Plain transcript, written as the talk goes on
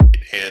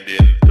And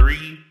in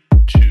 3,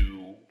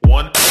 2,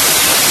 1.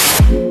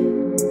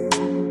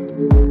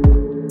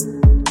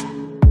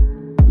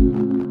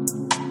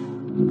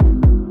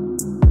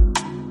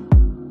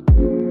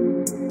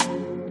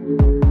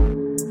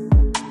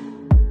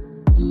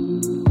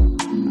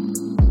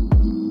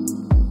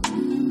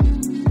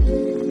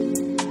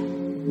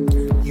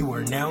 You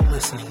are now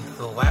listening to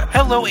the Labs.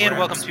 Hello and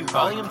welcome to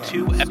Volume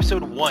 2,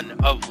 Episode 1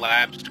 of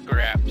Labs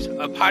Grabs,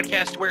 a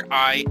podcast where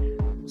I,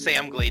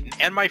 Sam Gladen,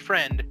 and my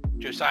friend,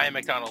 Josiah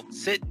McDonald,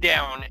 sit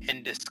down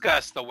and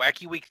discuss the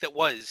wacky week that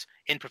was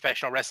in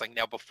professional wrestling.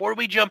 Now, before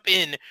we jump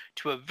in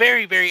to a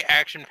very, very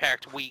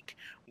action-packed week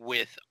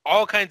with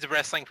all kinds of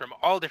wrestling from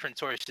all different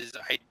sources,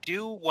 I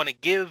do want to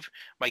give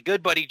my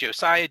good buddy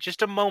Josiah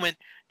just a moment,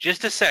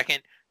 just a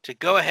second, to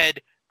go ahead,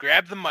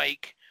 grab the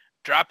mic,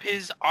 drop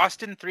his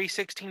Austin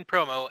 316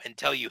 promo, and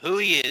tell you who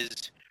he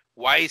is,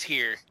 why he's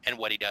here, and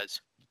what he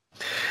does.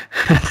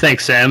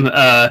 Thanks, Sam.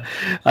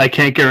 I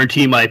can't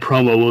guarantee my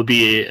promo will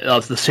be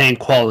of the same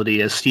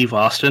quality as Steve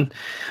Austin,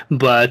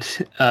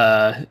 but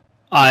I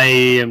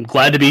am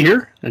glad to be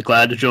here and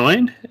glad to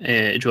join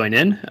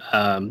in.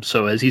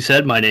 So as he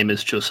said, my name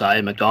is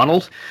Josiah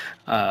McDonald.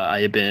 I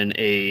have been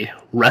a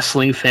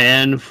wrestling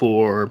fan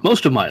for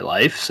most of my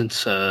life,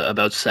 since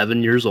about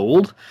 7 years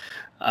old.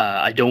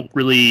 I don't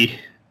really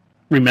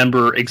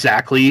remember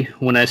exactly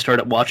when I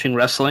started watching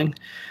wrestling.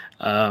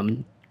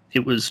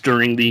 It was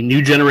during the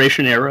New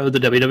Generation era of the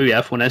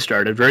WWF when I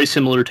started, very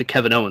similar to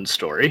Kevin Owens'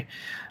 story.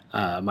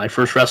 My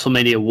first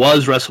WrestleMania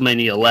was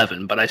WrestleMania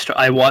 11, but I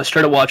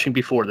started watching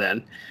before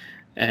then,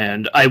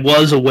 and I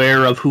was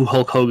aware of who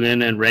Hulk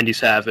Hogan and Randy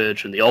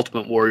Savage and the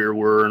Ultimate Warrior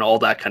were and all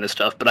that kind of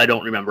stuff, but I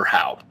don't remember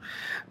how.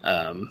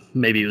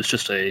 Maybe it was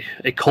just a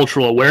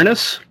cultural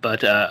awareness,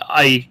 but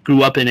I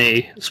grew up in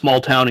a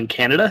small town in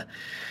Canada,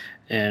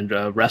 and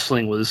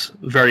wrestling was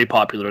very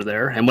popular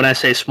there. And when I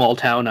say small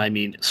town, I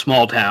mean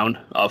small town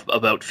of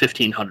about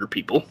 1,500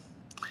 people.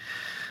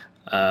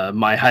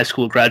 My high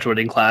school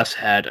graduating class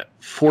had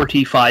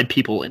 45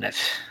 people in it.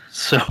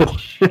 So,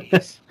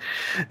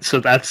 so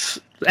that's,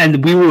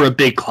 and we were a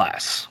big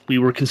class. We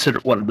were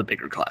considered one of the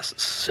bigger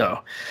classes.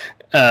 So,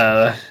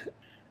 In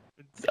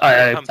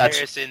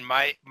comparison,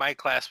 my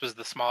class was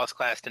the smallest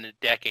class in a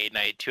decade, and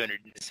I had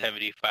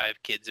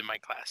 275 kids in my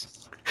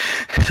class.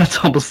 That's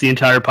almost the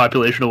entire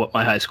population of what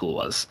my high school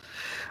was.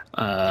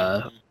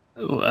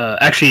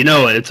 Actually,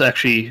 no, it's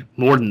actually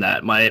more than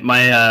that. My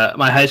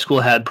high school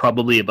had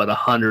probably about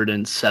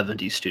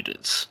 170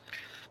 students,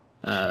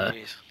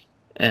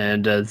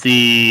 and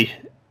the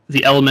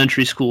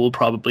elementary school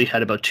probably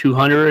had about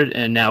 200,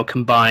 and now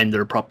combined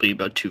they're probably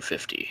about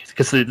 250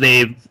 because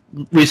they've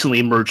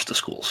recently merged the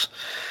schools.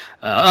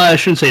 I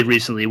shouldn't say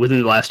recently.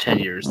 Within the last 10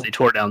 years, they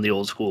tore down the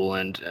old school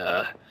and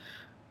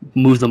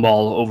moved them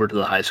all over to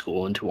the high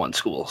school into one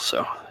school.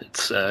 So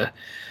it's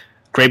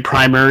grade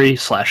primary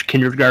 /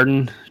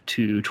 kindergarten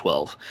to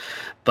 12.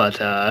 But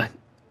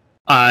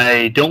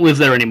I don't live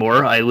there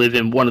anymore. I live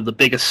in one of the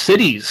biggest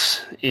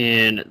cities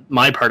in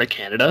my part of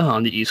Canada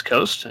on the East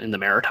Coast in the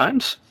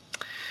Maritimes.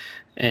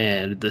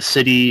 And the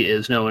city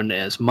is known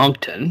as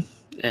Moncton.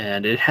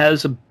 And it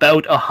has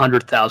about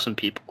 100,000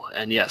 people.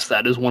 And yes,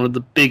 that is one of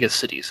the biggest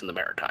cities in the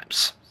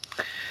Maritimes.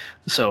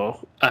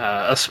 So,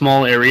 a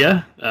small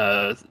area.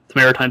 The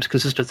Maritimes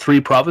consist of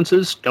 3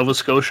 provinces: Nova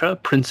Scotia,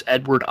 Prince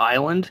Edward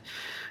Island,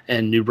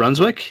 and New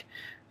Brunswick.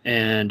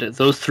 And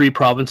those 3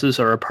 provinces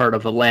are a part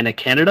of Atlantic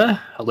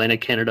Canada. Atlantic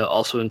Canada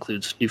also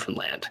includes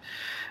Newfoundland.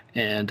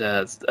 And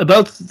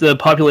about the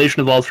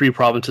population of all 3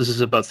 provinces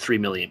is about 3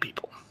 million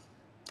people,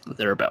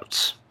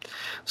 thereabouts.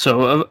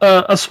 So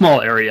a small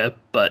area,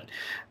 but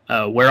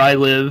where I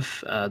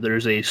live,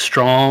 there's a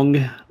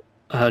strong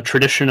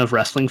tradition of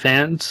wrestling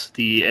fans.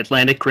 The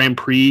Atlantic Grand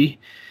Prix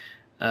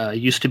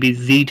used to be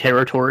the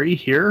territory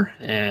here,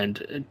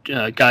 and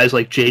guys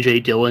like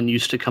J.J. Dillon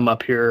used to come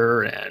up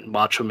here, and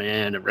Macho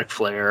Man and Ric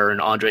Flair and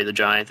Andre the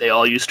Giant. They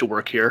all used to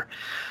work here.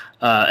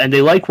 And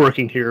they like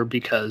working here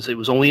because it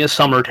was only a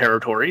summer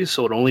territory,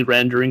 so it only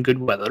ran during good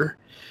weather,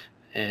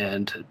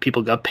 and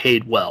people got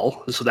paid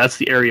well. So that's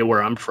the area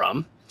where I'm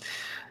from.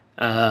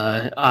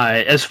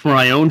 As for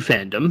my own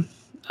fandom,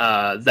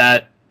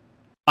 that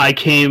I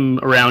came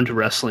around to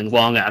wrestling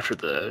long after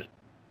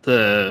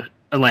the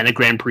Atlantic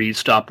Grand Prix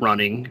stopped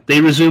running.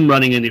 They resumed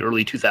running in the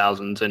early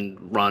 2000s and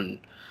run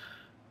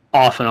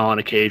off and on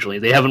occasionally.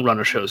 They haven't run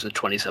a show since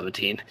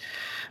 2017,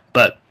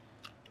 but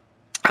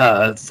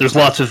there's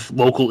lots of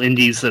local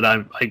indies that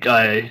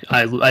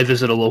I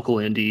visit a local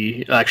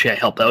indie. Actually, I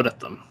help out at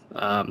them.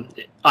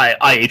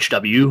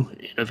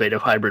 IHW, Innovative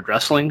Hybrid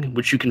Wrestling,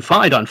 which you can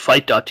find on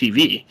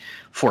FITE.tv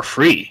for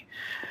free.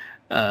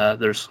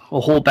 There's a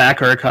whole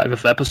back archive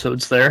of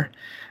episodes there.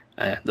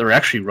 They're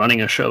actually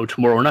running a show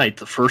tomorrow night,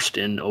 the first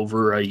in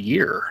over a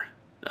year.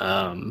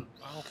 Wow.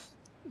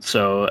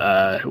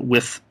 So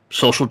with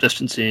social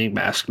distancing,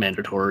 mask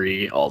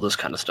mandatory, all this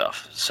kind of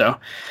stuff. So,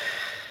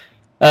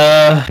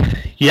 so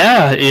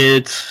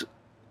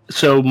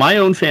my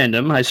own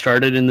fandom, I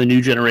started in the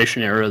New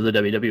Generation era of the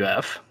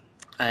WWF.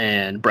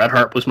 And Bret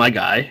Hart was my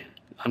guy.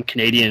 I'm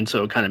Canadian,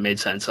 so it kind of made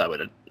sense I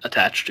would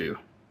attached to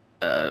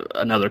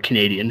another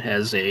Canadian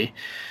as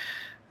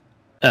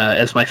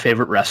my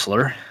favorite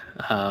wrestler.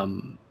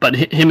 But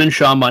him and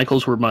Shawn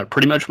Michaels were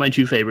pretty much my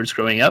two favorites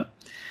growing up.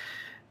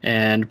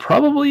 And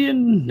probably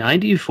in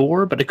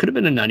 94, but it could have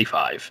been in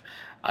 95,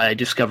 I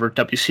discovered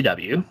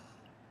WCW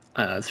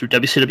through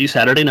WCW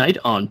Saturday Night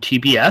on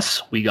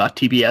TBS. We got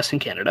TBS in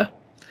Canada.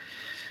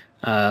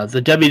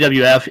 The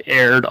WWF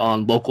aired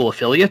on local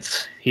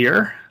affiliates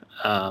here.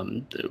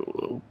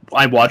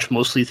 I watched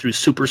mostly through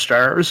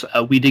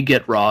Superstars. We did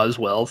get Raw as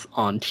well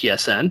on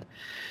TSN,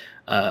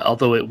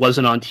 although it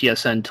wasn't on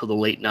TSN till the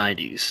late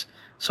 90s.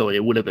 So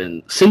it would have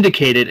been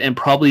syndicated and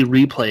probably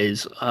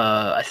replays,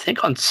 I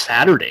think, on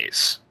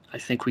Saturdays. I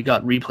think we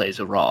got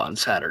replays of Raw on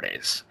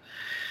Saturdays.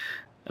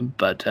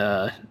 But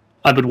I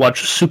would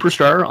watch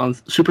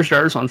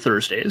Superstars on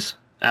Thursdays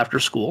after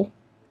school.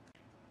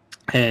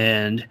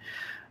 And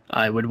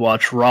I would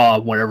watch Raw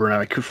whenever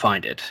I could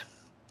find it.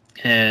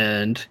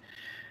 And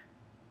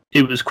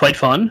it was quite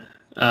fun.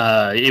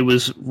 It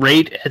was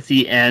right at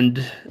the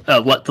end.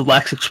 The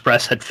Lex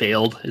Express had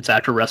failed. It's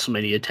after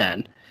WrestleMania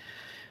 10.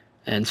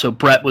 And so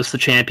Brett was the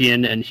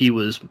champion, and he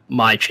was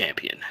my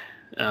champion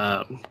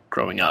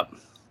growing up.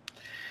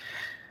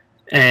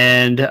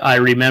 And I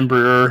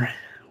remember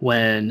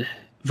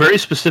very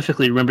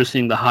specifically remember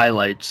seeing the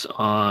highlights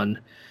on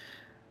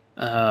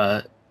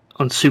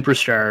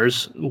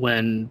Superstars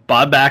when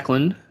Bob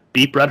Backlund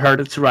beat Bret Hart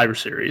at Survivor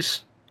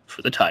Series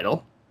for the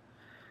title.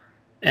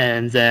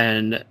 And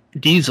then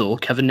Diesel,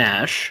 Kevin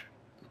Nash,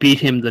 beat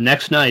him the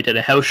next night at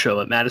a house show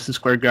at Madison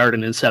Square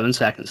Garden in 7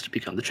 seconds to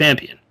become the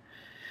champion.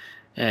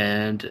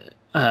 And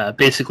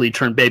basically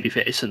turned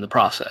babyface in the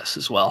process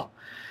as well.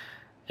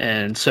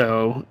 And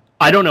so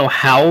I don't know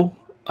how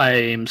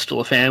I'm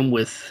still a fan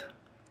with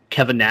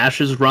Kevin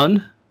Nash's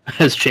run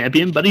as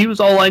champion, but he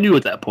was all I knew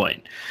at that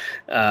point.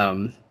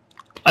 I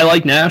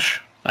like Nash.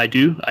 I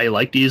do. I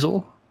like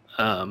Diesel.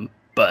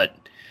 But,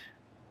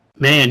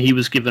 man, he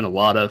was given a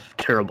lot of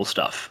terrible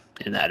stuff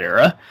in that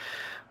era.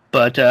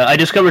 But I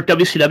discovered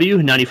WCW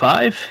in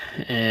 95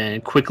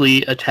 and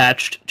quickly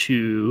attached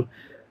to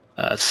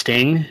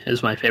Sting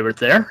as my favorite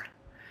there.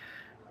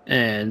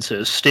 And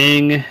so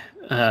Sting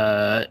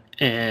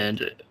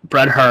and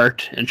Bret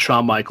Hart and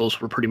Shawn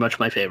Michaels were pretty much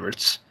my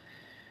favorites.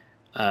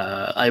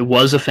 I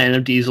was a fan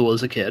of Diesel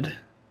as a kid.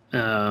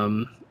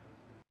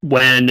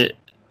 When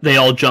they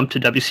all jumped to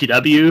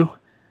WCW,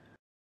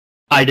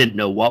 I didn't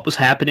know what was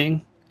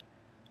happening.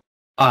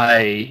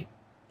 I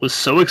was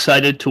so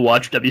excited to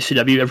watch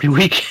WCW every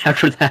week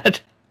after that,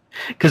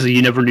 because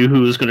you never knew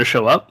who was going to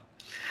show up.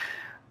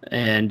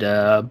 And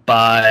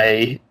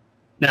by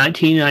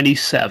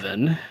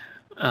 1997,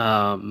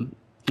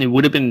 it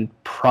would have been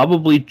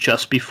probably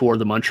just before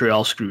the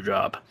Montreal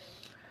Screwjob.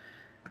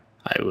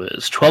 I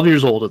was 12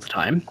 years old at the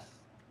time,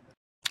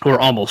 or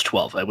almost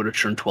 12. I would have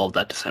turned 12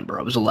 that December.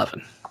 I was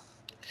 11.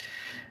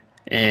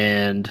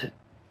 And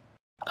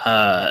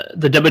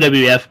the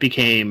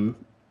WWF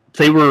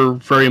they were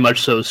very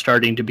much so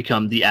starting to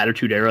become the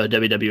Attitude Era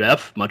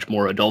WWF, much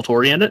more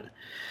adult-oriented.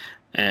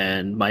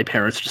 And my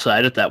parents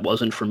decided that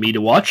wasn't for me to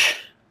watch.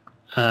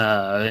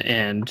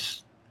 And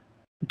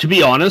to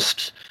be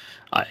honest,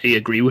 I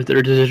agree with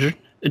their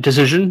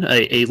decision.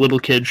 A little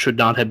kid should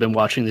not have been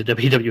watching the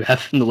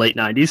WWF in the late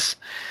 90s.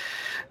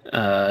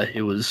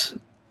 It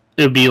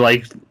would be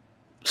like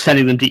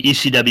sending them to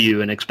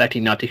ECW and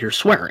expecting not to hear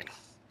swearing.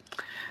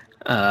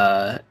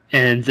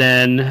 And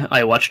then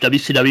I watched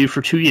WCW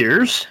for 2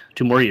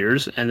 more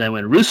years, and then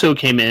when Russo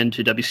came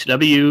into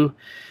WCW,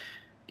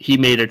 he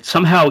made it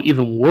somehow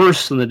even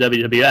worse than the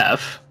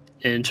WWF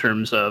in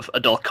terms of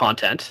adult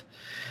content,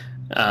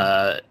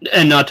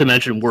 and not to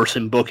mention worse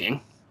in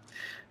booking.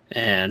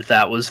 And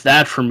that was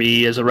that for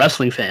me as a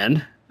wrestling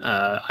fan.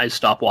 I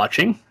stopped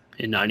watching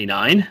in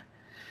 99,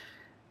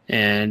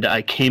 and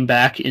I came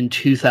back in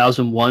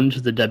 2001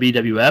 to the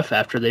WWF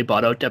after they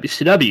bought out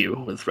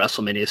WCW with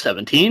WrestleMania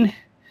 17.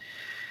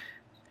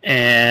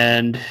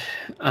 And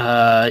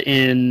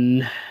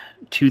in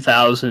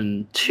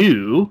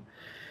 2002,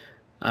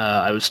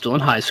 I was still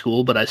in high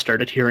school, but I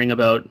started hearing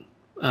about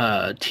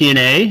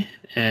TNA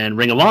and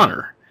Ring of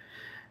Honor.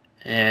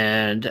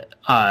 And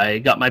I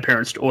got my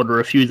parents to order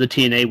a few of the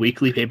TNA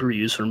weekly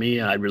pay-per-views for me,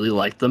 and I really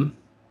liked them.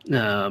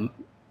 Or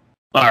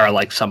I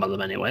liked some of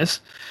them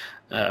anyways.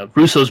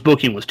 Russo's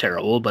booking was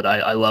terrible, but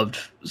I loved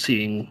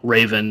seeing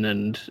Raven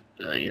and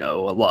a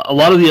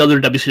lot of the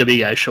other WCW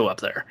guys show up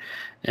there.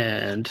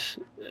 And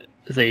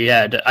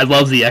I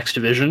love the X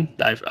Division.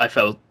 I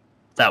felt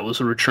that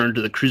was a return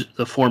to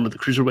the form of the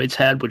Cruiserweights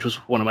had, which was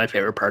one of my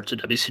favorite parts of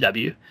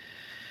WCW.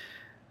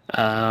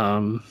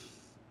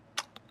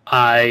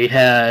 I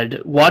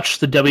had watched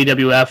the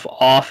WWF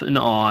off and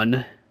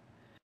on,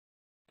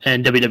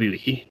 and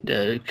WWE,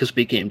 because it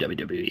became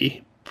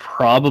WWE,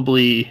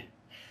 probably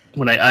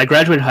when I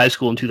graduated high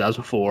school in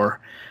 2004,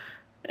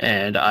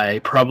 and I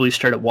probably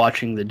started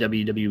watching the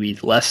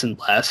WWE less and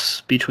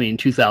less between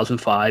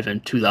 2005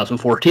 and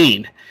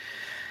 2014.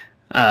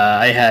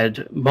 I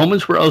had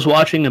moments where I was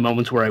watching and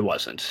moments where I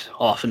wasn't,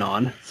 off and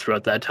on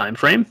throughout that time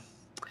frame.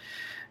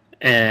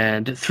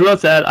 And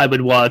throughout that, I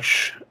would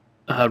watch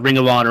Ring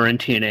of Honor and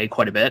TNA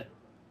quite a bit.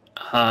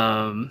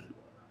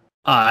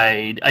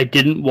 I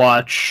didn't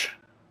watch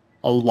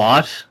a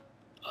lot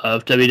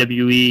of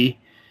WWE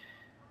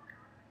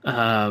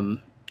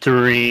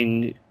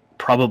during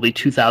probably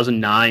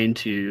 2009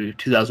 to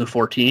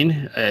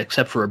 2014,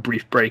 except for a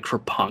brief break for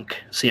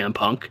CM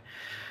Punk.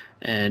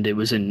 And it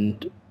was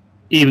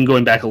even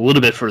going back a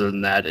little bit further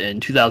than that,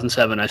 in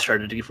 2007, I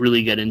started to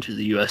really get into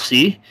the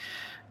UFC.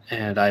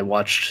 And I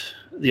watched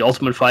The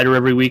Ultimate Fighter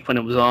every week when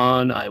it was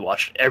on. I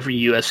watched every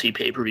UFC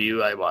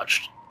pay-per-view. I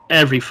watched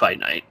every fight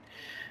night.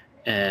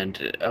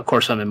 And, of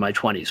course, I'm in my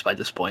 20s by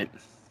this point.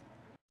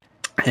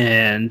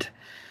 And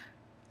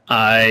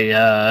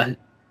I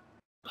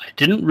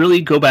didn't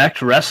really go back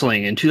to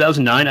wrestling. In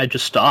 2009, I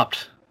just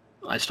stopped.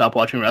 I stopped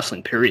watching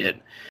wrestling, period.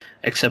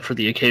 Except for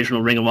the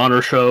occasional Ring of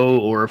Honor show,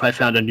 or if I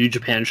found a New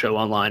Japan show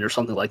online or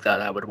something like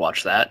that, I would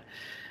watch that.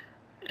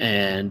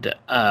 And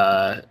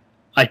I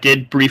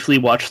did briefly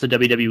watch the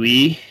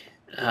WWE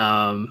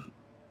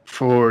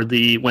for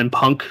when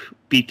Punk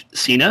beat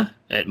Cena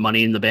at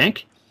Money in the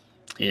Bank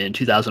in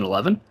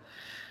 2011.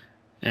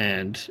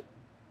 And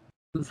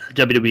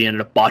WWE ended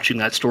up botching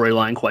that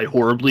storyline quite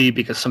horribly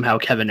because somehow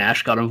Kevin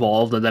Nash got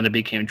involved, and then it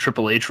became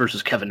Triple H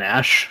versus Kevin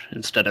Nash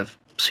instead of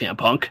CM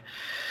Punk.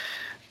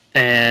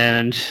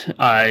 And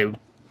I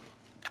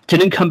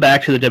didn't come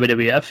back to the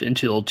WWF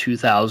until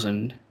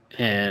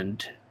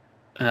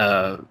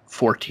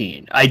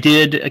 2014. I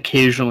did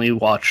occasionally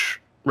watch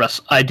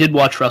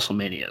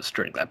WrestleManias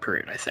during that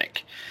period, I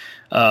think.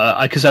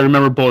 Because I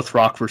remember both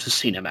Rock versus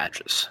Cena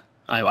matches.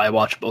 I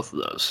watched both of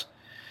those.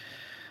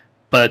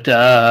 But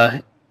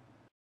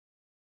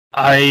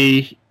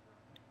I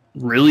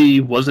really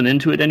wasn't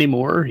into it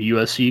anymore.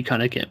 UFC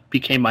kind of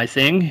became my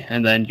thing,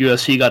 and then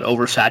UFC got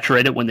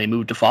oversaturated when they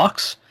moved to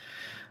Fox.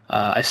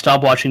 I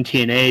stopped watching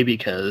TNA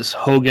because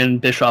Hogan,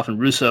 Bischoff, and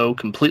Russo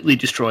completely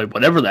destroyed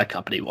whatever that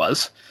company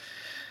was,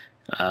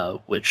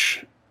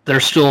 which they're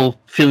still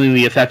feeling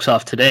the effects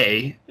of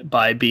today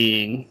by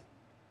being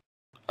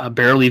a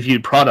barely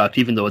viewed product,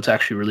 even though it's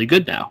actually really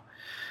good now,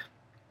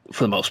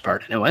 for the most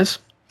part anyways.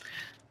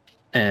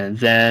 And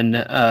then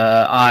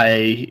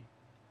I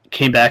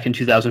came back in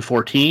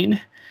 2014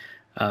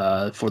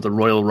 for the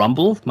Royal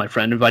Rumble. My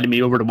friend invited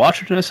me over to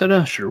watch it, and I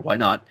said, sure, why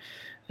not?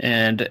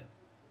 And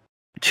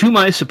to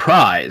my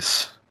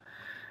surprise,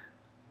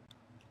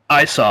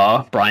 I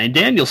saw Bryan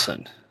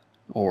Danielson,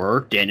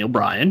 or Daniel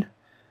Bryan,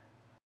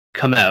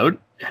 come out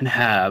and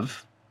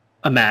have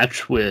a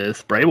match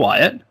with Bray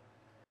Wyatt,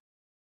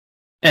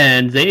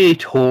 and they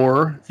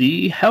tore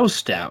the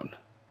house down.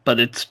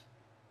 But it's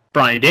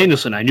Bryan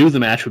Danielson. I knew the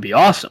match would be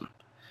awesome.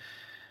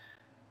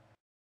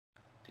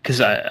 Because,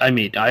 I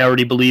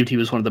already believed he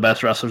was one of the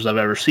best wrestlers I've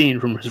ever seen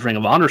from his Ring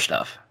of Honor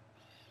stuff.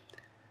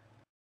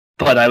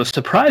 But I was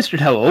surprised at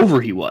how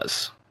over he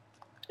was.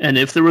 And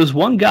if there was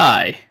one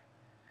guy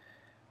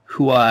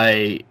who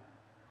I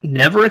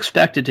never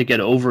expected to get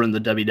over in the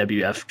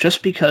WWF,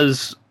 just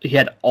because he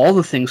had all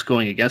the things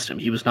going against him.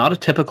 He was not a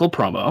typical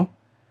promo.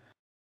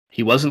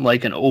 He wasn't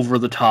like an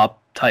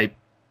over-the-top type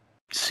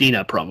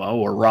Cena promo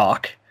or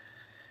Rock.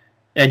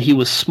 And he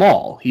was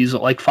small. He's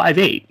like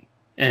 5'8".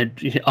 And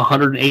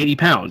 180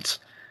 pounds.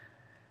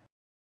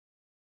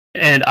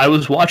 And I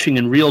was watching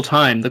in real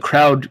time the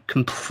crowd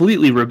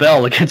completely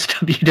rebel against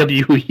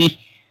WWE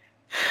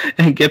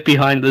and get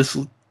behind this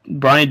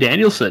Bryan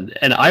Danielson.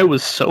 And I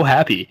was so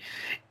happy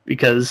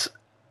because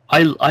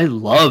I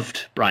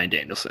loved Bryan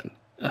Danielson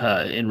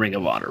in Ring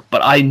of Honor.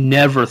 But I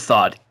never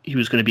thought he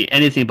was going to be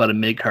anything but a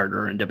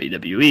mid-carder in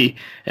WWE.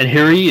 And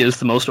here he is,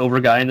 the most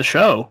over guy in the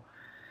show.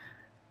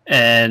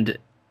 And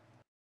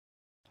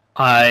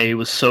I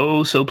was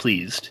so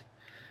pleased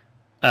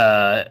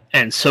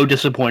and so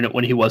disappointed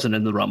when he wasn't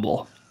in the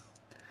Rumble.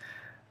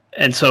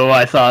 And so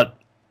I thought,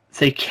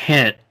 they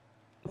can't,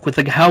 with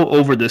how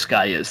over this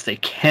guy is, they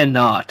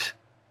cannot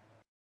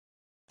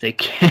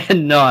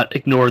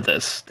ignore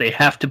this. They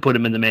have to put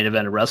him in the main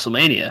event of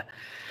WrestleMania.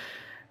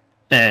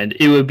 And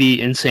it would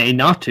be insane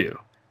not to.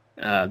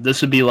 This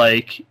would be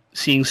like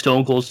seeing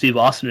Stone Cold Steve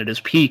Austin at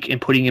his peak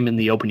and putting him in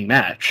the opening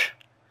match.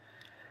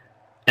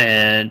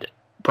 And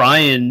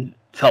Bryan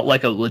felt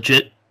like a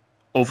legit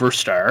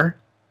overstar,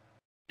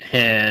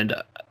 and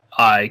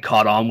I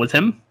caught on with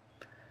him,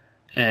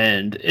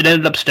 and it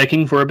ended up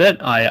sticking for a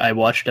bit. I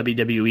watched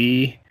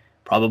WWE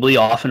probably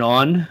off and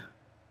on,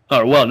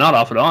 or well, not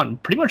off and on,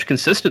 pretty much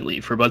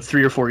consistently for about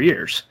 3 or 4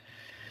 years.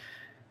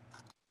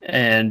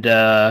 And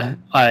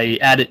I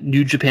added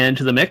New Japan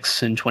to the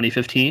mix in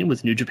 2015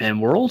 with New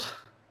Japan World,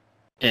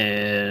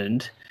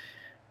 and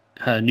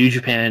New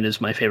Japan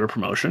is my favorite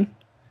promotion.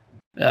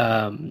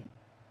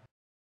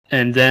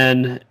 And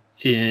then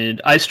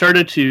I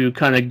started to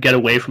kind of get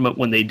away from it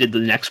when they did the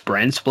next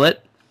brand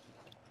split.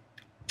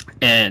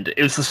 And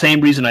it was the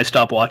same reason I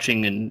stopped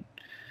watching and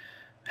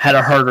had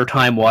a harder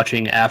time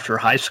watching after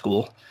high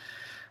school.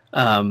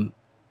 I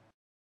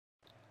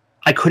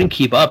couldn't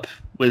keep up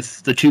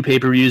with the 2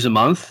 pay-per-views a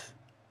month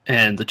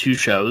and the 2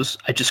 shows.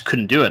 I just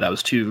couldn't do it. I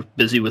was too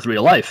busy with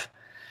real life.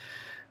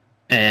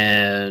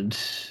 And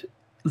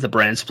the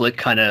brand split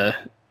kind of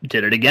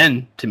did it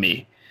again to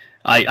me.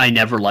 I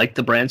never liked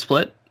the brand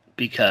split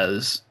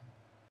because,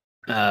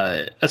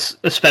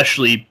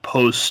 especially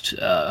post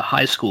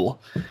high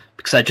school,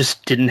 because I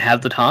just didn't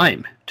have the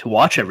time to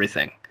watch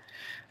everything.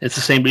 It's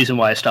the same reason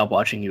why I stopped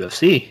watching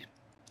UFC.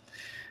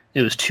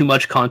 It was too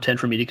much content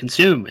for me to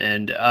consume,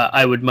 and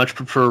I would much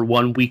prefer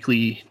one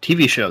weekly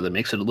TV show that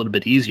makes it a little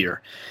bit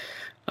easier.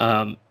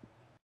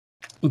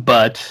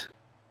 But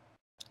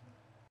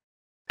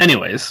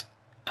anyways,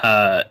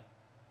 I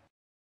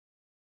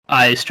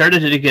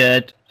started to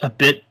get a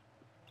bit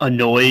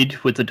annoyed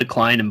with the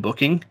decline in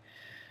booking.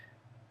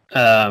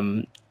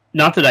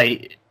 Not that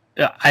I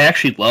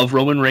actually love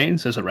Roman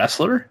Reigns as a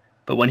wrestler,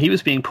 but when he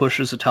was being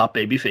pushed as a top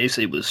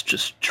babyface, it was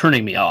just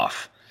turning me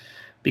off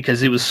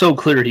because it was so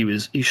clear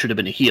he should have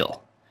been a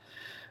heel.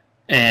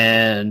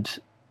 And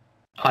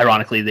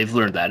ironically, they've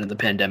learned that in the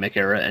pandemic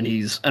era, and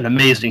he's an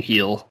amazing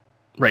heel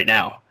right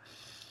now.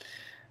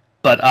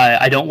 But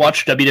I don't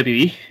watch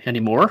WWE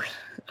anymore.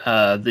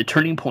 The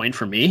turning point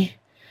for me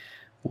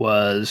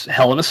was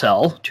Hell in a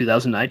Cell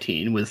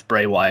 2019 with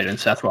Bray Wyatt and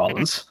Seth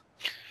Rollins.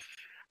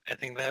 I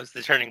think that was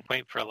the turning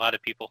point for a lot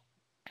of people.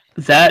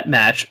 That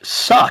match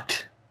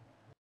sucked.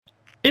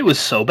 It was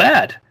so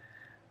bad.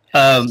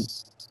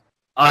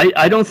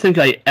 I don't think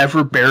I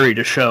ever buried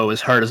a show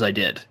as hard as I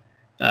did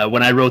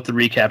when I wrote the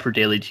recap for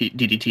Daily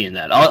DDT in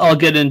that. I'll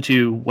get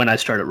into when I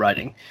started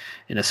writing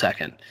in a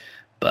second.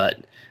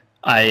 But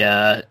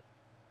at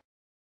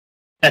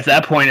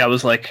that point, I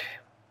was like,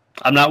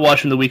 I'm not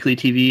watching the weekly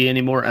TV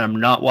anymore, and I'm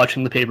not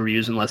watching the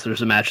pay-per-views unless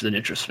there's a match that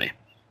interests me.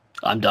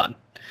 I'm done.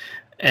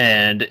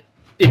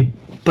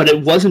 But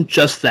it wasn't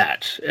just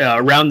that.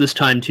 Around this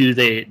time, too,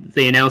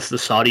 they announced the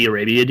Saudi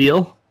Arabia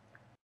deal.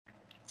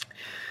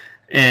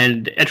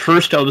 And at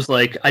first I was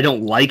like, I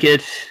don't like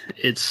it.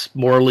 It's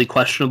morally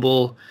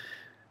questionable,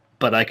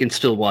 but I can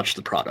still watch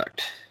the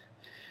product.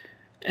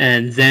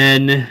 And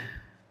then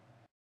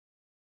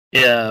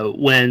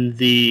when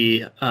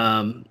the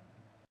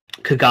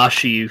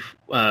Kagashi,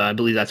 I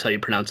believe that's how you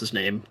pronounce his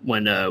name,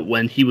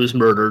 when he was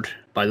murdered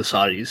by the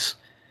Saudis,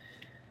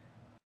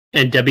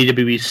 and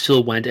WWE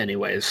still went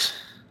anyways.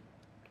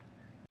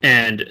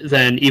 And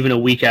then even a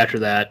week after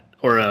that,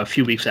 or a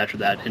few weeks after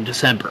that, in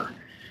December,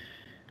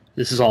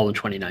 this is all in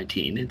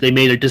 2019, they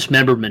made a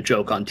dismemberment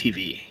joke on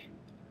TV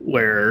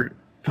where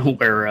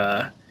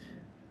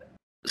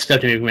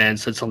Stephanie McMahon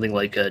said something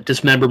like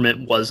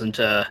dismemberment wasn't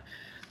a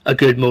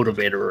good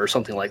motivator or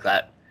something like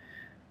that.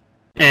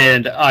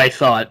 And I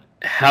thought,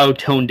 how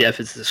tone deaf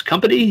is this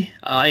company?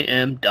 I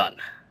am done.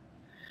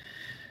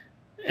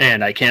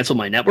 And I canceled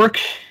my network.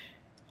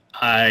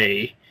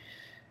 I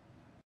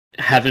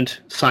haven't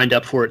signed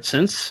up for it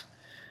since.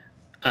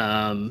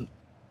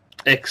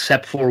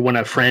 Except for when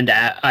a friend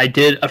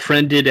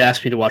did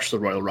ask me to watch the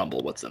Royal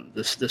Rumble with them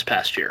this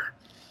past year,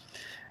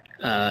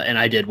 and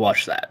I did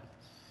watch that,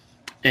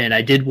 and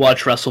I did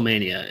watch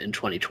WrestleMania in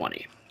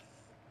 2020,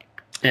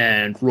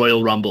 and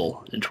Royal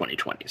Rumble in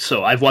 2020.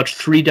 So I've watched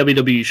 3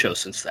 WWE shows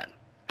since then,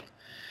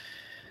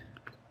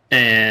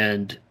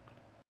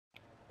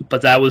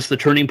 but that was the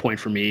turning point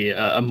for me.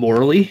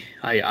 Morally,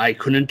 I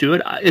couldn't do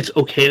it. It's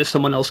okay if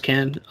someone else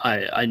can.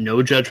 I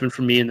no judgment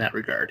from me in that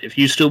regard. If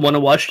you still want to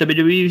watch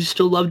WWE, you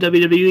still love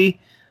WWE,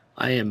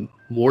 I am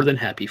more than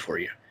happy for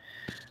you.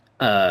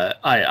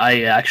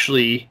 I'm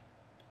actually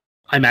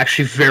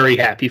very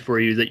happy for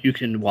you that you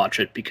can watch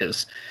it,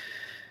 because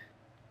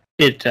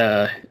it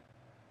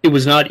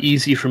was not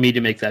easy for me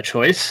to make that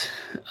choice,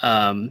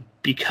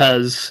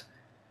 because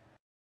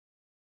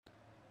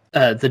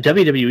the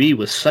WWE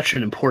was such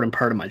an important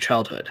part of my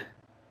childhood.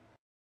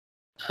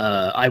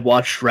 I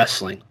watched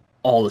wrestling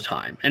all the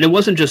time. And it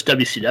wasn't just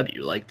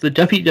WCW. Like, the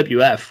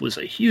WWF was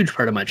a huge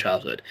part of my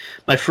childhood.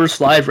 My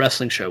first live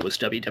wrestling show was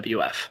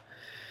WWF.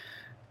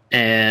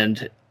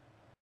 And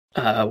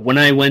when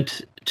I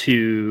went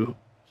to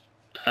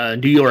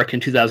New York in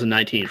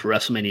 2019 for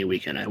WrestleMania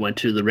weekend, I went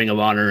to the Ring of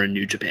Honor and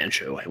New Japan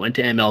show. I went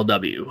to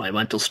MLW. I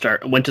went to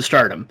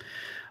Stardom.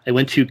 I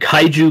went to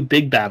Kaiju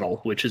Big Battle,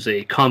 which is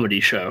a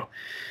comedy show.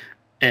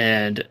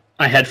 And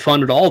I had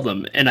fun at all of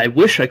them, and I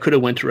wish I could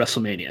have went to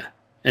WrestleMania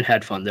and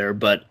had fun there,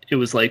 but it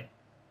was like,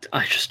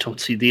 I just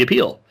don't see the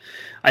appeal.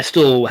 I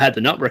still had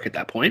the network at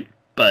that point,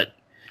 but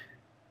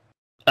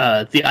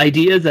the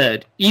idea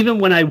that even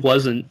when I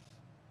wasn't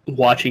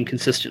watching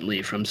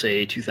consistently from,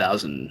 say,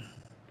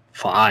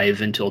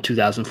 2005 until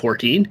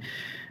 2014,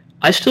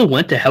 I still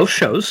went to house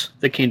shows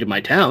that came to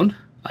my town.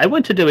 I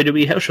went to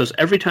WWE house shows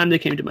every time they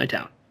came to my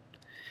town.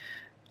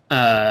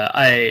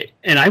 I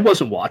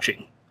wasn't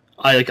watching.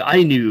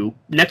 I knew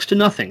next to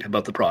nothing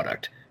about the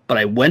product, but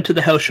I went to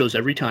the house shows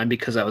every time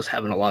because I was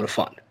having a lot of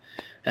fun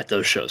at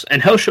those shows.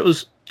 And house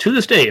shows, to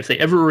this day, if they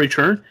ever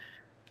return,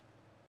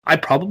 I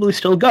probably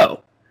still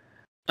go,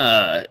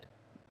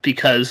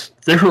 because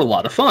they're a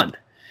lot of fun.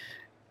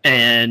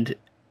 And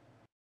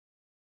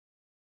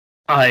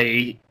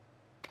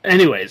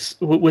anyways,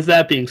 with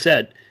that being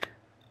said,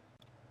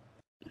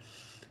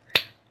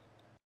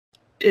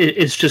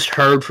 it's just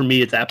hard for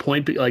me at that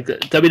point. Like, the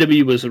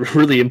WWE was a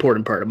really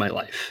important part of my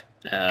life.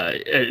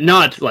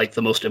 Not like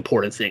the most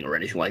important thing or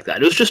anything like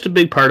that. It was just a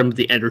big part of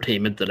the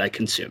entertainment that I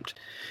consumed.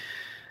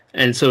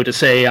 And so to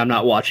say I'm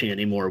not watching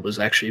anymore was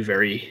actually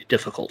very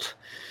difficult.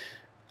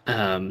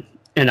 But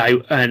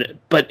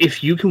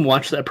if you can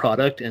watch that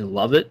product and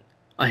love it,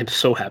 I am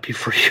so happy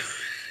for you.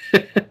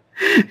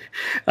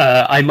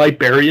 I might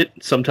bury it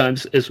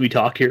sometimes as we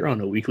talk here on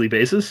a weekly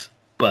basis,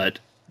 but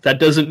that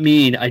doesn't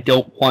mean I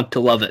don't want to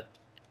love it.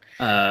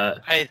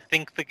 I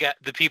think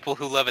the people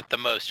who love it the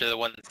most are the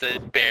ones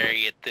that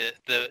bury it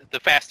the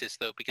fastest,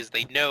 though, because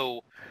they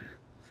know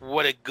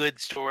what a good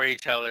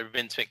storyteller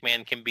Vince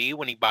McMahon can be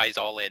when he buys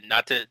all in.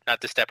 Not to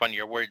step on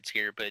your words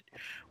here, but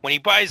when he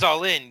buys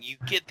all in, you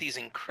get these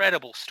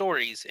incredible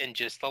stories. And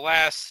just the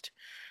last,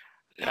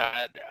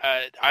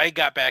 I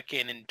got back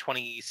in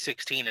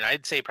 2016, and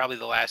I'd say probably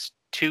the last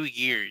 2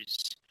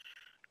 years,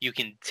 you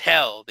can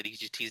tell that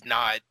he's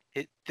not.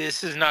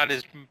 This is not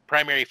his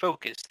primary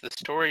focus. The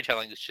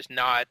storytelling is just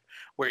not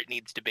where it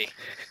needs to be.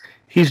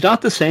 He's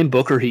not the same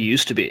booker he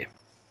used to be.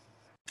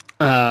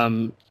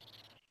 Even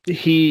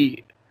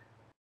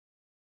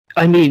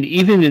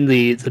in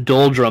the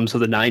doldrums of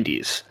the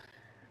 90s,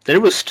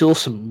 there was still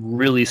some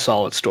really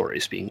solid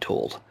stories being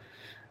told.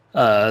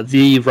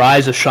 The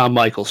rise of Shawn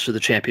Michaels to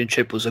the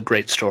championship was a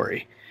great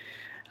story.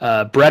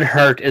 Bret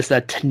Hart is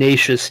that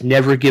tenacious,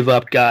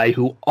 never-give-up guy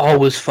who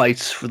always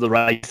fights for the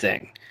right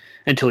thing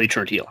until he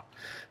turned heel,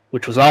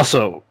 which was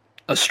also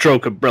a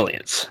stroke of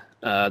brilliance.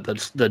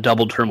 That's the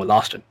double turn with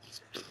Austin.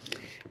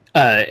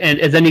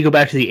 And then you go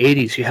back to the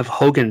 80s, you have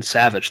Hogan and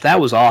Savage. That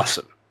was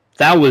awesome.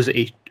 That was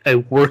a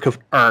work of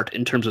art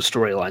in terms of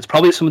storylines.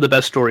 Probably some of the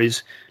best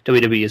stories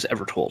WWE has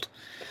ever told.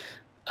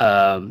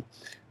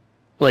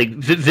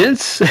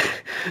 Vince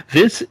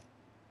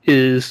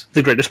is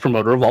the greatest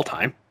promoter of all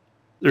time.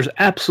 There's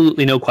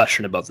absolutely no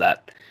question about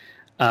that.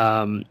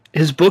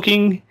 His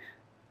booking,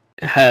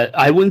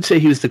 I wouldn't say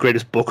he was the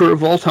greatest booker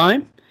of all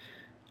time,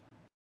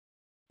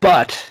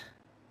 but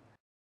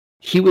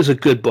he was a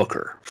good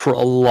booker for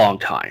a long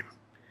time.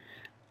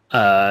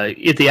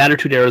 At the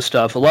Attitude Era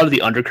stuff, a lot of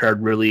the undercard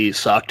really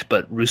sucked,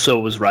 but Russo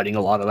was writing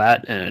a lot of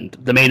that, and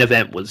the main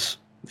event was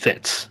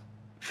Vince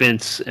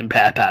and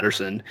Pat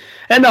Patterson,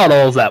 and not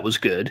all of that was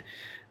good,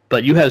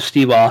 but you have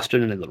Steve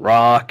Austin and The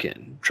Rock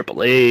and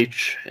Triple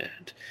H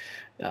and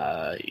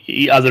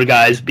other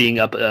guys being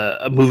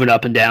moving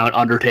up and down,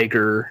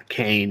 Undertaker,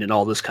 Kane, and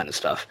all this kind of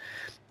stuff.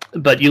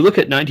 But you look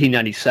at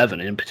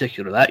 1997, in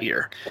particular that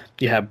year,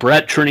 you have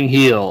Bret turning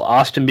heel,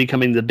 Austin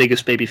becoming the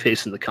biggest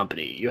babyface in the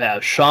company. You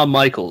have Shawn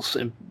Michaels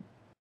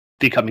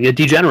becoming a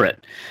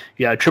degenerate.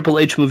 You have Triple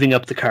H moving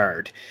up the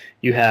card.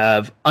 You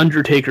have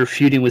Undertaker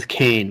feuding with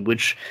Kane,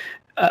 which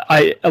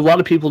a lot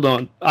of people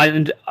don't.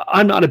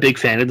 I'm not a big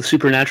fan of the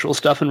supernatural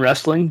stuff in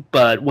wrestling,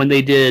 but when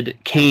they did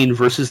Kane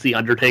versus the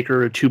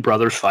Undertaker, two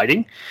brothers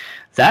fighting,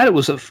 that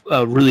was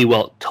a really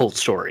well told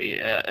story,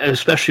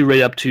 especially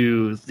right up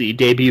to the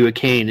debut of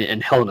Kane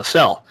in Hell in a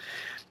Cell.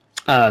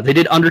 They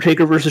did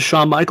Undertaker versus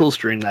Shawn Michaels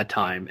during that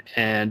time,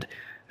 and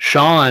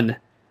Shawn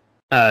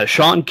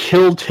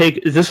killed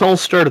Taker. This all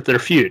started their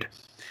feud.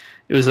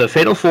 It was a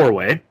fatal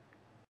four-way,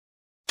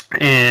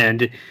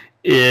 and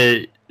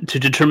to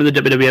determine the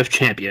WWF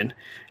champion,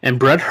 and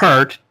Bret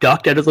Hart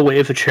ducked out of the way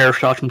of a chair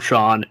shot from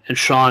Shawn, and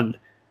Shawn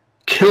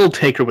killed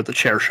Taker with a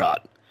chair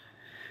shot.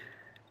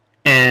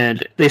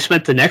 And they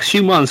spent the next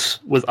few months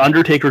with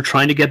Undertaker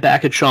trying to get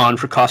back at Shawn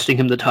for costing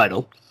him the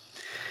title.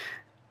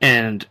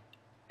 And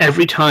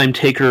every time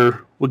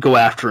Taker would go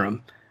after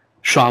him,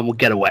 Shawn would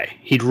get away.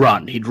 He'd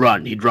run.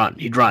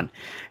 And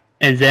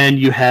then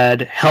you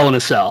had Hell in a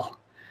Cell.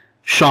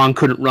 Shawn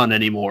couldn't run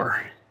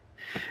anymore.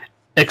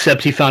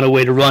 Except he found a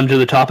way to run to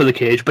the top of the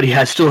cage, but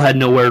he still had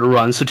nowhere to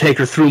run, so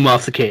Taker threw him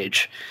off the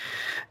cage.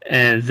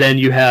 And then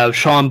you have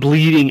Shawn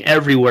bleeding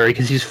everywhere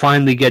because he's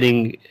finally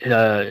getting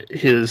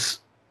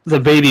the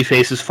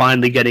babyface is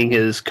finally getting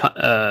his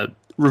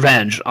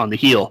revenge on the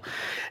heel.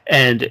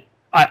 And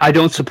I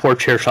don't support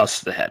chair shots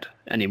to the head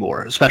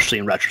anymore, especially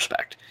in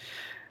retrospect.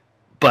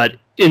 But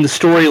in the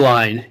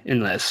storyline in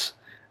this,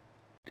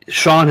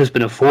 Shawn has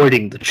been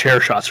avoiding the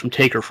chair shots from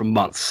Taker for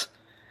months.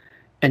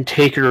 And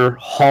Taker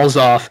hauls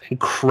off and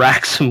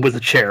cracks him with a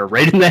chair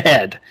right in the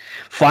head,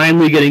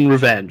 finally getting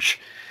revenge.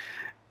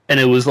 And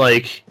it was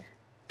like,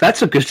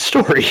 that's a good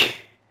story.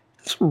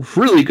 It's a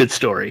really good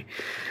story.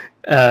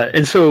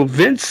 And so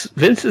Vince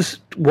is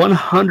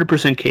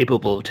 100%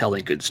 capable of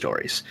telling good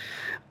stories.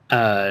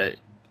 I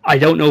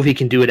don't know if he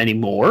can do it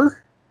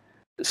anymore.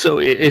 So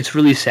it's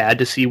really sad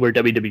to see where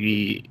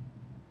WWE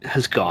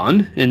has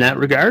gone in that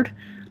regard.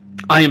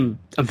 I'm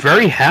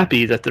very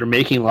happy that they're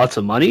making lots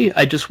of money.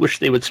 I just wish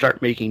they would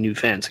start making new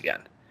fans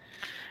again.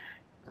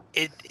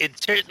 It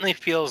certainly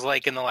feels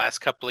like in the last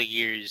couple of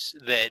years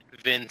that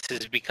Vince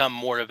has become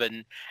more of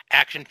an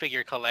action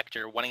figure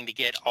collector, wanting to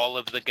get all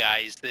of the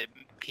guys that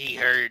he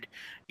heard,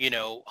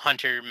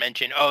 Hunter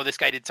mention, oh, this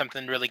guy did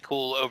something really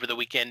cool over the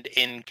weekend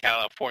in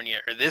California,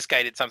 or this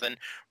guy did something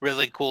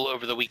really cool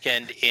over the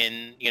weekend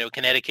in,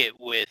 Connecticut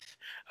with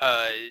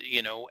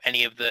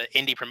any of the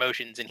indie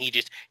promotions, and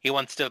he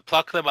wants to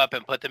pluck them up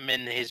and put them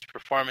in his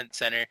performance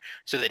center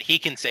so that he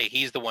can say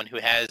he's the one who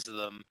has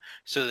them,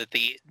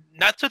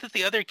 not so that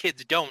the other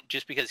kids don't,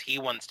 just because he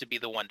wants to be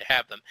the one to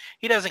have them.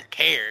 He doesn't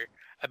care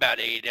about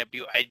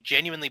AEW. I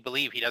genuinely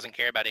believe he doesn't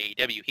care about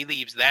AEW. He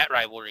leaves that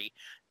rivalry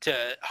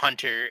to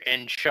Hunter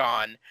and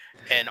Sean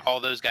and all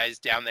those guys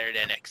down there at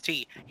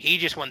NXT. He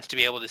just wants to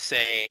be able to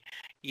say,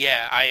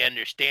 yeah, I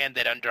understand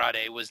that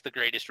Andrade was the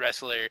greatest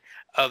wrestler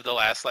of the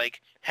last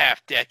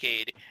half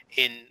decade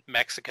in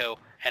Mexico,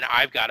 and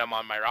I've got him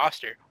on my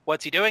roster.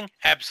 What's he doing?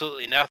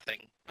 Absolutely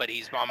nothing, but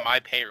he's on my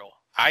payroll.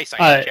 I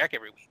sign a check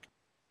every week.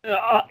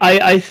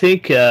 I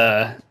think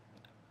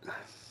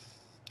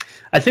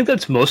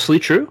that's mostly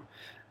true.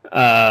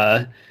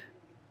 I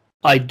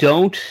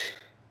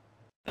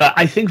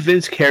think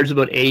Vince cares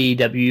about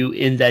AEW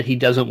in that he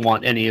doesn't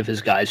want any of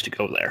his guys to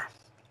go there,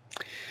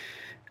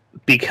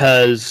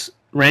 because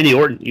Randy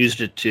Orton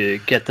used it to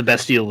get the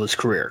best deal of his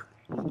career.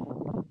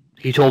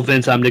 He told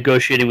Vince, I'm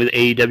negotiating with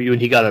AEW,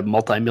 and he got a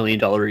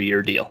multi-million-dollar a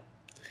year deal.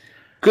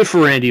 Good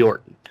for Randy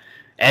Orton.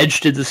 Edge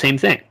did the same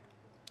thing.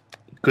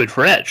 Good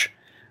for Edge.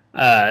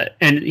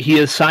 And he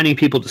is signing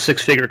people to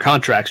six-figure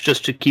contracts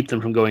just to keep them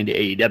from going to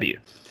AEW.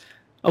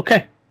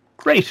 Okay,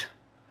 great.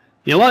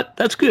 You know what?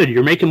 That's good.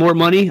 You're making more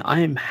money. I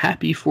am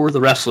happy for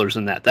the wrestlers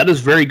in that. That is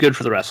very good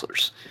for the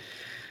wrestlers.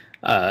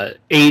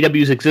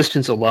 AEW's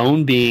existence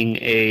alone being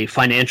a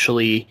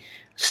financially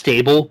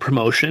stable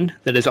promotion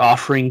that is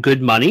offering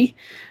good money,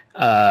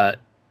 the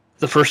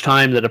first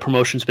time that a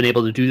promotion's been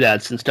able to do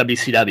that since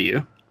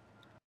WCW,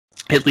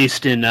 at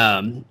least in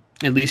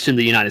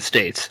the United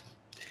States.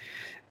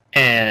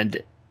 And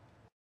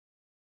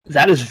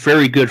that is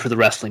very good for the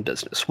wrestling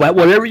business.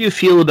 Whatever you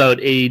feel about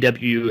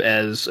AEW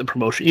as a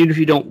promotion, even if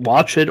you don't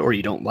watch it or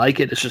you don't like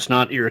it, it's just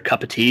not your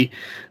cup of tea,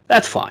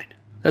 that's fine.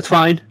 That's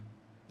fine.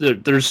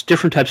 There's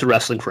different types of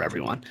wrestling for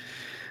everyone.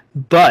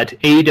 But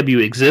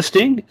AEW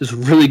existing is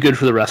really good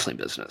for the wrestling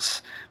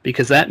business,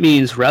 because that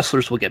means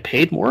wrestlers will get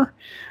paid more.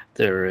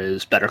 There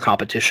is better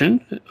competition.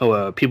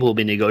 People will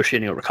be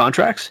negotiating over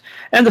contracts.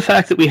 And the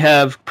fact that we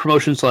have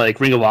promotions like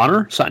Ring of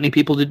Honor signing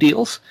people to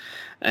deals,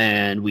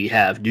 and we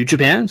have New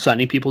Japan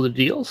signing people to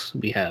deals.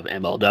 We have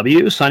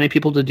MLW signing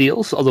people to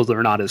deals, although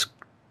they're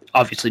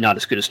obviously not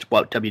as good as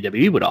what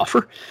WWE would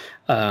offer.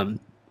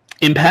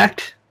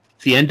 Impact,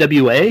 the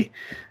NWA.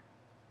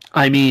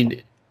 I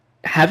mean,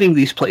 having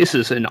these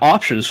places and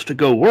options to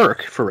go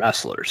work for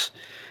wrestlers,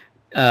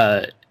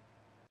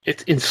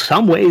 in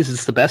some ways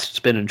it's the best it's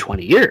been in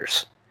 20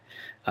 years.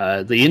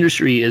 The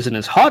industry isn't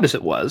as hot as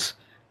it was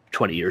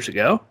 20 years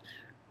ago,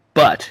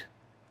 but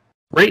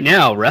right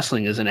now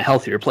wrestling is in a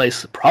healthier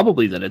place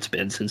probably than it's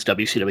been since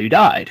WCW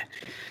died.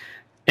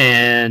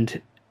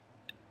 And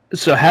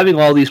so having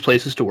all these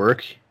places to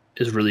work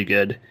is really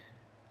good.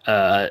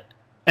 And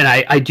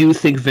I do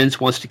think Vince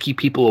wants to keep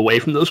people away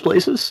from those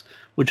places,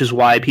 which is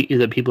why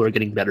the people are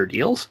getting better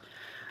deals.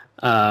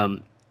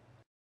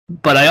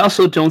 But I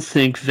also don't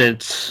think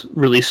Vince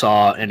really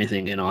saw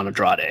anything in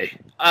Andrade.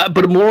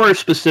 But more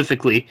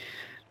specifically,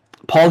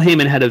 Paul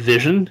Heyman had a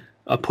vision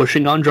of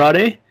pushing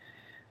Andrade,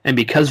 and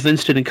because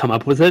Vince didn't come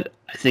up with it,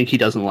 I think he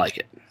doesn't like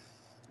it.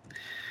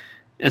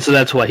 And so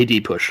that's why he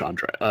de-pushed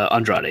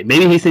Andrade.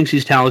 Maybe he thinks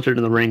he's talented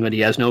in the ring, but he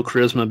has no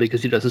charisma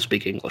because he doesn't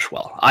speak English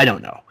well. I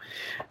don't know.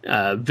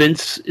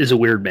 Vince is a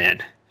weird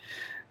man.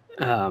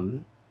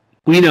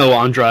 We know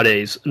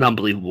Andrade's an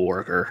unbelievable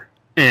worker.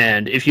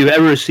 And if you've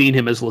ever seen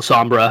him as La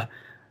Sombra,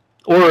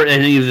 or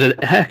any of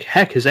the,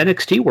 heck, his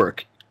NXT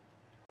work,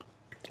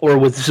 or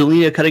with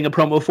Zelina cutting a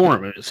promo for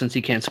him, since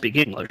he can't speak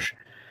English.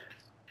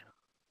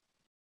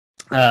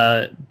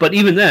 But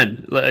even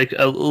then,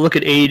 look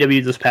at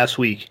AEW this past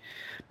week,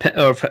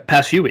 or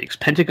past few weeks.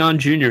 Pentagon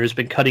Jr. has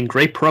been cutting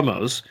great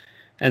promos,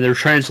 and they're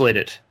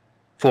translated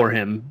for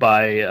him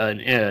by an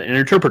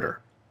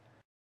interpreter.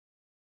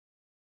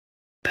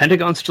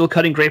 Pentagon's still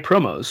cutting great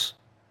promos.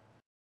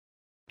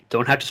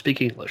 Don't have to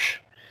speak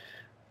English.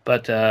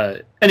 But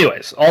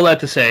anyways, all that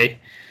to say,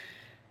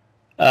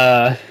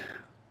 I'm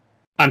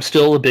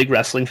still a big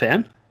wrestling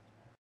fan.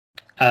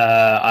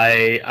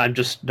 I'm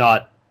just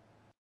not...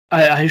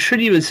 I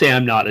shouldn't even say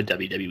I'm not a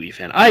WWE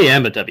fan. I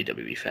am a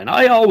WWE fan.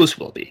 I always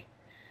will be.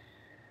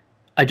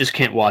 I just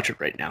can't watch it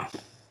right now.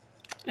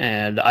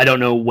 And I don't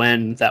know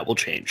when that will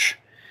change.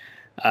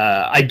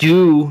 I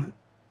do...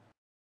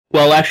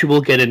 Well, actually,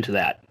 we'll get into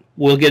that.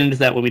 We'll get into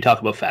that when we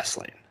talk about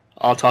Fastlane.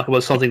 I'll talk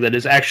about something that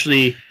is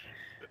actually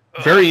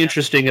very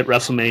interesting at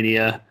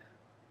WrestleMania.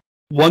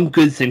 One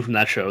good thing from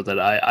that show that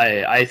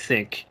I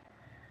think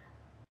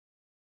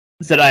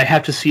that I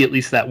have to see at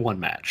least that one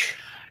match.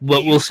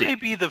 But we'll see.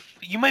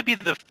 You might be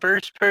the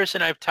first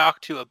person I've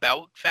talked to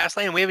about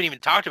Fastlane, and we haven't even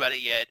talked about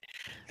it yet,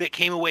 that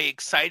came away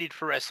excited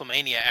for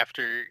WrestleMania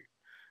after...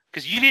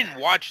 Because you didn't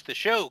watch the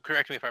show,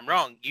 correct me if I'm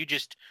wrong.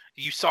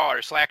 You saw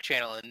our Slack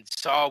channel and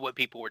saw what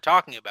people were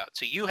talking about.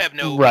 So you have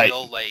no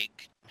real,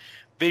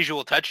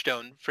 visual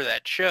touchstone for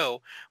that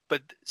show.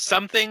 But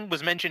something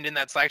was mentioned in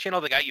that Slack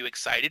channel that got you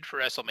excited for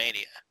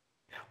WrestleMania.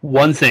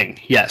 One thing,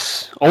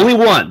 yes. Only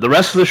one. The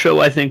rest of the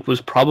show, I think,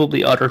 was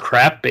probably utter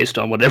crap based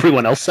on what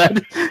everyone else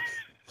said.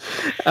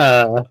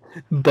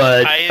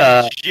 But I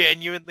am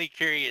genuinely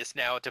curious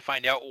now to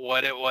find out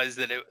what it was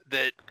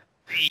that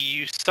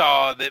you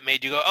saw that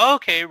made you go, oh,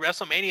 okay,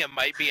 WrestleMania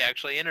might be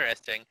actually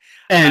interesting.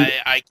 And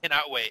I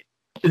cannot wait.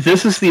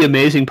 This is the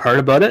amazing part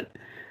about it.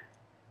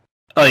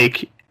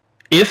 Like,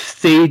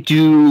 if they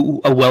do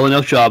a well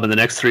enough job in the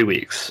next 3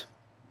 weeks,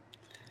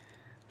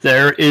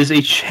 there is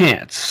a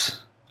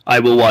chance I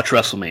will watch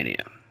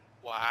WrestleMania.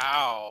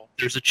 Wow.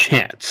 There's a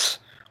chance.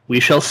 We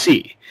shall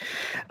see.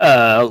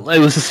 It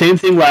was the same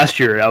thing last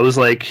year. I was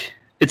like,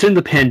 it's in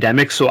the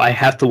pandemic, so I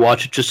have to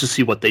watch it just to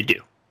see what they do.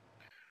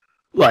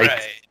 Like,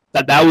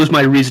 that was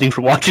my reasoning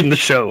for watching the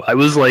show. I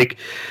was like...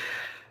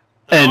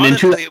 And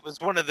honestly, it was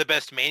one of the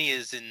best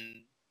Manias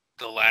in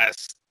the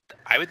last,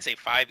 I would say,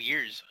 5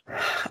 years.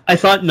 I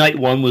thought Night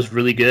 1 was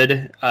really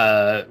good.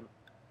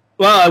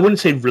 Well, I wouldn't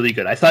say really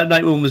good. I thought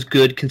Night 1 was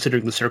good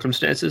considering the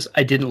circumstances.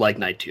 I didn't like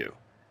Night 2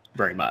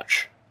 very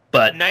much.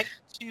 But Night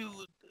 2,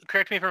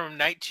 correct me if I'm wrong,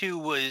 Night 2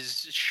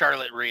 was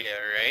Charlotte Rhea,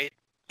 right?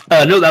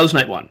 No, that was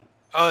Night 1.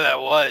 Oh, that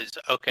was.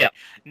 Okay.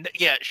 Yeah.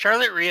 Yeah,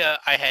 Charlotte Rhea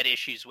I had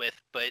issues with,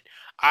 but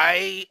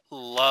I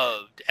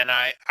loved, and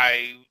I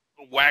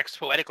waxed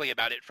poetically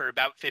about it for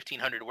about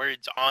 1,500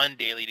 words on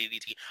Daily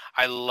DDT.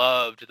 I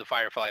loved the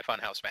Firefly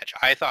Funhouse match.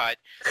 I thought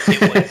it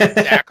was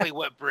exactly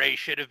what Bray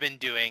should have been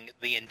doing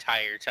the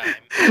entire time.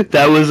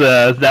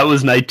 That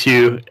was Night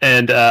 2,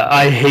 and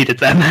I hated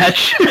that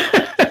match.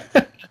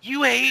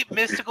 You hate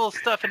mystical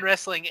stuff in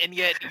wrestling, and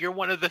yet you're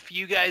one of the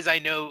few guys I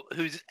know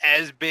who's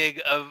as big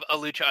of a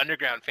Lucha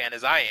Underground fan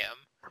as I am.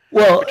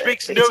 Well, which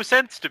makes no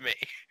sense to me.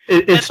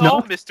 It's all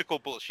not mystical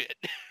bullshit.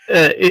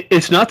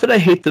 It's not that I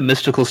hate the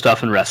mystical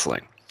stuff in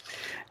wrestling.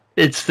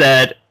 It's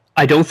that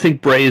I don't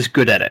think Bray is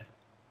good at it.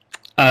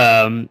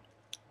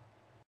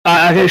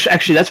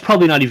 Actually, that's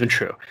probably not even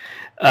true.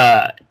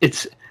 I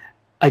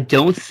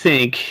don't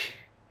think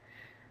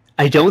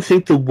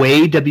the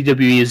way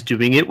WWE is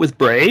doing it with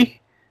Bray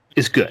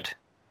is good.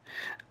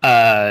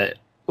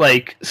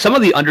 Like, some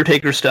of the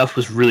Undertaker stuff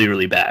was really,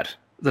 really bad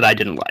that I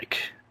didn't like.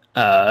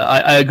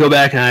 I go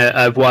back and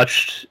I've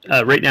watched,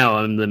 right now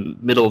I'm in the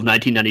middle of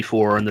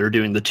 1994 and they're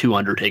doing the 2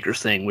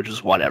 Undertakers thing, which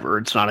is whatever.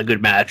 It's not a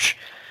good match.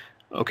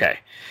 Okay.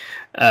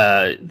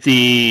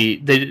 They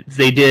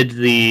did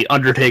the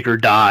Undertaker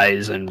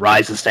dies and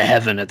rises to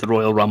heaven at the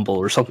Royal Rumble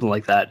or something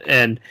like that.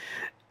 And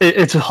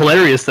it's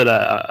hilarious that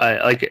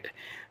I like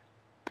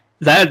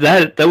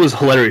that was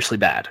hilariously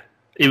bad.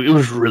 It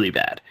was really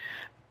bad.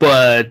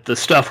 But the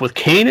stuff with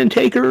Kane and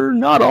Taker,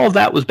 not all of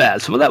that was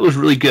bad. Some of that was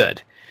really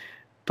good.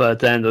 But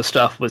then the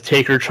stuff with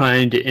Taker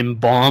trying to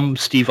embalm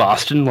Steve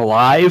Austin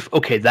alive,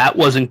 okay, that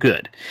wasn't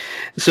good.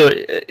 So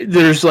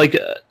there's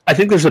I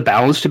think there's a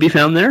balance to be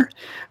found there.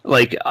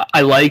 Like,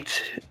 I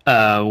liked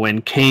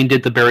when Kane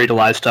did the buried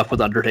alive stuff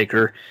with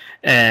Undertaker,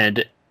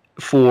 and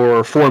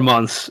for 4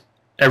 months,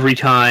 every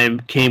time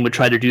Kane would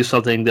try to do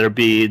something, there'd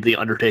be the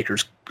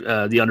Undertaker's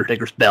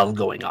bell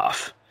going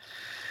off,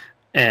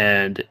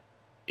 and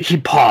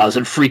he'd pause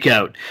and freak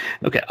out.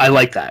 Okay, I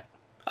like that.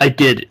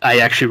 I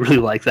actually really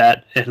like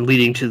that, and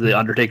leading to the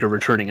Undertaker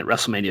returning at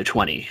WrestleMania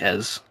 20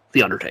 as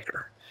the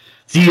Undertaker.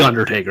 The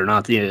Undertaker,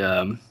 not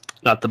the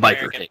biker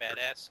American Taker.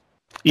 Badass.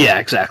 Yeah,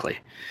 exactly.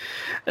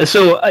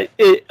 So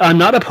I'm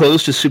not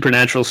opposed to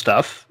supernatural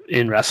stuff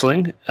in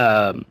wrestling.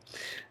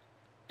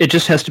 It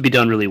just has to be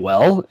done really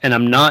well, and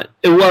I'm not...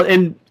 Well,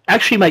 and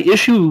actually my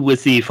issue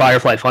with the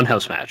Firefly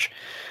Funhouse match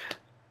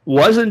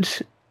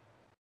wasn't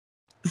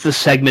the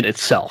segment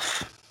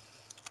itself.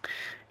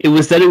 It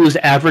was that it was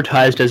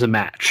advertised as a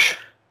match.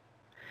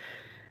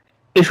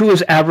 If it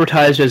was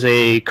advertised as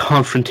a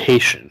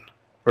confrontation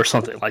or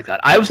something like that,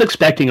 I was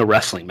expecting a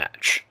wrestling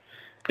match,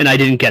 and I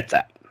didn't get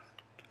that.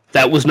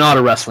 That was not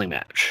a wrestling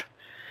match.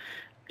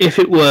 If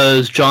it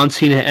was John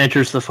Cena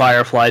enters the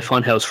Firefly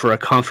Funhouse for a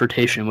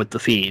confrontation with The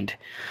Fiend,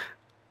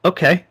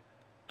 okay,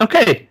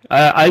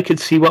 I could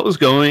see what was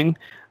going.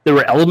 There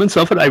were elements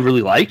of it I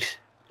really liked.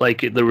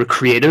 Like, they were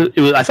creative.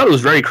 I thought it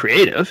was very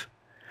creative.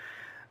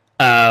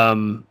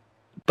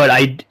 But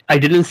I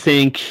didn't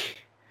think...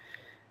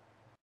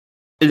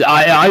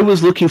 I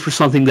was looking for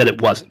something that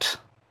it wasn't.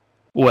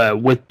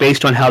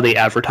 Based on how they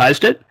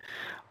advertised it,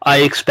 I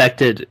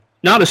expected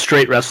not a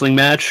straight wrestling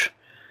match,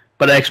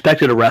 but I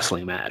expected a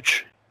wrestling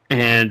match.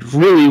 And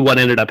really what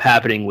ended up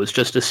happening was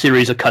just a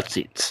series of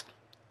cutscenes.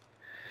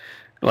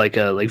 Like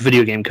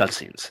video game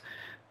cutscenes.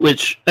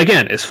 Which,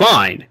 again, is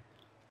fine,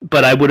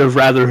 but I would have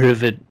rather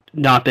have it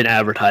not been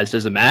advertised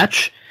as a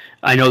match.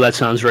 I know that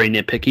sounds very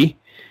nitpicky.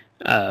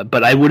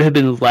 But I would have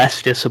been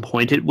less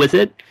disappointed with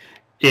it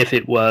if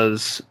it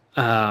was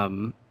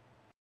advertised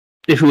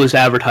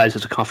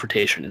as a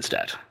confrontation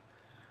instead.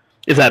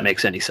 If that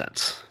makes any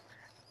sense.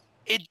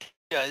 It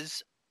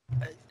does.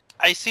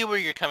 I see where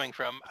you're coming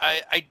from.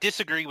 I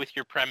disagree with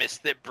your premise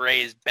that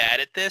Bray is bad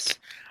at this.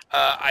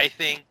 I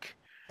think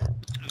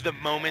the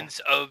moments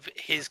of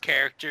his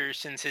character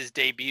since his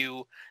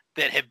debut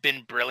that have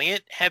been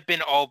brilliant have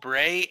been all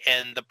Bray,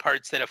 and the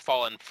parts that have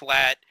fallen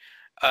flat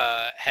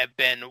have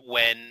been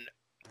when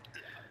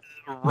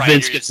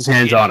Vince gets his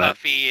hands on it,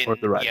 or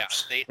the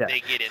writers. They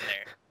get in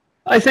there.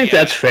 I think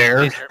that's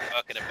fair. They start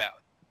fucking about.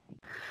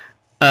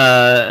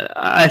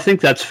 I think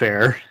that's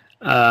fair.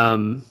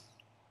 Because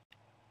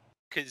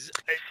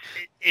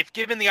if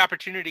given the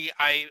opportunity,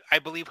 I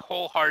believe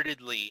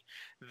wholeheartedly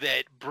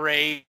that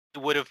Bray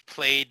would have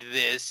played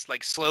this,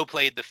 like, slow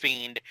played the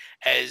Fiend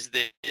as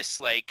this,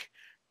 like,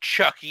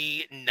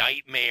 Chucky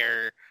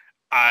nightmare.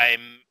 I'm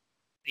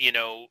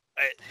a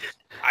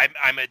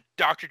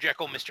Dr.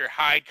 Jekyll, Mr.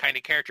 Hyde kind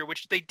of character,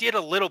 which they did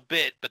a little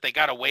bit, but they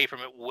got away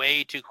from it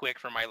way too quick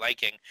for my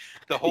liking.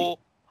 The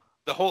whole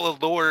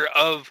allure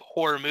of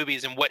horror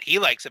movies and what he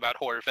likes about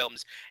horror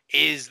films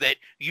is that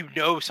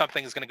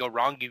something is going to go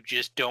wrong, you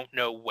just don't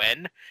know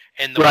when.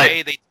 And the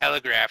way they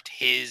telegraphed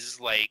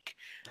his, like,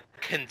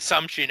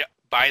 consumption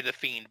by the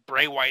Fiend,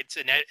 Bray Wyatt's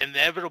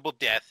inevitable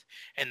death,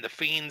 and the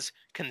Fiend's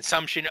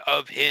consumption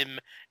of him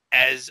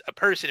as a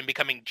person and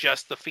becoming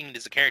just the Fiend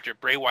as a character,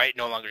 Bray Wyatt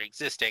no longer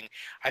existing,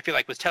 I feel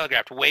like was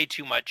telegraphed way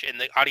too much, and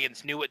the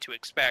audience knew what to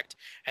expect,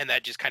 and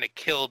that just kind of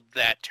killed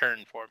that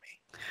turn for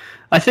me.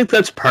 I think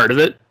that's part of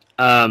it.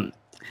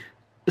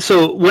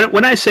 So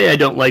when I say I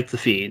don't like the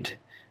Fiend,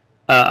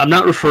 I'm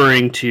not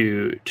referring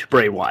to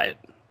Bray Wyatt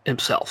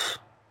himself,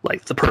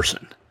 like the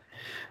person.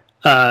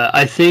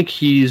 I think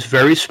he's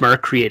very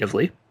smart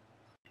creatively.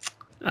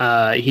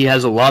 He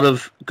has a lot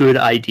of good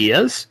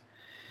ideas.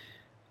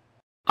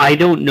 I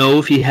don't know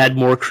if he had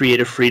more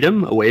creative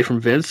freedom away from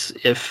Vince,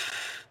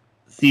 if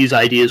these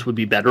ideas would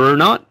be better or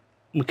not,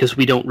 because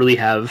we don't really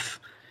have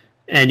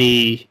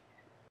any...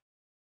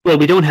 Well,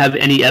 we don't have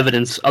any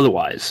evidence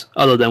otherwise,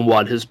 other than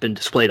what has been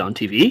displayed on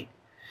TV.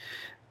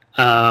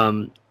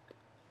 I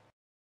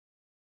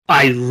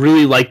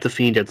really liked The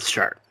Fiend at the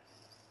start.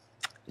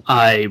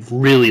 I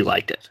really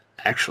liked it,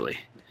 actually.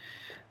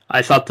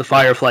 I thought the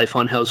Firefly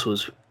Funhouse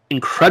was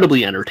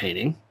incredibly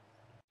entertaining.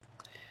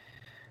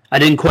 I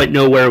didn't quite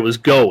know where it was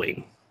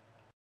going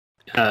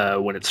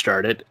when it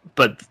started,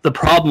 but the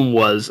problem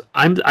was,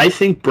 I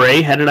think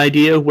Bray had an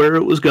idea where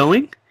it was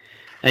going,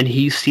 and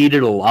he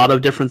seeded a lot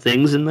of different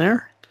things in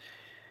there.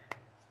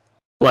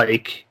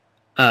 Like,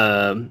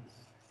 which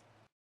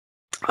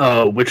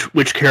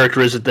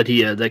character is it that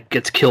that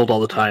gets killed all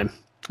the time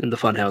in the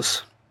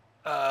Funhouse?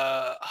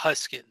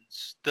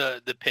 Huskins,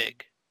 the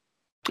pig.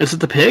 Is it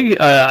the pig?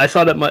 I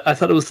thought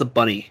it was the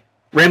bunny.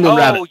 Ramblin'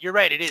 Rabbit. Oh, you're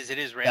right. It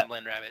is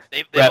Ramblin' Rabbit.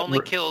 They've only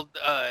killed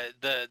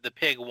the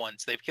pig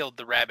once. They've killed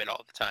the rabbit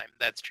all the time.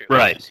 That's true.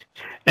 Right.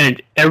 And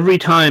every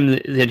time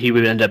that he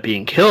would end up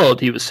being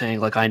killed, he was saying,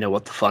 like, I know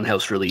what the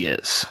Funhouse really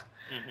is.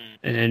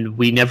 Mm-hmm. And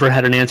we never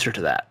had an answer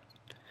to that.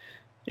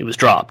 It was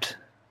dropped.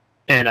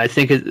 And I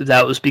think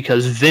that was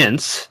because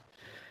Vince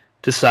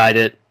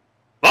decided,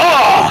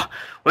 oh,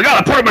 we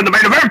gotta put him in the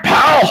main event,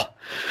 pal!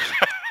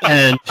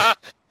 and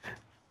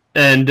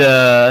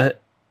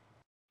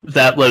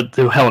that led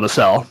to Hell in a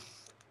Cell.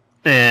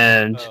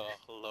 And oh,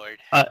 Lord.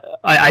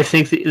 I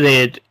think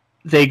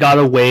they got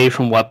away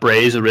from what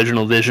Bray's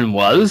original vision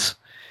was,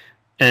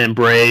 and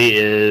Bray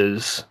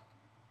is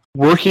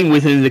working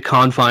within the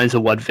confines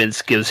of what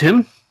Vince gives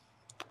him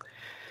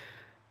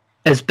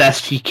as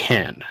best he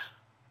can.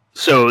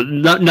 So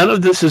none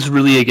of this is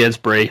really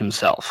against Bray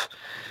himself.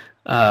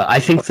 I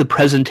think the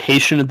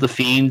presentation of The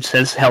Fiend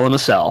since Hell in a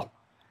Cell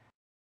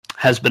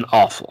has been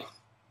awful.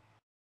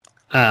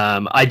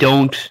 I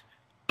don't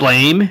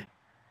blame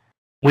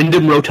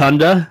Wyndham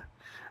Rotunda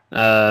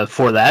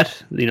for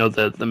that,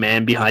 the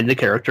man behind the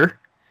character.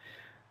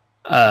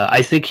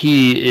 I think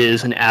he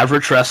is an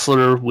average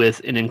wrestler with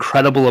an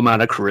incredible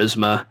amount of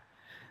charisma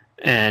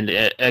and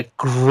a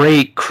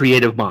great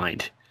creative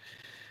mind.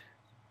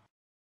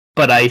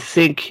 But I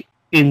think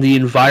in the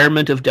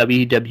environment of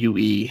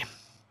WWE,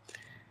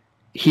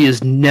 he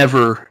is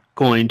never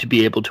going to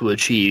be able to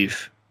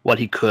achieve what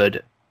he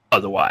could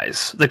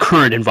otherwise. The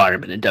current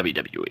environment in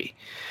WWE.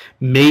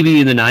 Maybe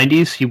in the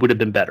 90s, he would have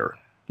been better.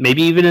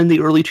 Maybe even in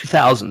the early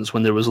 2000s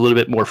when there was a little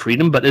bit more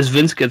freedom. But as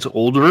Vince gets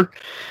older,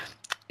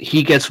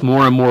 he gets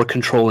more and more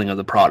controlling of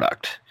the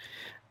product.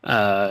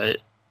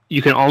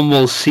 You can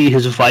almost see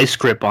his vice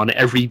grip on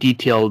every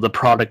detail of the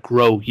product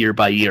grow year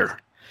by year.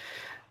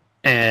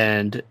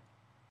 And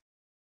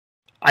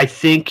I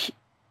think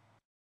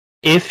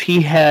if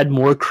he had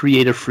more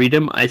creative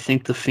freedom, I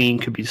think The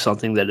Fiend could be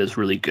something that is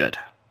really good.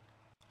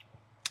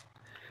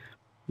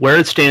 Where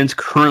it stands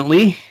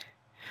currently,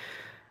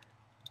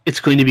 it's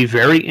going to be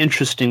very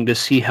interesting to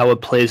see how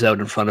it plays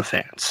out in front of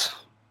fans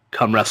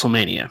come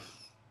WrestleMania.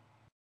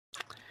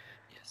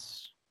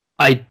 Yes.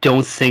 I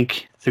don't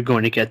think they're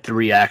going to get the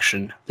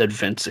reaction that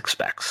Vince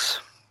expects.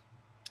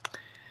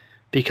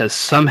 Because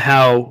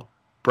somehow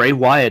Bray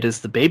Wyatt is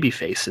the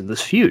babyface in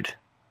this feud.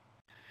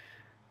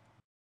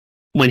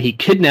 When he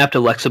kidnapped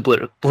Alexa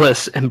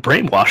Bliss and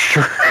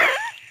brainwashed her.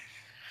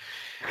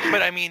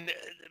 But I mean,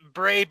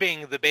 Bray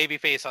being the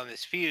babyface on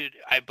this feud,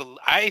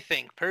 I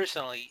think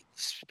personally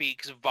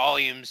speaks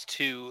volumes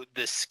to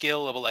the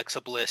skill of Alexa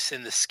Bliss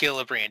and the skill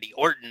of Randy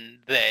Orton,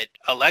 that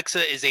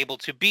Alexa is able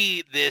to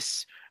be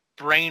this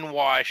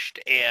brainwashed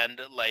and,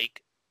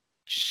 like,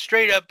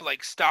 straight up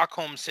like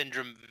Stockholm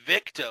Syndrome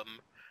victim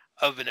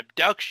of an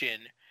abduction,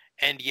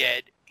 and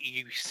yet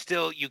you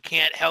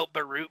can't help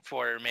but root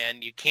for her,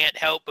 man. You can't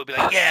help but be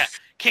like, yeah,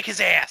 kick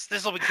his ass.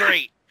 This will be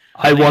great.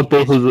 I want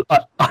both of them.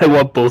 I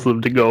want both of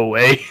them to go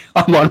away.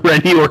 I'm on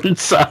Randy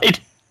Orton's side.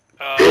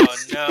 Oh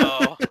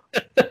no.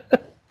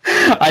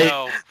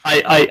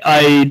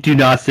 I do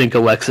not think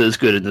Alexa is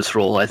good in this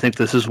role. I think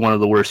this is one of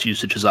the worst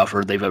usages of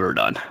her they've ever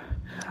done,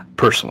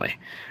 personally.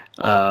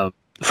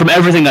 From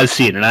everything I've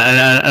seen, and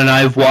I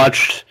have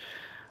watched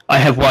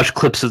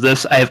clips of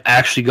this. I have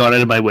actually gone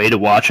out of my way to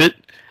watch it,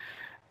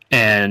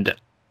 and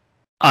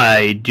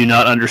I do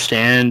not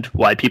understand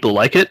why people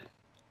like it.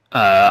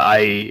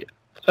 I'm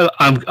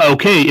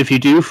okay if you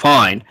do,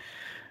 fine,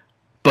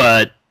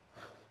 but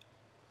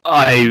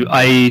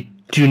I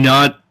do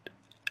not.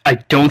 I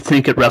don't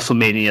think at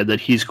WrestleMania that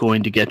he's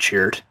going to get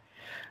cheered,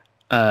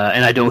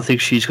 and I don't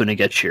think she's going to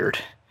get cheered.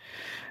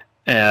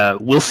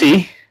 We'll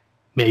see.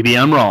 Maybe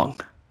I'm wrong,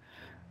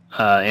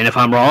 and if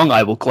I'm wrong,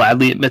 I will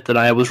gladly admit that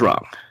I was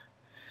wrong.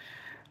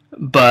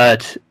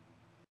 But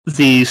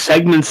the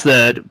segments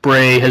that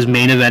Bray has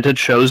main evented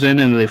shows in,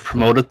 and they've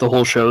promoted the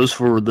whole shows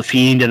for The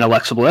Fiend and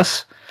Alexa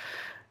Bliss,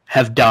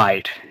 have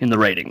died in the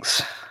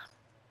ratings.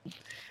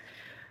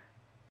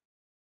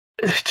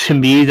 To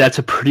me, that's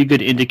a pretty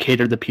good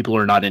indicator that people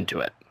are not into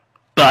it.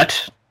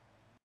 But,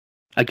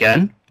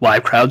 again,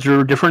 live crowds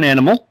are a different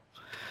animal,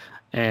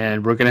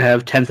 and we're going to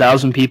have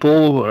 10,000 people,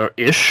 or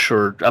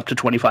up to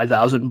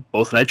 25,000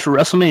 both nights for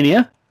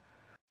WrestleMania.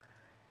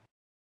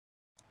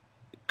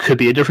 Could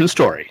be a different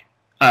story.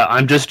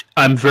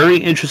 I'm very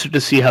interested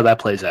to see how that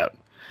plays out.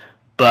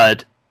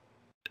 But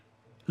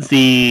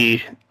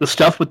the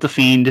stuff with The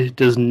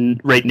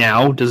Fiend right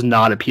now does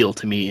not appeal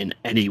to me in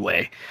any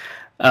way.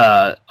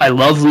 I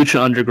love Lucha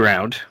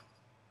Underground,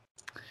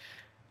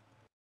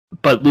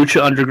 but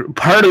Lucha Underground,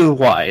 part of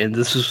why, and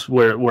this is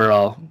where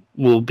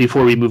we'll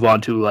before we move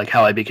on to like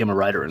how I became a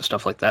writer and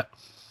stuff like that,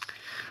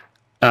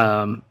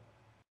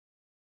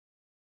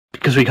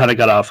 because we kind of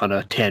got off on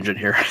a tangent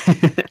here,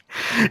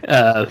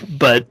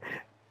 but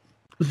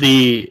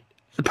the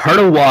part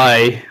of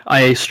why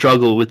I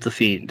struggle with The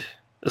Fiend,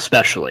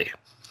 especially,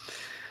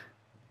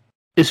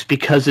 is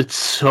because it's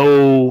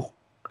so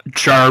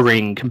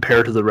jarring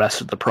compared to the rest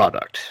of the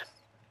product.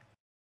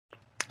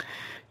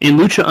 In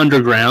Lucha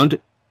Underground,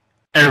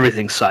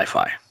 everything's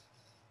sci-fi,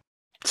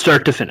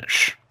 start to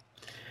finish.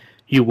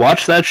 You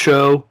watch that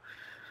show,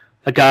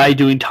 a guy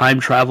doing time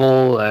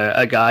travel,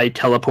 a guy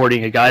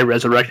teleporting, a guy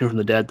resurrecting from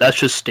the dead, that's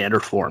just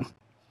standard form.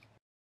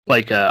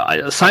 Like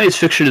science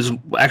fiction is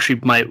actually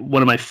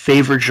one of my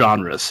favorite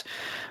genres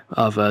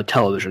of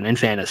television and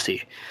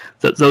fantasy.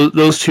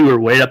 Those two are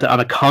way up there.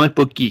 I'm a comic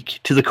book geek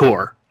to the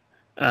core.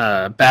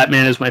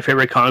 Batman is my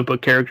favorite comic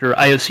book character.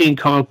 I have seen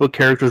comic book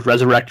characters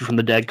resurrected from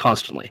the dead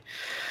constantly.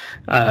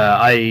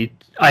 I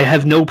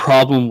have no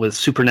problem with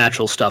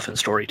supernatural stuff in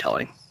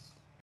storytelling.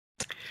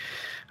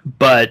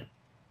 But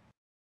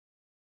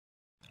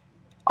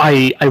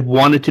I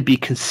want it to be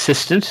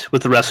consistent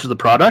with the rest of the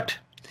product.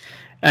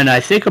 And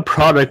I think a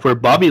product where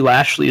Bobby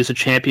Lashley is a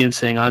champion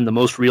saying, I'm the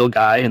most real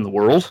guy in the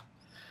world,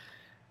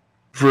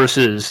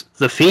 versus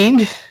The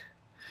Fiend,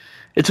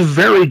 it's a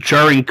very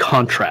jarring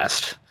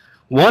contrast.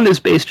 One is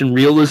based in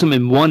realism,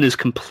 and one is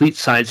complete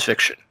science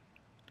fiction.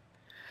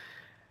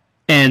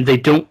 And they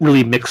don't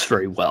really mix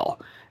very well.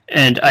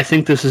 And I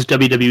think this is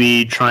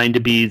WWE trying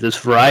to be this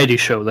variety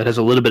show that has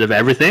a little bit of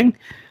everything,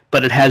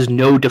 but it has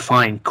no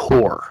defined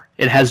core.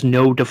 It has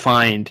no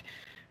defined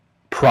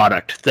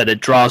product that it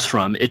draws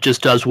from. It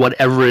just does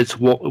whatever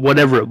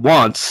it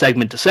wants,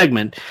 segment to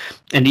segment,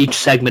 and each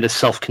segment is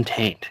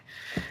self-contained.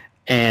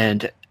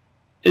 And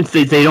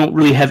they don't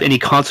really have any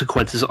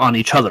consequences on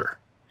each other.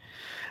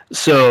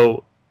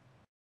 So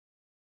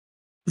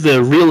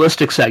the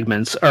realistic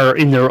segments are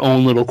in their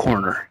own little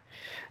corner.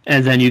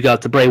 And then you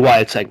got the Bray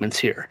Wyatt segments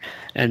here.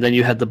 And then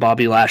you had the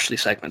Bobby Lashley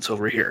segments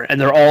over here. And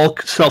they're all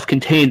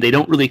self-contained. They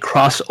don't really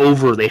cross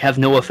over. They have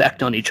no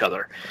effect on each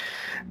other.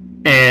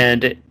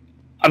 And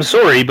I'm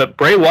sorry, but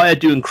Bray Wyatt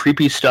doing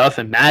creepy stuff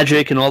and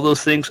magic and all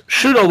those things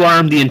should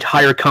alarm the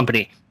entire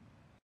company.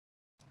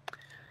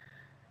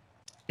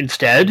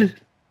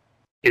 Instead,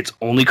 it's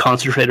only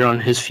concentrated on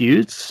his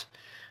feuds.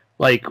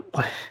 Like,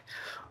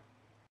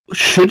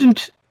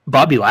 shouldn't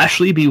Bobby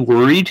Lashley be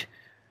worried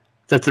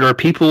that there are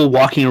people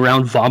walking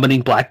around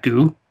vomiting black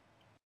goo?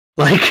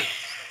 Like,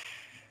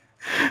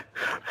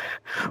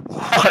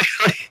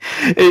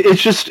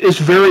 it's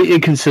very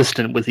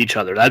inconsistent with each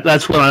other.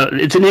 That's what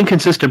it's an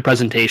inconsistent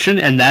presentation,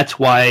 and that's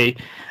why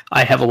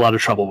I have a lot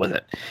of trouble with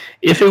it.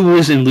 If it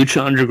was in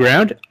Lucha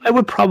Underground, I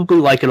would probably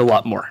like it a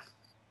lot more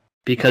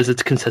because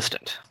it's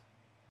consistent.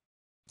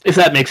 If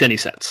that makes any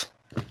sense.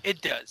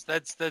 It does.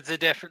 That's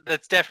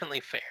definitely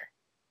fair.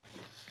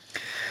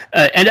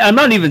 And I'm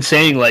not even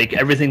saying like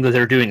everything that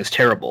they're doing is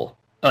terrible.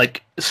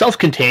 Like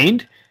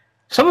self-contained,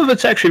 some of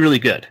it's actually really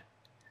good,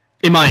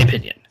 in my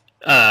opinion.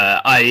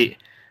 Now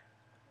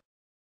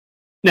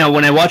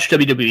when I watch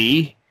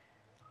WWE,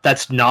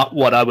 that's not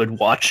what I would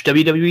watch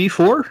WWE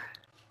for.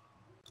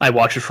 I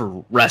watch it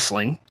for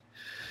wrestling.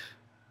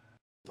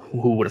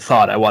 who would have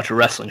thought I watch a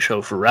wrestling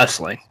show for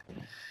wrestling?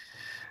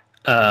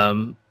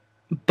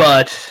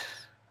 But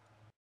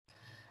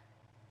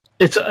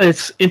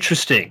it's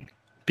interesting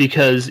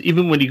because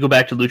even when you go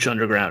back to Lucha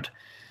Underground,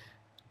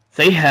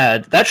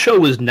 that show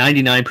was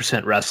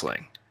 99%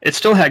 wrestling. It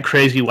still had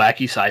crazy,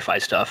 wacky sci-fi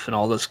stuff and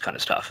all this kind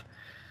of stuff,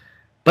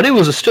 but it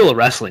was still a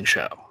wrestling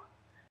show.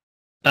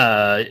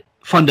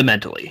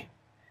 Fundamentally,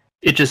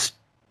 it just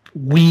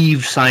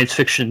weaved science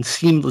fiction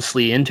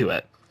seamlessly into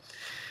it,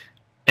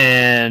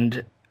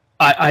 and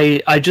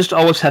I just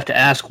always have to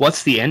ask,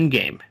 what's the end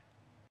game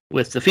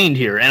with the Fiend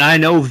here? And I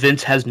know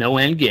Vince has no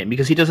end game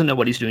because he doesn't know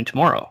what he's doing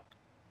tomorrow.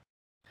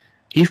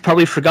 He's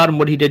probably forgotten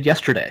what he did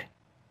yesterday.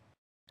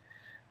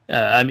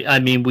 I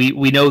mean,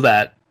 we know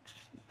that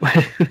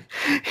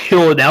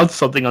he'll announce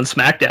something on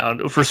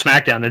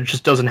SmackDown, and it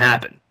just doesn't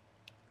happen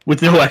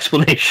with no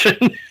explanation.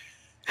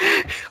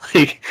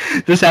 Like,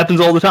 this happens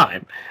all the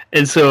time.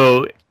 And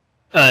so,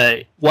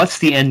 what's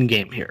the end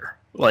game here?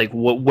 Like,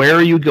 where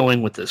are you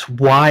going with this?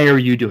 Why are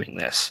you doing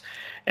this?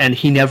 And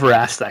he never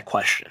asked that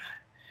question.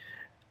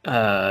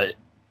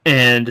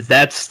 And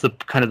that's the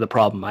kind of the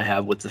problem I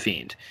have with the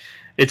Fiend.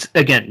 It's,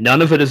 again,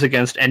 none of it is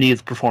against any of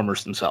the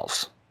performers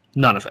themselves.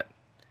 None of it.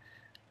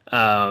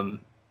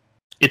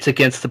 It's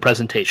against the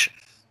presentation.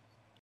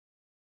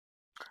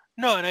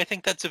 No, and I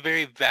think that's a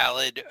very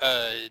valid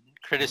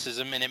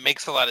criticism, and it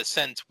makes a lot of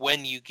sense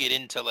when you get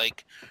into,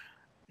 like,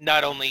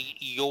 not only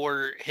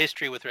your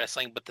history with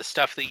wrestling, but the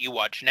stuff that you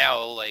watch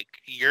now. Like,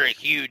 you're a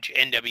huge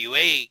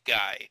NWA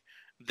guy.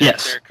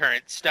 That's their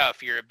current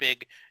stuff. You're a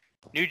big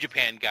New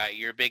Japan guy.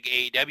 You're a big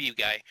AEW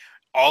guy.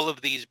 All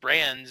of these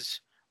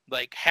brands,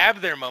 like,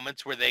 have their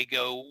moments where they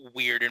go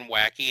weird and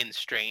wacky and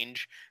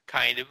strange,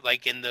 kind of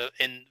like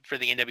for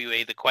the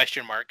NWA, the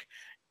question mark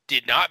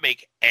did not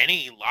make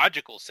any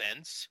logical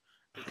sense.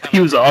 He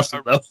was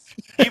awesome, though.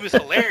 He was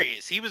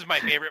hilarious. He was my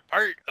favorite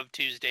part of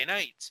Tuesday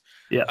nights.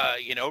 Yeah.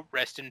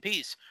 Rest in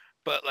peace.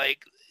 But,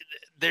 like,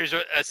 there's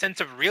a sense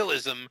of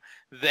realism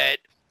that,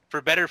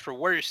 for better or for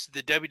worse,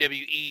 the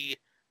WWE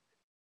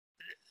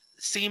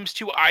seems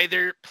to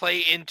either play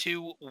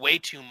into way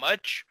too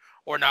much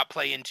or not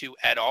play into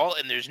at all,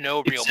 and there's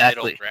no real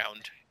middle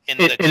ground in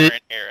the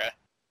current era.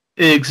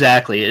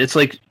 Exactly. It's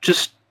like,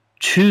 just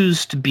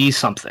choose to be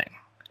something.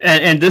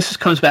 And this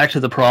comes back to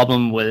the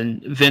problem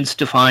when Vince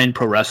defined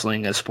pro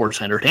wrestling as sports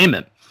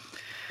entertainment.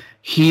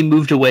 He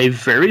moved away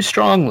very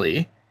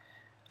strongly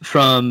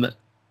from,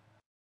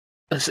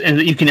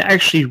 and you can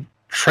actually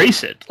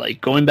trace it,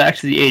 like going back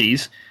to the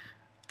 80s,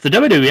 the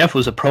WWF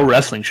was a pro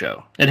wrestling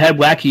show. It had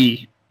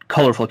wacky,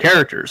 colorful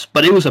characters,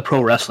 but it was a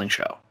pro wrestling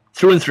show,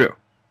 through and through.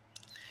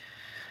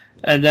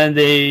 And then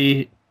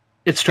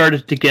it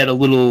started to get a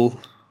little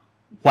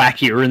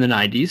wackier in the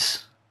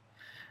 90s.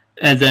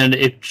 And then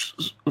it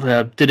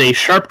did a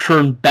sharp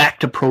turn back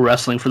to pro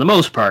wrestling for the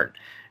most part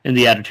in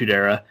the Attitude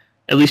Era,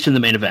 at least in the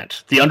main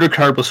event. The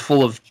undercard was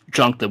full of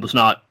junk that was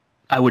not,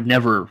 I would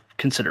never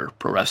consider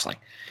pro wrestling.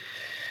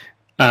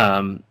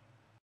 And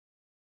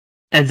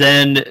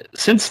then,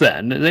 since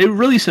then,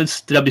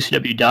 since the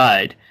WCW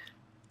died,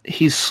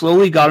 he's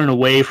slowly gotten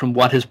away from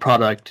what his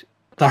product,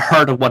 the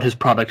heart of what his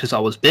product has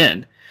always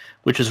been,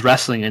 which is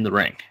wrestling in the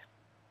ring.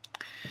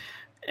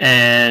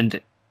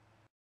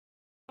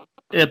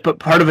 But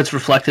part of it's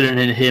reflected in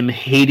him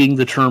hating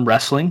the term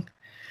wrestling,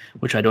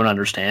 which I don't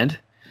understand.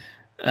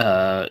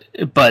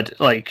 But,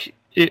 like,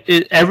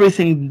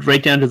 everything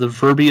right down to the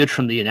verbiage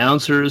from the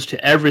announcers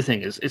to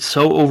everything it's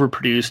so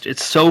overproduced.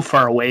 It's so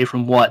far away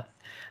from what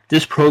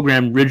this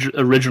program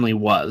originally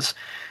was.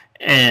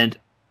 And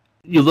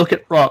you look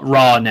at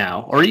Raw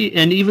now,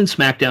 and even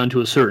SmackDown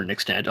to a certain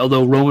extent,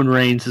 although Roman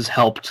Reigns has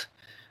helped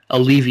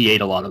alleviate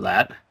a lot of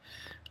that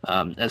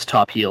as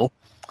top heel.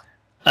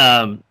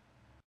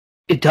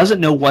 It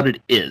doesn't know what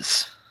it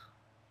is.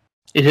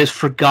 It has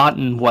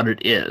forgotten what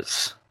it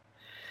is.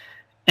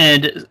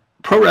 And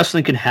pro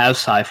wrestling can have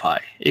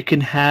sci-fi. It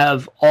can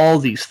have all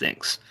these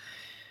things.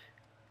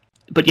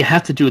 But you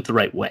have to do it the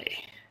right way.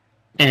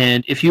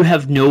 And if you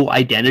have no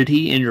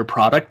identity in your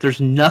product,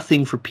 there's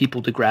nothing for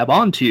people to grab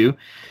onto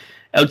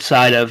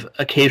outside of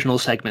occasional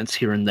segments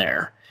here and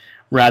there,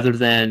 rather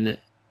than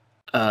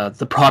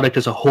the product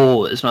as a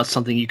whole is not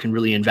something you can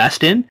really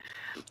invest in.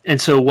 And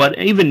so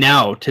even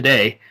now,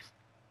 today,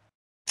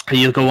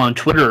 you go on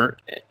Twitter,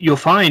 you'll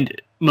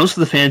find most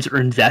of the fans are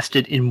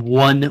invested in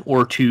one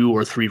or two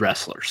or three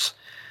wrestlers.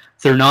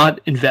 They're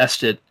not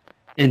invested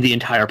in the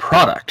entire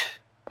product.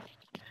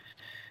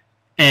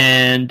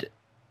 And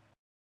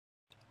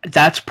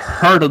that's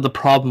part of the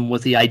problem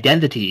with the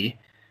identity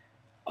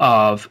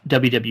of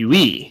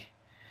WWE.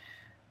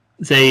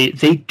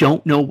 They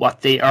don't know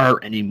what they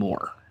are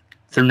anymore.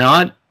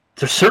 They're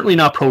certainly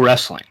not pro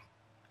wrestling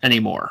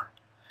anymore.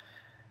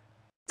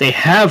 They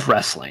have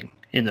wrestling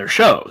in their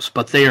shows,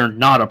 but they are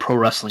not a pro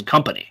wrestling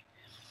company.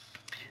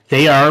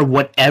 They are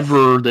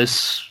whatever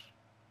this,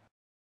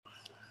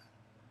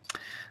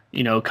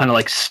 kind of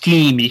like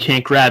Steam, you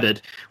can't grab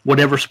it,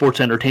 whatever sports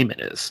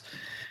entertainment is.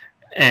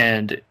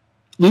 And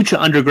Lucha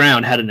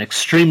Underground had an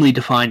extremely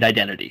defined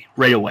identity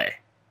right away.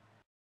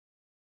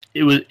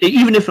 it was,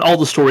 even if all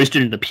the stories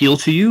didn't appeal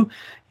to you,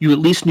 you at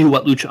least knew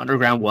what Lucha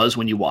Underground was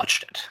when you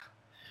watched it.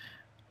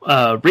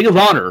 Ring of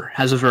Honor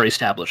has a very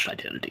established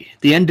identity.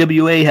 The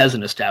NWA has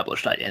an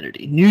established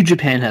identity. New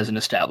Japan has an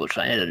established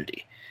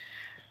identity.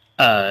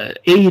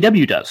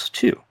 AEW does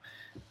too.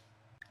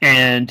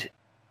 And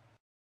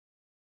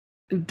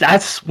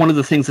that's one of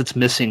the things that's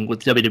missing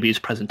with WWE's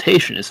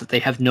presentation, is that they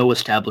have no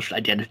established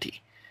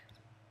identity.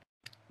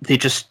 They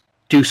just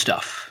do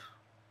stuff.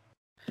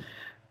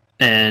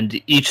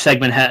 And each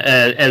segment,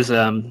 as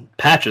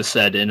Patches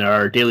said in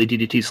our daily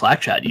DDT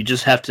Slack chat, you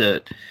just have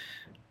to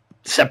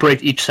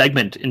separate each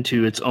segment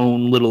into its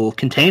own little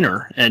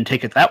container and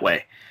take it that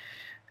way.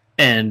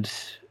 And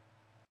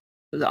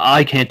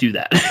I can't do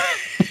that.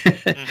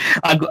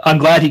 I'm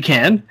glad he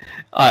can.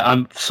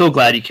 I'm so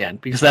glad he can,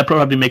 because that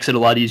probably makes it a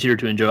lot easier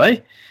to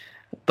enjoy.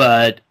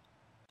 But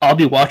I'll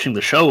be watching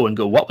the show and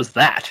go, what was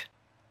that?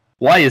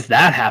 Why is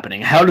that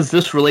happening? How does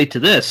this relate to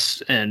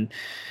this? And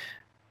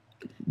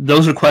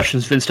those are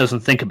questions Vince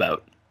doesn't think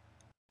about.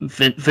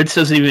 Vince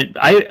doesn't even...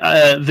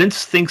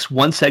 Vince thinks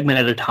one segment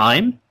at a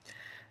time,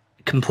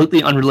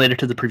 completely unrelated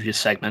to the previous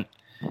segment.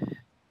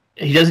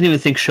 He doesn't even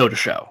think show to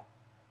show.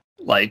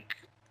 Like,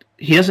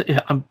 he doesn't...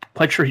 I'm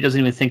quite sure he doesn't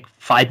even think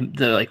 5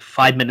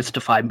 minutes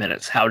to 5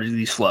 minutes. How do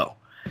these flow?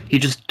 He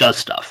just does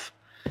stuff.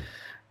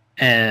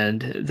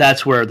 And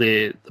that's where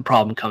the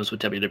problem comes with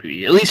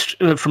WWE, at least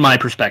from my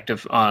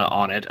perspective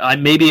on it.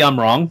 Maybe I'm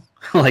wrong.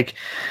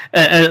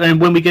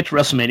 And when we get to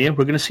WrestleMania,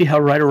 we're going to see how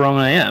right or wrong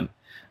I am,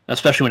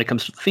 especially when it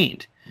comes to The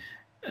Fiend.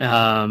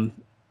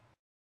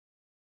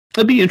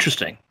 It'd be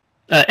interesting.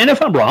 And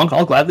if I'm wrong,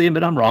 I'll gladly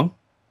admit I'm wrong.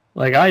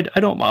 Like, I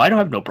don't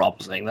have no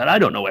problem saying that. I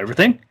don't know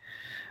everything.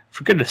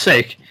 For goodness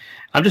sake,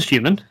 I'm just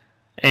human,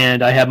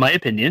 and I have my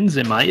opinions,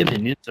 and my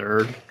opinions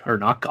are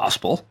not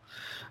gospel.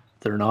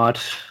 They're not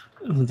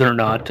they're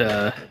not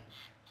the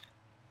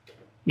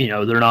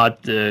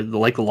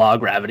law of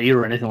gravity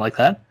or anything like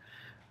that.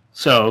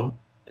 So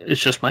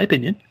it's just my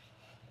opinion,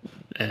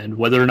 and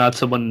whether or not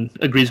someone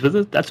agrees with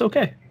it, that's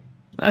okay.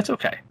 That's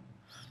okay.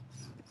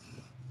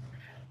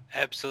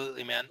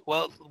 Absolutely, man.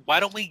 Well, why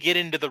don't we get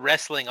into the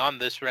wrestling on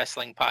this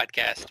wrestling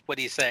podcast? What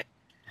do you say?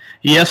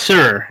 Yes,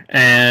 sir.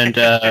 And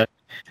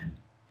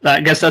I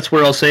guess that's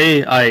where I'll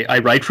say I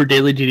write for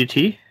Daily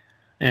DDT,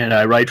 and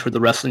I write for the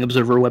Wrestling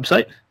Observer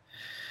website.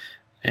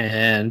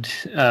 And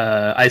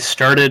I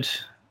started...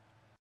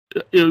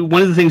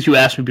 One of the things you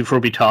asked me before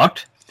we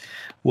talked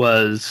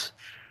was,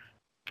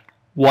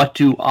 how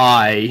did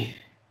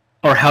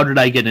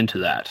I get into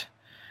that?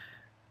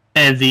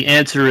 And the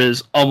answer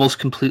is almost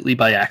completely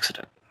by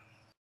accident.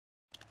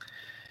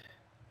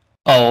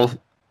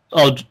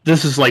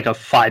 This is like a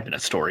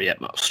 5-minute story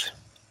at most.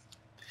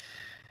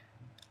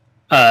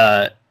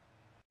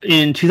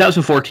 In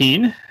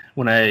 2014,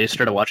 when I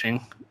started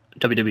watching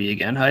WWE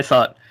again, I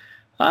thought,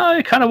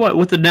 I kind of went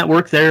with the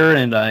network there,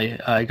 and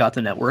I got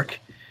the network,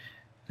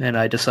 and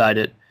I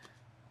decided,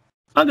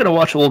 I'm going to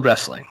watch old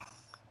wrestling.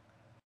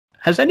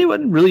 Has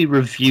anyone really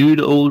reviewed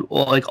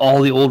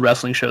all the old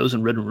wrestling shows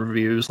and written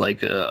reviews,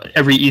 like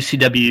every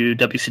ECW,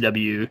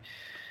 WCW,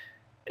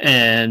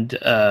 and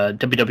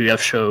WWF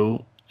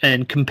show,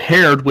 and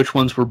compared which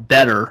ones were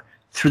better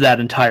through that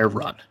entire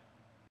run,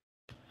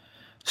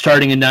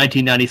 starting in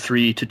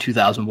 1993 to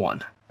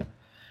 2001,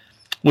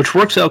 which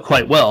works out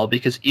quite well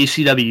because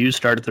ECW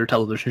started their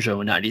television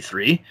show in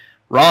 93,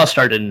 Raw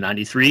started in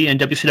 93, and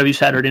WCW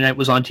Saturday Night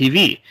was on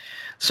TV.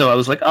 So I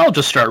was like, I'll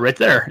just start right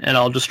there, and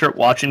I'll just start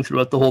watching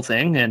throughout the whole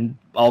thing, and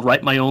I'll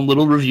write my own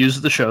little reviews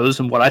of the shows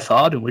and what I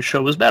thought and which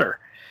show was better.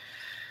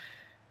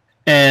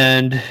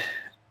 And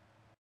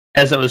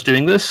as I was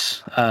doing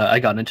this,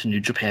 I got into New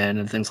Japan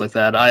and things like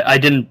that. I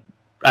didn't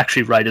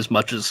actually write as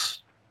much as...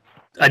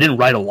 I didn't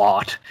write a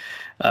lot.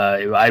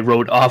 I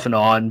wrote off and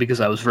on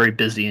because I was very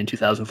busy in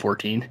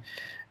 2014.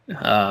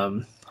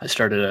 I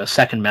started a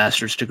second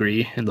master's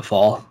degree in the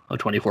fall of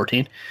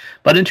 2014.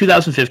 But in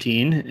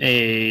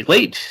 2015,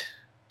 late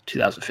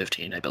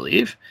 2015, I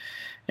believe,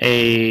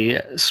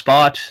 a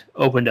spot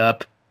opened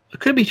up. It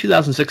could be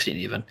 2016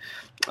 even.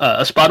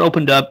 A spot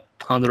opened up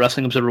on the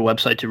Wrestling Observer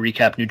website to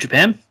recap New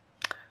Japan.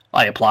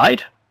 I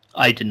applied.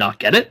 I did not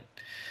get it.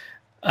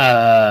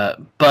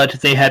 But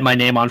they had my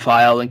name on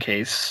file in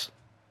case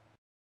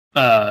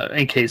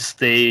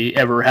they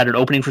ever had an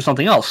opening for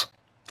something else.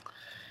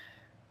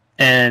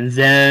 And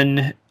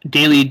then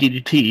Daily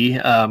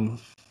DDT,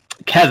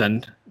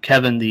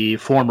 Kevin, the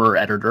former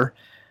editor,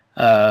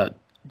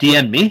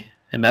 DM'd me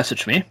and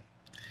messaged me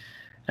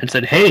and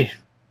said, hey,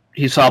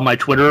 he saw my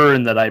Twitter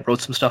and that I wrote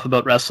some stuff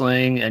about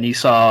wrestling, and he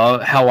saw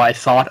how I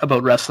thought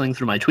about wrestling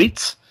through my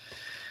tweets.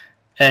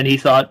 And he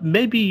thought,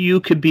 maybe you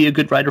could be a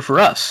good writer for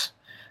us.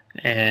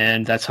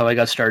 And that's how I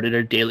got started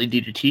at Daily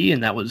DDT,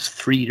 and that was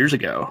 3 years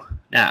ago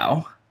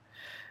now.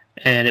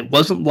 And it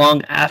wasn't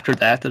long after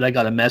that I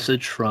got a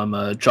message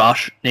from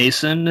Josh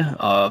Nason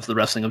of the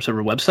Wrestling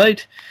Observer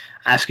website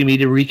asking me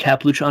to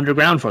recap Lucha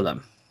Underground for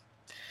them.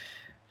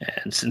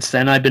 And since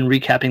then, I've been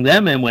recapping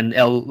them, and when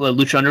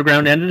Lucha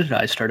Underground ended,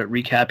 I started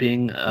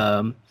recapping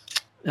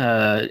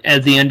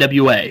at the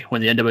NWA.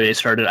 When the NWA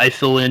started, I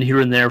fill in here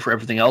and there for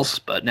everything else,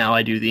 but now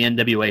I do the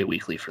NWA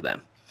weekly for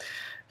them.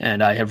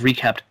 And I have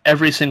recapped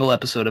every single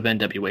episode of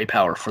NWA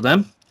Power for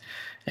them,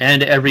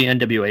 and every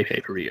NWA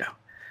pay-per-view.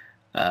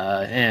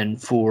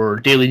 And for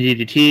Daily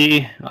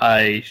DDT,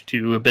 I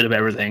do a bit of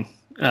everything.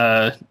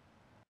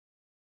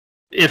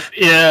 If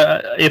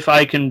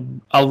I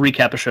can, I'll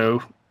recap a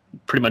show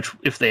pretty much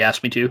if they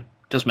ask me to.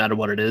 Doesn't matter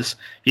what it is.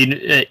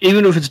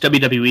 Even if it's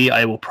WWE,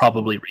 I will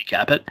probably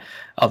recap it.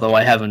 Although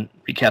I haven't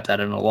recapped that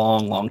in a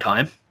long, long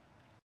time.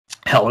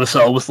 Hell in a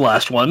Cell was the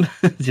last one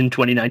in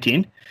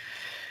 2019.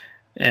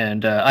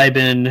 And I've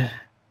been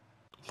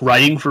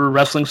writing for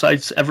wrestling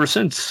sites ever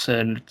since.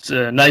 And it's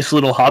a nice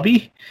little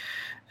hobby.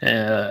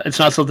 It's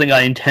not something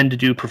I intend to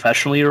do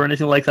professionally or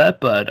anything like that,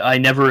 but I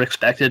never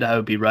expected I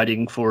would be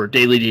writing for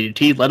Daily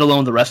DDT, let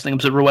alone the Wrestling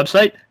Observer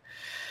website,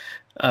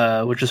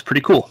 which is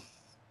pretty cool.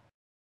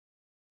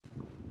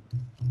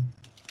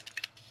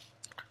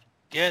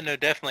 Yeah, no,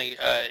 definitely.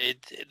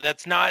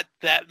 That's not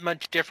that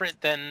much different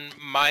than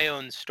my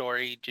own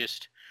story,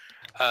 just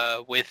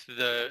with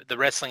the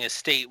Wrestling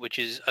Estate, which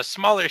is a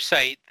smaller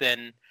site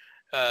than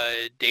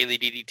Daily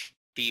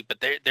DDT,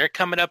 but they're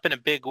coming up in a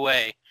big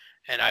way.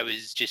 And I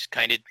was just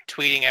kind of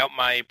tweeting out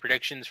my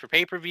predictions for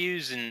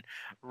pay-per-views and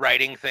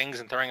writing things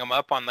and throwing them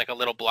up on like a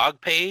little blog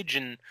page.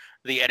 And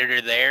the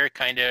editor there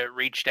kind of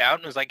reached out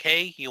and was like,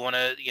 "Hey, you want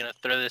to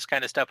throw this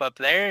kind of stuff up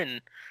there?" And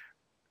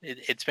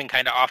it's been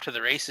kind of off to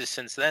the races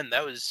since then.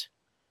 That was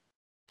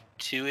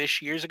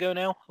 2-ish years ago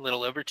now, a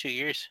little over 2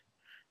 years.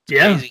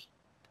 It's crazy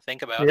to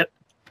think about. Yep.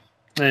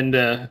 And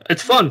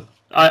it's fun.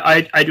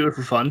 I do it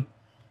for fun.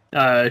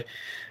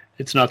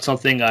 It's not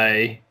something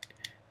I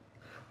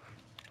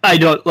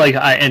don't like.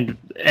 And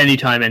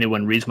anytime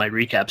anyone reads my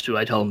recaps too,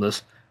 I tell them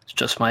this: it's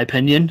just my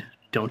opinion.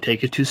 Don't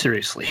take it too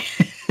seriously.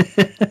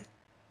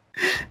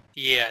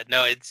 Yeah,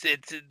 no,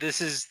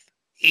 this is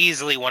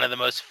easily one of the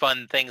most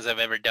fun things I've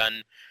ever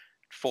done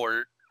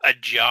for a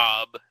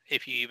job,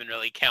 if you even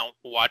really count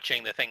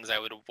watching the things I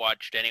would have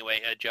watched anyway,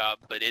 a job.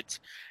 But it's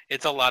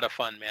a lot of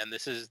fun, man.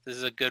 This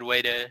is a good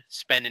way to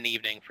spend an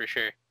evening for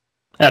sure.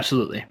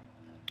 Absolutely.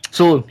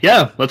 So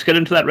yeah, let's get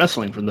into that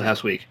wrestling from the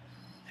past week.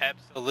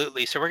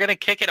 Absolutely. So we're going to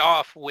kick it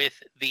off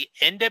with the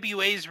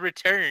NWA's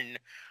return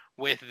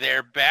with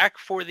their Back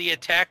for the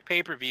Attack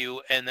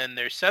pay-per-view and then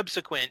their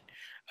subsequent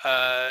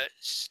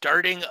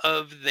starting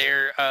of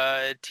their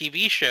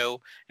TV show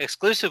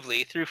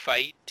exclusively through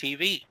Fight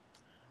TV.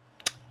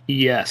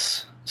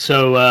 Yes.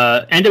 So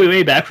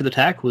NWA Back for the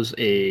Attack was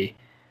a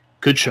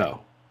good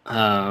show.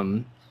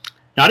 Not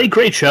a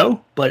great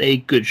show, but a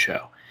good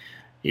show.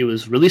 It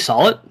was really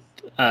solid.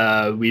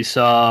 We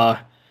saw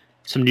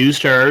some new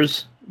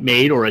stars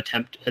made or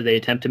attempt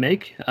to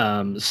make.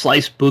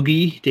 Slice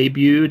Boogie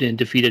debuted and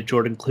defeated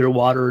Jordan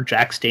Clearwater,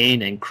 Jack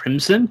Stane, and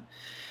Crimson.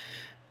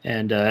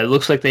 And it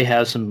looks like they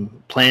have some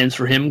plans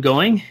for him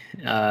going.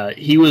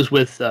 He was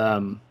with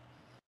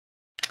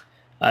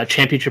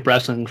Championship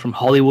Wrestling from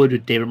Hollywood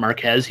with David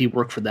Marquez. He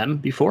worked for them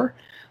before.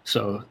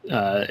 So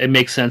it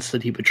makes sense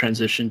that he would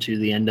transition to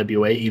the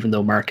NWA, even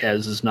though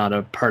Marquez is not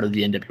a part of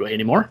the NWA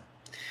anymore.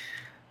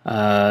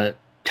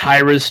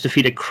 Tyrus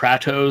defeated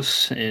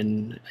Kratos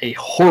in a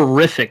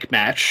horrific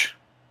match.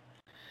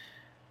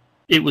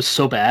 It was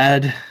so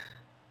bad.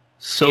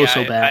 So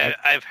bad.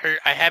 I've heard.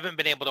 I haven't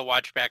been able to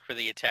watch Back for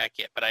the Attack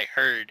yet, but I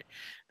heard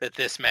that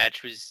this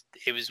match was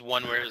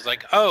one where it was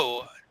like,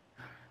 oh,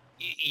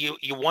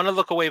 you want to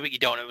look away, but you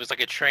don't. It was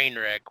like a train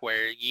wreck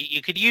where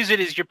you could use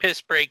it as your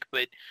piss break,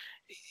 but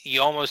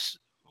you almost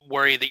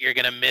worry that you're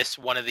going to miss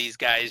one of these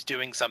guys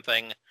doing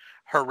something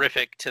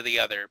horrific to the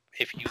other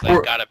if you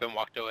got up and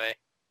walked away.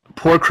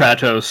 Poor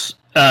Kratos.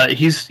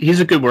 He's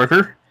a good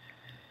worker.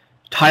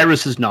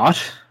 Tyrus is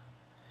not.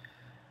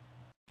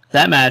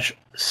 That match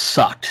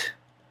sucked.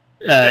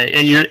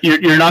 And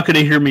you're not going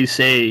to hear me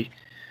say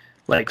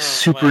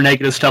super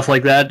negative stuff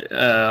like that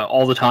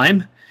all the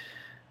time.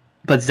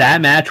 But that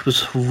match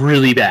was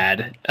really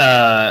bad.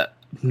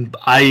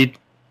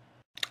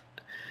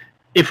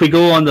 If we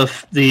go on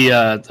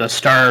the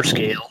star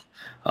scale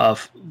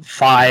of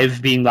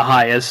 5 being the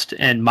highest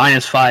and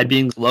 -5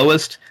 being the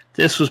lowest,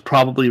 this was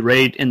probably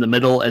right in the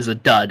middle as a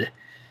dud.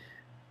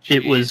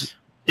 Jeez.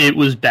 It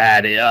was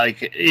bad.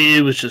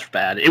 It was just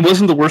bad. It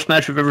wasn't the worst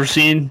match I've ever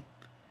seen.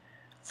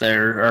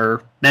 There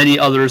are many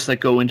others that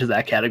go into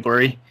that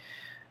category,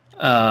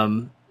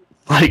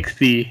 like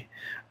the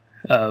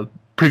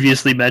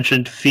previously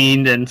mentioned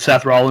Fiend and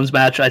Seth Rollins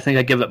match. I think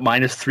I give it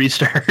 -3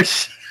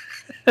 stars.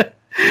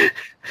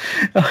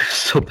 Oh,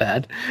 so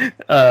bad.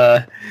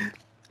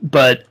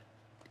 But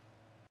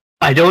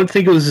I don't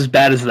think it was as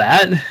bad as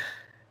that.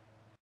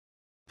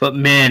 But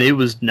man, it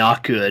was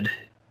not good.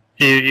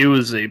 It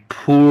was a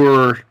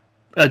poor...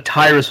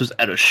 Tyrus was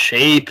out of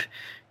shape.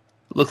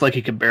 It looked like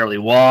he could barely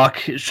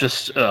walk. It's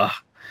just... That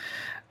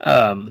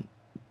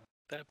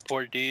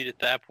poor dude at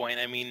that point.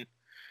 I mean,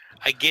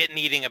 I get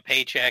needing a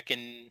paycheck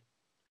and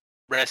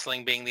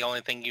wrestling being the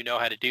only thing you know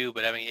how to do,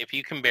 but I mean, if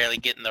you can barely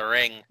get in the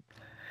ring,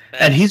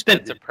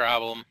 that's a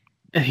problem.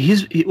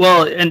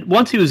 Well, and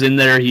once he was in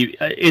there,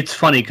 it's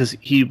funny because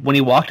when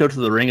he walked out to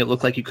the ring, it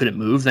looked like he couldn't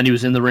move. Then he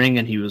was in the ring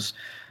and he was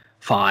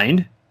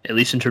fine, at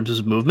least in terms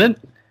of movement,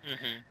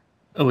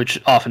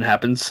 which often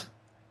happens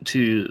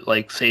to,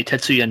 like, say,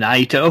 Tetsuya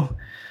Naito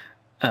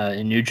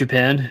in New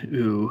Japan,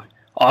 who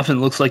often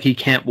looks like he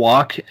can't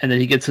walk, and then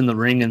he gets in the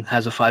ring and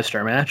has a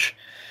 5-star match.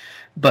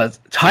 But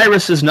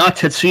Tyrus is not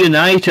Tetsuya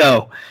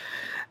Naito,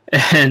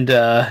 and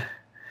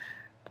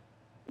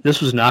this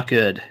was not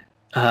good.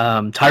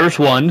 Tyrus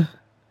won.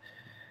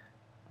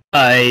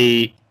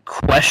 I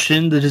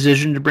questioned the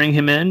decision to bring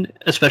him in,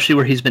 especially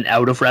where he's been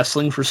out of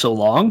wrestling for so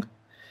long.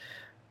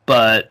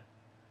 But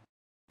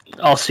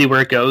I'll see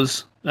where it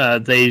goes.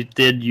 They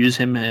did use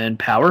him in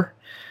Power.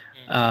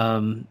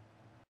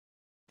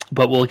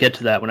 But we'll get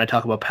to that when I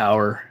talk about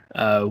Power.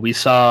 We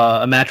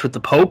saw a match with the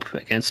Pope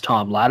against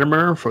Tom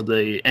Latimer for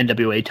the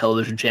NWA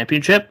Television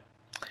Championship.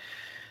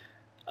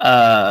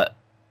 Not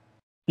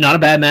a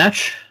bad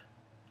match.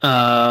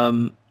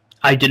 I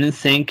didn't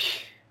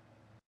think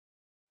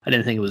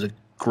it was a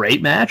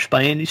great match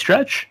by any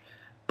stretch,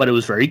 but it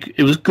was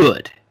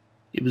good.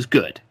 It was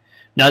good.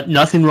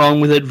 Nothing wrong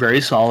with it.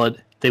 Very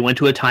solid. They went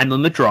to a time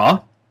limit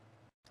draw,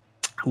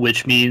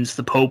 which means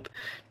the Pope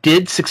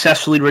did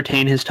successfully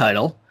retain his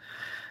title,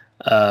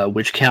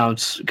 which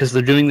counts because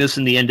they're doing this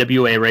in the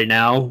NWA right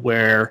now,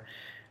 where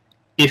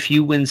if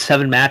you win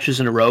 7 matches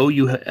in a row,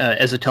 you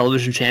as a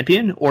television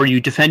champion, or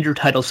you defend your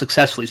title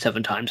successfully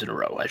 7 times in a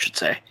row, I should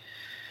say,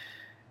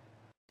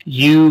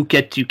 you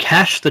get to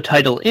cash the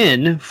title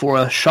in for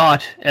a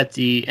shot at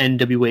the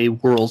NWA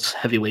World's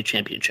Heavyweight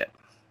Championship.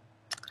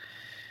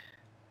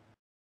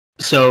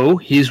 So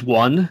he's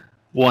 1-0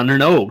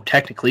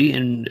 technically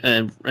in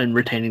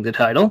retaining the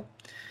title.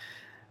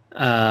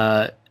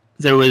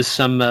 There was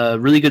some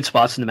really good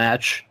spots in the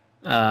match,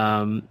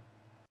 but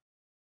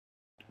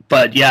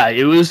yeah,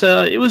 it was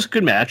a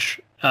good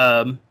match.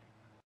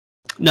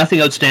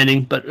 Nothing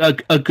outstanding, but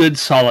a good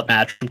solid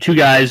match from 2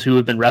 guys who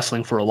have been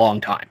wrestling for a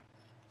long time.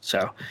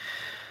 So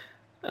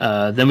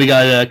then we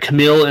got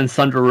Camille and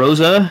Thunder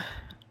Rosa,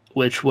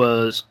 which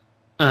was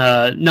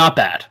not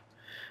bad.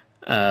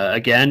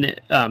 Again,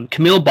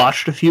 Camille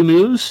botched a few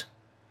moves,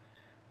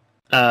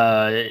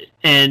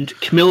 and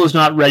Camille is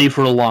not ready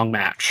for a long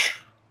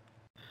match.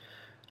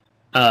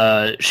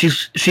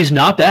 She's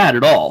not bad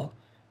at all.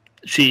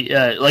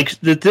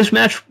 This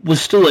match was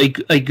still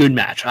a good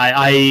match.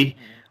 I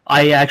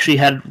actually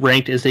had it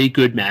ranked as a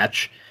good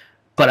match,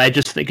 but I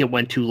just think it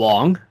went too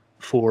long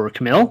for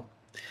Camille.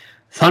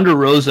 Thunder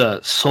Rosa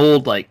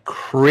sold like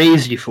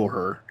crazy for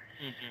her,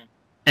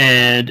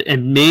 and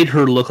made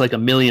her look like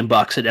 $1 million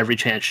at every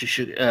chance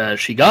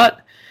she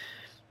got.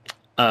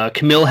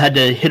 Camille had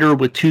to hit her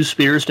with 2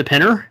 spears to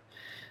pin her.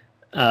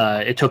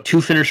 It took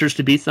 2 finishers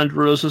to beat Thunder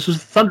Rosa. So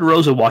Thunder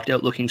Rosa walked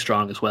out looking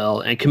strong as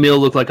well, and Camille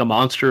looked like a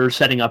monster,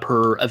 setting up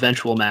her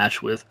eventual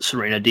match with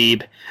Serena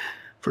Deeb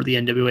for the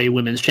NWA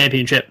Women's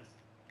Championship.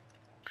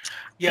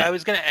 Yeah, I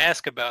was going to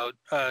ask about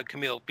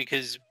Camille,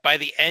 because by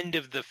the end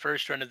of the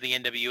first run of the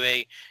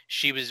NWA,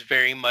 she was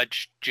very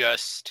much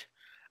just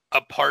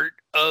a part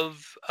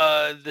of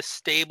the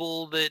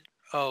stable that,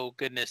 oh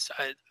goodness,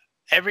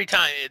 every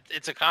time,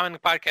 it's a common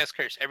podcast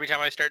curse. Every time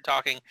I start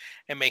talking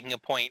and making a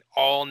point,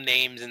 all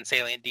names and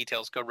salient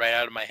details go right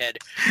out of my head.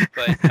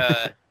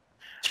 But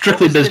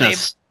Strictly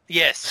Business.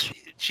 Yes,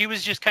 she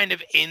was just kind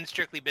of in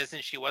Strictly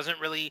Business. She wasn't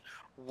really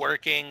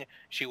working.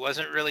 She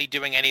wasn't really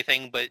doing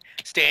anything but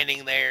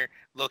standing there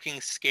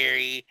looking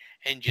scary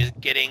and just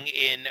getting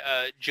in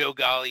Joe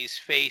Golly's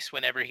face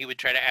whenever he would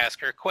try to ask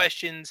her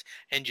questions,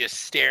 and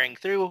just staring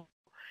through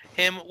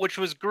him, which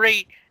was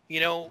great.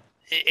 You know,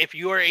 if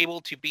you are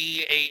able to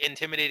be a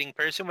intimidating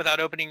person without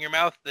opening your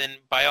mouth, then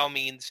by all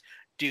means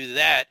do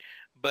that.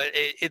 But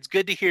it's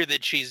good to hear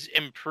that she's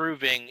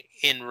improving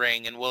in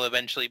ring and will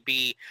eventually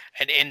be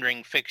an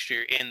in-ring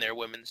fixture in their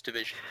women's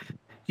division.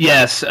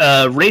 Yes,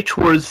 right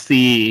towards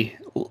the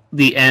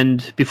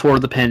end, before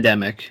the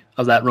pandemic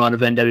of that run of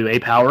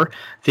NWA Power,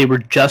 they were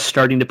just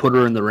starting to put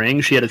her in the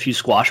ring. She had a few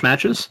squash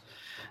matches,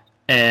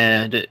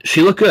 and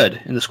she looked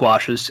good in the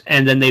squashes.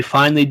 And then they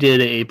finally did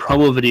a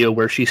promo video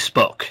where she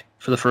spoke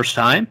for the first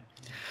time,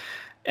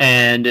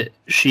 and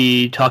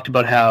she talked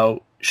about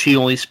how she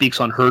only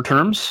speaks on her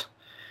terms,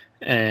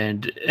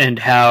 and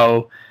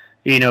how,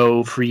 you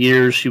know, for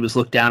years she was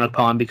looked down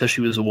upon because she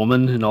was a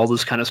woman and all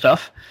this kind of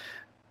stuff.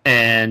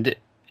 And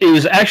it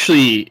was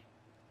actually,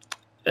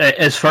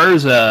 as far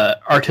as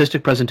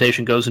artistic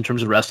presentation goes in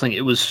terms of wrestling,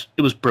 it was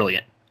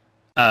brilliant.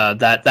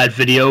 That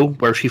video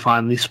where she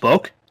finally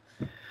spoke,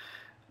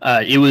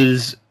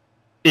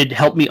 it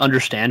helped me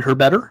understand her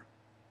better.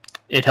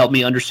 It helped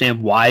me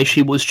understand why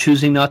she was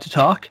choosing not to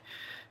talk,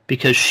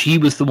 because she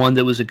was the one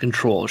that was in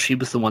control. She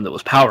was the one that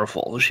was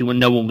powerful.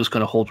 No one was going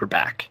to hold her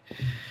back.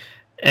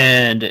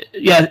 And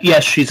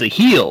yes, she's a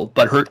heel,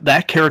 but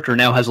that character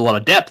now has a lot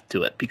of depth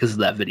to it because of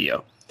that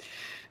video.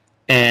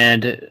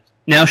 And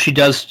now she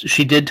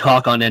did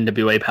talk on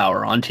NWA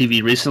Power on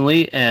TV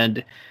recently,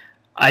 and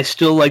I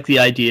still like the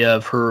idea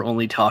of her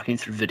only talking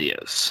through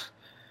videos.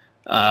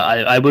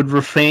 I would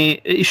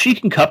refrain. She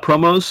can cut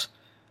promos,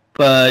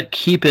 but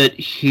keep it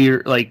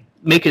here, like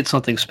make it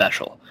something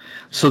special,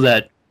 so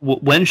that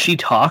when she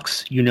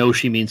talks, you know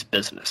she means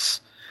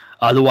business.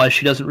 Otherwise,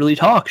 she doesn't really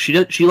talk.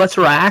 She lets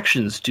her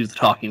actions do the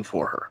talking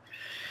for her.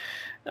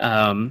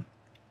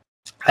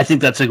 I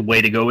think that's a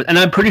way to go with, and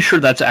I'm pretty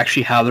sure that's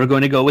actually how they're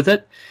going to go with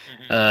it.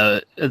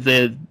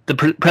 The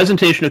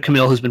presentation of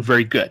Camille has been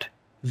very good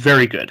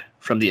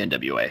from the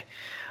NWA.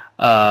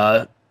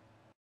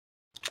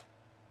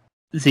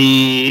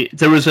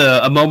 There was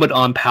a moment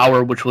on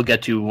Power, which we'll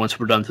get to once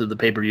we're done through the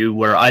pay-per-view,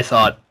 where I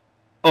thought,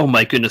 oh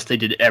my goodness, they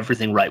did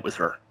everything right with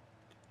her.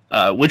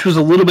 Which was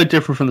a little bit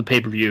different from the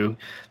pay-per-view.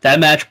 That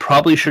match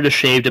probably should have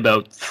shaved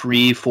about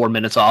 3-4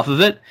 minutes off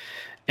of it,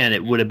 and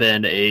it would have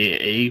been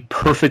a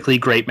perfectly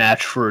great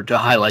match to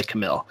highlight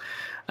Camille.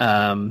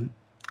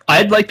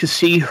 I'd like to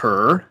see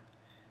her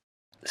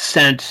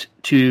sent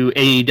to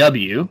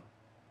AEW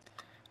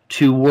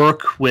to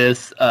work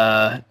with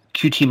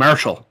QT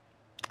Marshall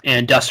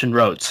and Dustin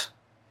Rhodes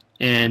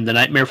in the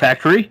Nightmare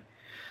Factory,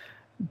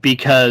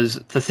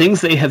 because the things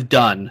they have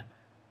done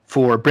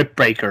for Britt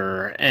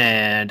Baker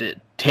and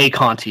Tay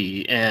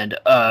Conti and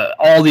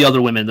all the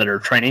other women that are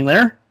training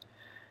there,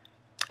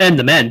 and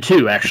the men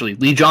too, actually,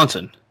 Lee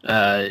Johnson,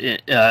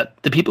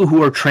 the people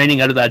who are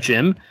training out of that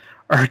gym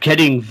are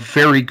getting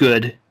very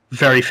good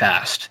very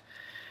fast.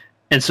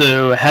 And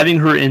so having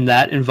her in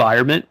that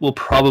environment will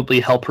probably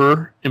help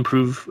her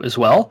improve as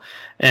well.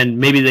 And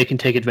maybe they can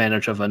take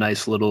advantage of a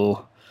nice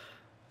little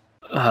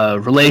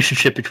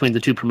relationship between the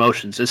two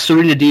promotions. As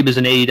Serena Deeb is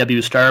an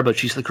AEW star, but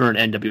she's the current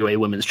NWA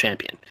Women's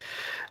Champion.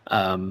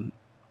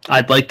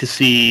 I'd like to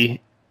see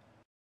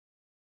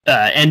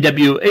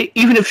NWA,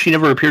 even if she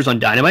never appears on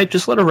Dynamite,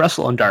 just let her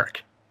wrestle on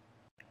Dark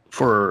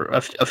for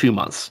a few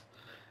months.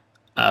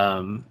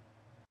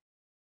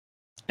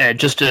 And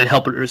just to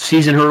help her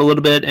season her a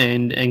little bit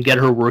and get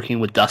her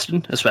working with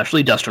Dustin,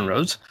 especially Dustin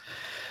Rhodes,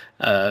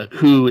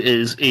 who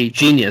is a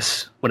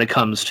genius when it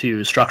comes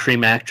to structuring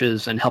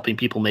matches and helping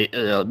people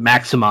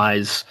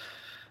maximize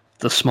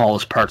the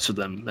smallest parts of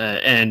them,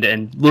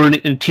 and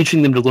learning and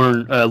teaching them to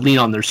lean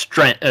on their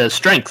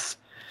strengths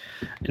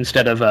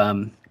instead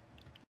of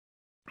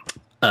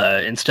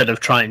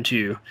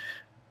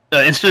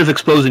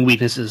exposing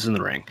weaknesses in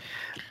the ring.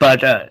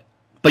 But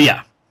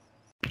yeah.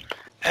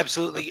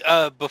 Absolutely.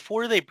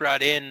 Before they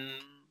brought in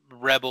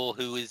Rebel,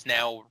 who is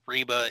now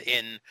Reba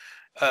in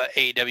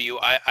AEW,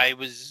 I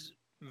was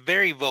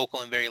very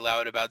vocal and very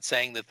loud about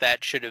saying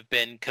that should have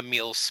been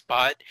Camille's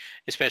spot,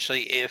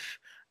 especially if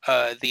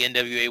the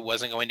NWA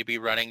wasn't going to be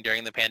running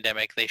during the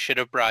pandemic. They should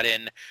have brought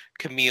in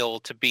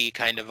Camille to be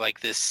kind of like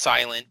this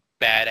silent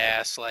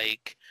badass,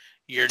 like,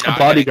 you're not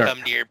going to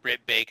come near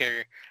Britt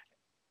Baker,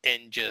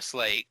 and just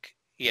like,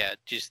 yeah,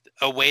 just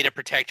a way to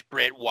protect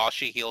Britt while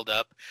she healed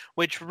up,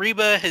 which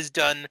Reba has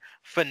done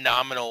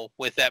phenomenal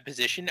with that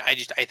position. I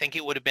think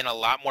it would have been a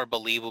lot more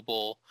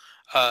believable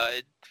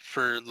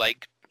for,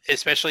 like,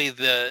 especially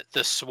the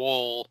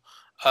Swole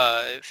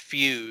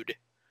feud,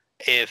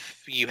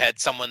 if you had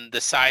someone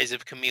the size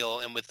of Camille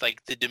and with,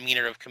 like, the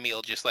demeanor of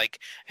Camille, just, like,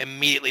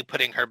 immediately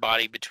putting her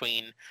body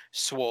between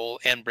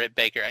Swole and Britt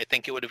Baker. I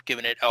think it would have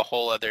given it a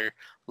whole other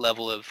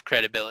level of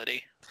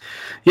credibility.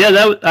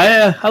 Yeah,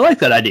 I like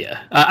that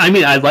idea. I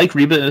mean, I like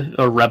Reba,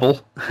 or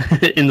Rebel,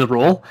 in the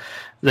role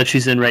that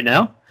she's in right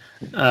now.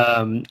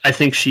 I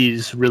think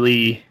she's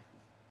really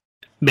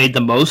made the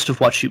most of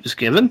what she was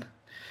given.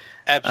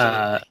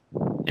 Absolutely.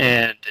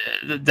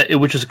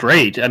 Which is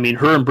great. I mean,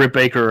 her and Britt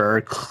Baker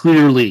are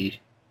clearly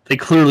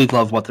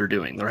love what they're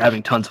doing. They're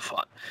having tons of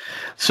fun.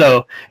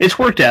 So it's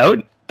worked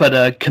out,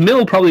 but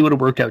Camille probably would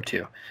have worked out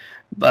too.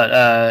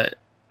 But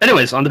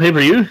anyways, on the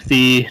pay-per-view,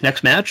 the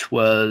next match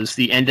was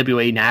the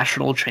NWA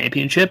National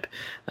Championship.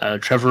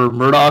 Trevor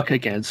Murdoch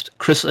against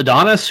Chris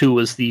Adonis, who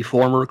was the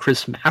former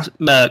Chris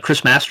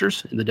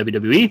Masters in the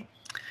WWE.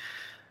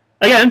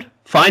 Again,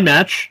 fine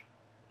match.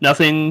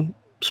 Nothing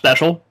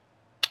special.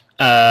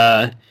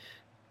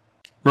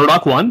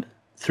 Murdoch won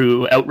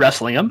through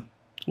out-wrestling him,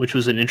 which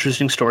was an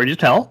interesting story to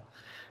tell.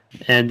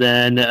 And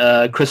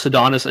then Chris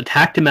Adonis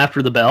attacked him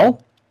after the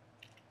bell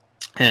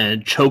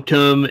and choked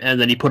him,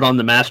 and then he put on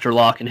the Master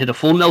Lock and hit a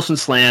full Nelson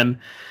Slam,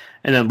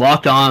 and then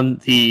locked on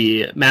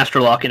the Master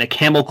Lock in a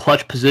camel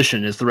clutch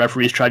position as the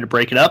referees tried to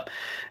break it up,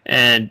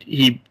 and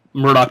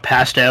Murdoch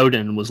passed out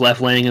and was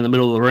left laying in the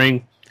middle of the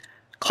ring.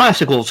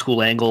 Classic old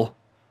school angle.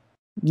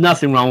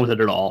 Nothing wrong with it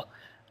at all.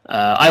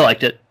 I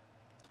liked it.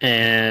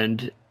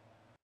 And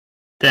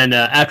then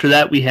after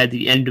that, we had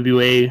the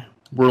NWA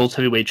World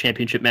Heavyweight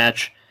Championship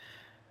match.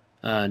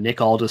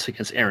 Nick Aldis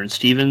against Aaron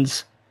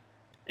Stevens.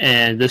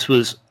 And this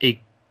was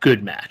a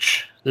good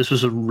match. This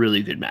was a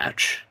really good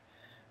match.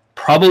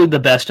 Probably the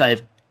best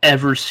I've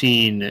ever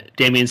seen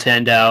Damien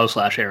Sandow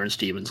 / Aaron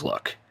Stevens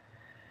look.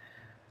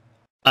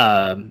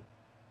 And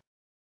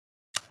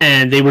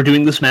they were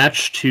doing this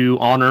match to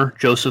honor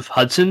Joseph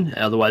Hudson,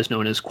 otherwise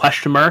known as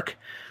Question Mark,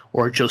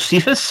 or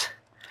Josephus,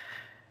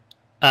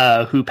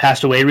 who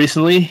passed away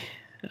recently,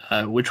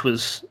 which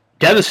was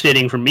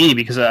devastating for me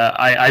because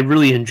I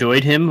really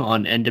enjoyed him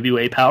on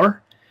NWA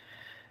Power.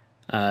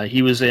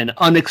 He was an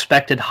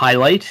unexpected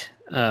highlight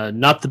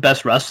Not the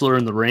best wrestler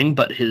in the ring,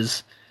 but he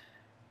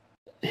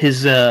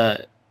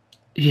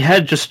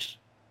had just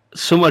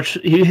so much.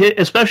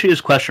 Especially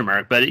his question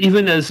mark, but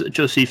even as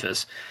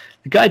Josephus,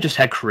 the guy just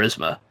had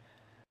charisma.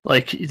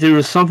 Like there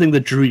was something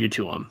that drew you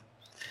to him,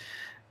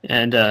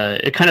 and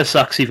it kind of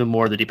sucks even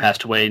more that he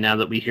passed away. Now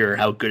that we hear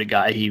how good a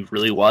guy he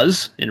really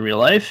was in real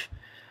life,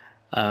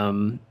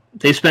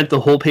 they spent the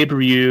whole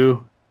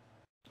pay-per-view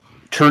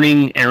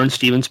turning Aaron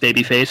Stevens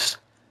babyface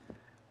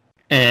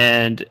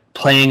and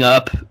playing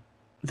up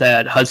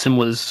that Hudson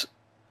was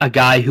a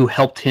guy who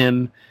helped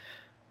him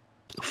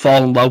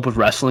fall in love with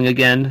wrestling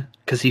again,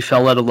 because he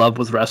fell out of love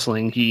with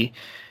wrestling. He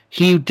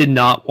did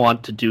not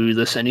want to do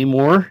this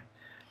anymore.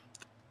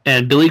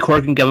 And Billy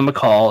Corgan gave him a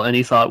call, and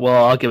he thought,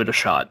 well, I'll give it a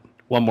shot.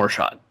 One more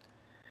shot.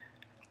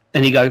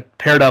 And he got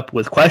paired up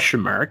with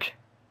Question Mark,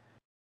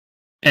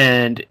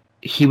 and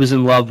he was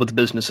in love with the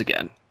business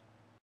again.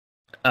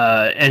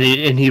 And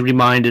he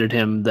reminded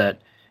him that,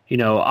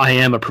 I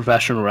am a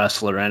professional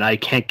wrestler, and I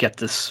can't get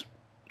this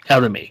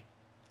out of me.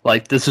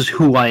 Like, this is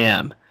who I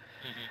am.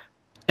 Mm-hmm.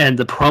 And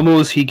the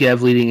promos he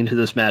gave leading into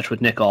this match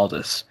with Nick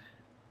Aldis,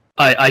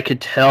 I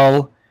could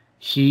tell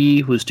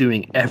he was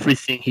doing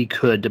everything he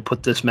could to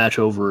put this match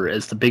over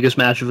as the biggest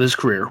match of his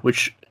career,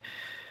 which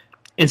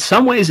in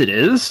some ways it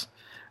is.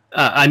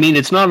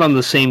 It's not on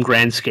the same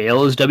grand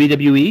scale as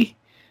WWE,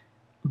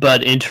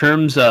 but in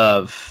terms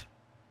of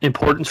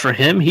importance for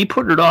him, he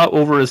put it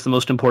over as the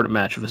most important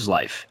match of his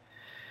life.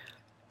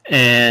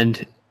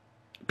 And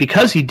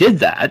because he did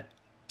that,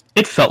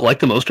 it felt like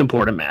the most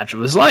important match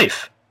of his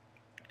life.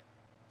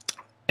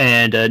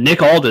 And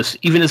Nick Aldis,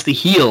 even as the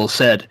heel,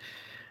 said,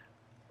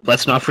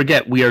 let's not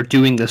forget, we are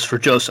doing this for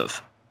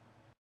Joseph.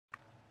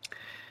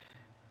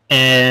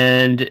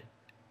 And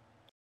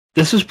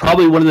this is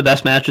probably one of the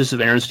best matches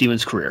of Aaron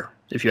Stevens' career,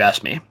 if you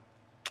ask me.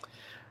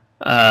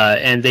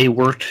 And they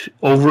worked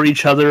over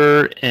each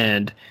other,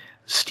 and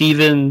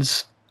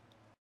Stevens,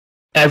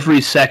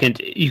 every second,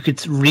 you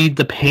could read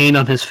the pain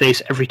on his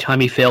face every time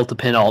he failed to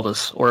pin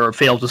Aldis or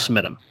failed to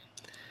submit him.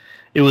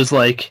 It was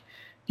like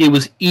it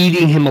was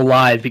eating him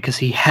alive because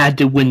he had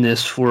to win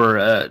this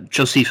for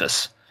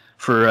Josephus,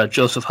 for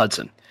Joseph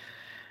Hudson.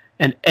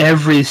 And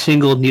every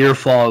single near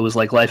fall was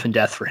like life and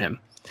death for him.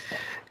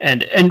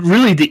 And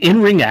really, the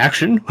in-ring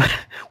action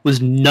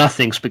was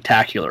nothing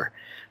spectacular,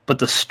 but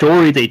the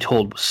story they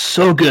told was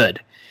so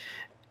good.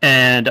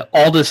 And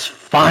Aldis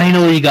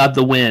finally got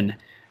the win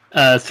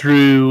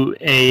through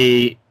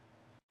a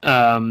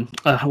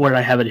where did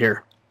I have it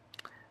here?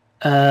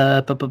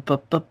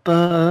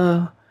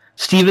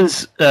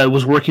 Stevens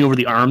was working over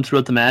the arm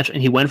throughout the match,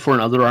 and he went for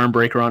another arm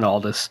breaker on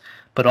Aldis,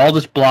 but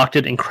Aldis blocked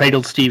it and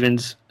cradled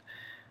Stevens,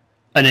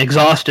 an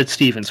exhausted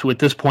Stevens, who at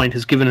this point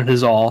has given it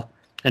his all,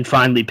 and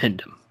finally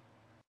pinned him.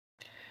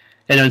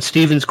 And then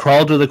Stevens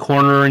crawled to the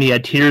corner, and he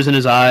had tears in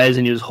his eyes,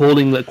 and he was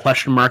holding the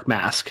question mark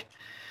mask.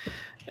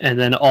 And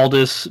then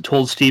Aldis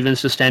told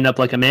Stevens to stand up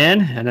like a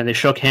man, and then they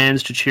shook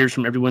hands to cheers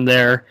from everyone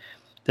there.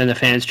 Then the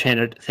fans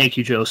chanted, "Thank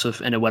you, Joseph,"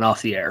 and it went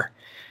off the air.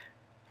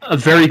 A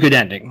very good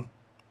ending.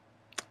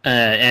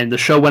 And the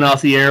show went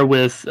off the air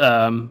with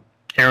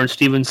Aaron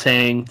Stevens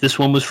saying, "This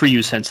one was for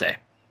you, Sensei."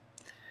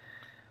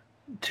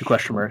 To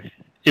question mark.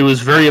 It was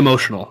very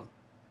emotional.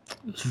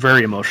 It was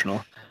very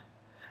emotional.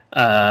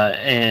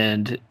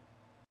 And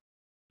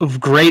a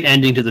great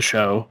ending to the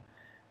show.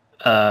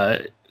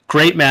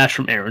 Great match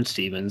from Aaron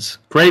Stevens.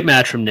 Great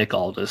match from Nick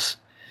Aldis.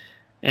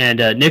 And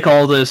Nick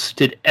Aldis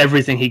did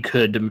everything he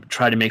could to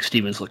try to make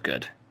Stevens look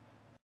good.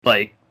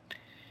 Like,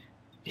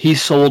 he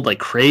sold like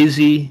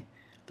crazy.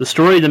 The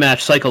story of the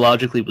match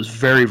psychologically was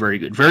very, very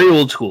good. Very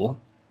old school.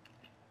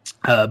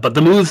 But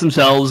the moves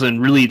themselves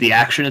and really the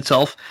action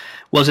itself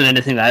wasn't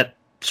anything that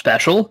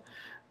special.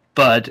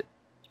 But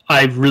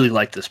I really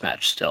liked this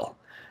match still.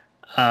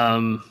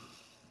 So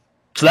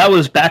that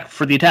was Back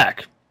for the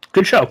Attack.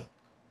 Good show.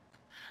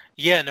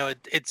 Yeah, no,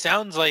 it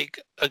sounds like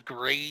a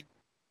great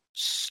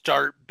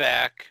start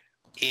back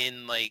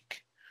in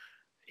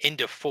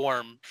into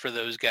form for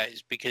those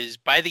guys, because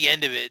by the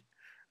end of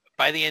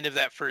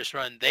that first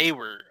run, they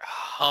were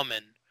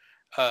humming,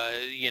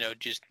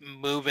 just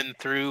moving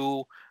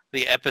through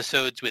the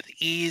episodes with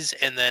ease.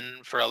 And then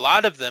for a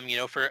lot of them,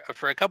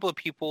 for a couple of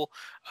people,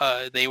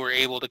 they were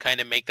able to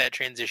kind of make that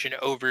transition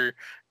over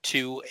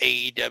to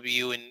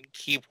AEW and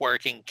keep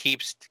working,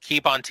 keep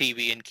on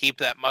TV and keep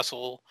that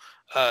muscle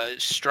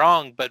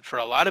strong. But for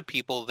a lot of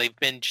people, they've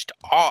been just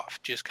off,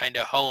 just kind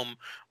of home,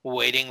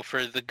 waiting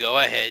for the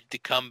go-ahead to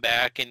come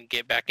back and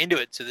get back into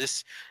it. So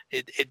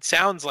it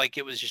sounds like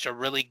it was just a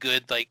really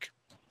good,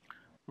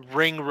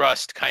 ring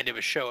rust kind of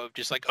a show of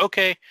just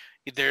okay,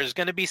 there's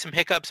going to be some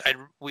hiccups.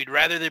 We'd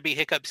rather there be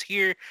hiccups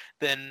here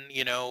than,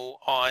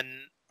 on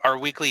our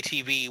weekly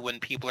TV when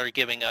people are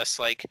giving us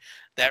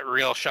that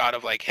real shot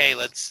of hey,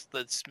 let's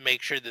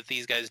make sure that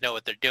these guys know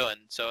what they're doing.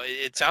 So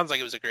it sounds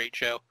like it was a great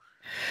show.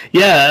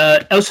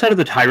 Yeah, outside of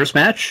the Tyrus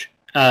match,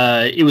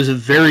 it was a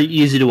very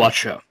easy to watch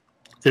show.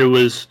 There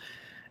was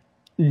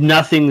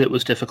nothing that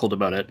was difficult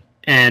about it.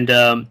 And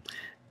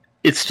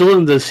it's still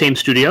in the same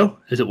studio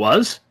as it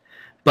was,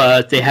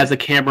 but they have the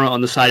camera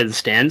on the side of the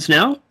stands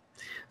now,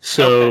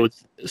 so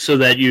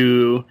that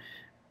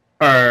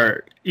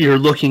you're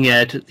looking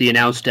at the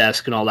announce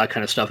desk and all that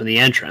kind of stuff in the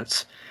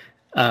entrance.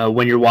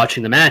 When you're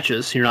watching the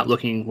matches, you're not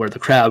looking where the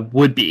crowd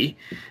would be.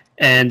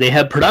 And they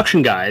have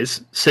production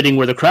guys sitting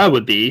where the crowd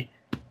would be,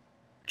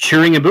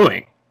 cheering and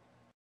booing.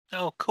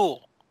 Oh,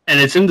 cool. And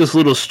it's in this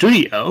little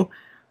studio,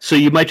 so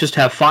you might just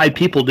have 5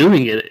 people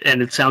doing it,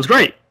 and it sounds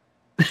great.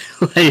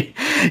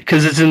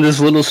 Because it's in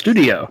this little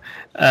studio.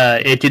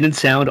 It didn't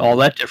sound all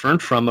that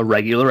different from a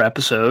regular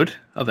episode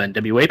of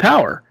NWA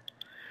Power,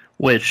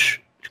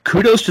 which,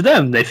 kudos to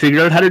them. They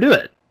figured out how to do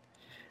it.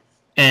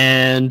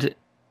 And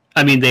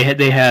I mean, they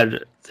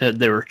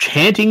were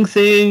chanting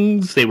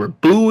things, they were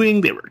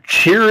booing, they were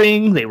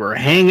cheering, they were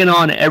hanging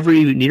on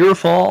every near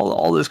fall,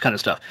 all this kind of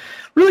stuff.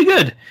 Really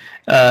good.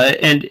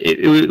 And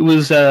it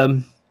was,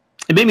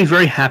 it made me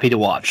very happy to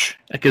watch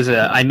because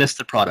I missed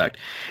the product.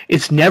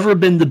 It's never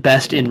been the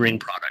best in-ring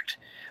product,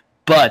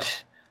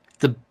 but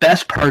the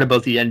best part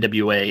about the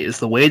NWA is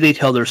the way they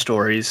tell their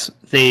stories.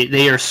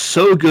 They are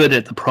so good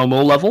at the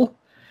promo level,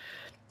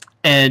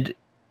 and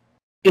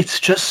it's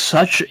just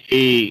such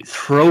a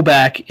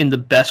throwback in the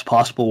best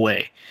possible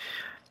way.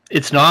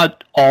 It's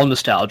not all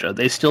nostalgia.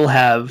 They still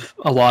have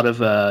a lot of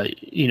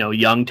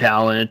young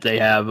talent. They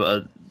have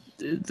the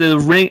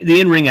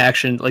in-ring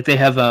action. Like they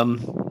have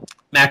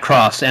Matt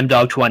Cross,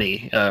 M-Dog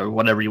 20,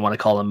 whatever you want to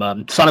call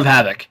him, Son of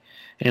Havoc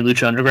in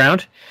Lucha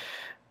Underground.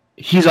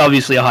 He's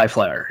obviously a high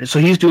flyer, so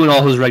he's doing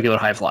all his regular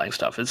high flying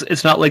stuff.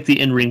 It's not like the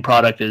in-ring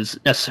product is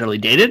necessarily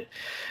dated,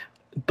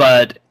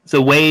 but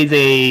the way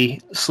they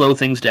slow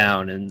things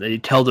down and they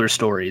tell their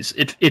stories,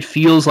 it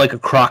feels like a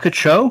Crockett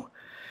show,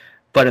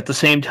 but at the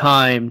same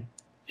time,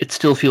 it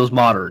still feels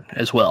modern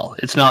as well.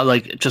 It's not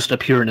like just a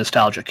pure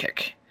nostalgia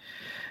kick.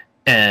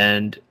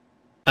 And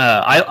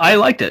I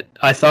liked it.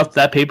 I thought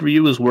that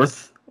pay-per-view was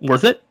worth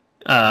it.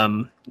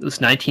 It was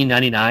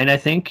 $19.99, I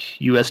think,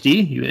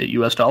 USD,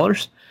 US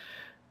dollars.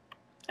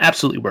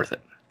 Absolutely worth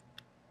it.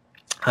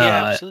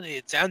 Yeah, absolutely.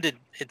 It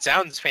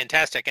sounds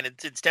fantastic, and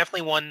it's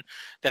definitely one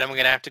that I'm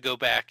going to have to go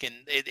back, and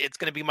it's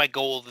going to be my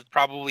goal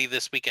probably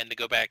this weekend to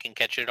go back and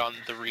catch it on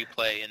the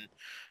replay and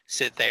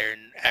sit there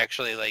and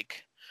actually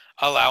like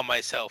allow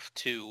myself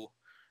to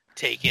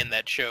take in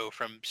that show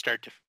from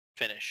start to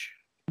finish.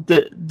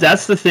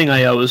 That's the thing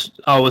I always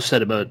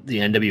said about the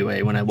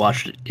NWA when I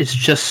watched it. It's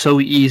just so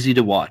easy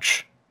to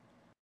watch.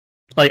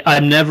 Like,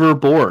 I'm never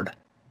bored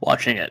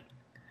watching it.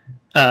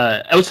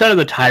 Outside of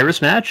the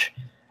Tyrus match,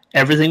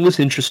 everything was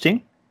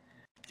interesting.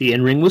 The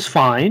in-ring was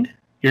fine.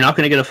 You're not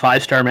going to get a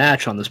 5-star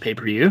match on this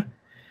pay-per-view,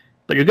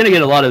 but you're going to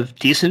get a lot of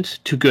decent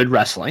to good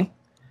wrestling.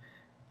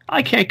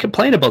 I can't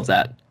complain about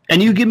that.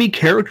 And you give me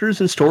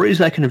characters and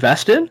stories I can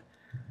invest in?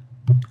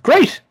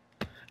 Great.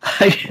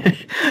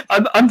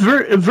 I'm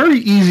very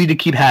easy to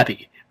keep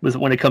happy with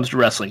when it comes to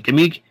wrestling. Give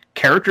me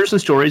characters and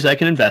stories I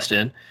can invest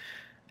in,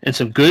 and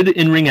some good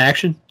in-ring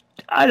action.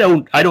 I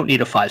don't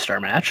need a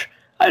 5-star match.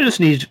 I just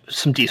need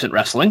some decent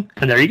wrestling,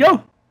 and there you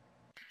go.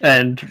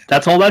 And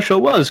that's all that show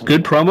was.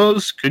 Good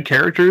promos, good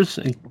characters,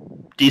 and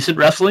decent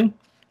wrestling.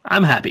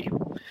 I'm happy.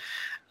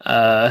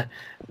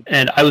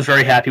 And I was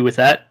very happy with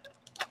that.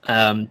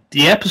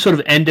 The episode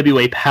of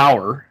NWA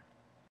Power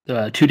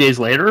 2 days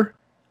later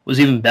was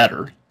even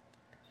better.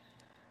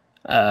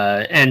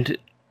 And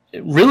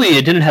really,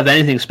 it didn't have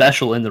anything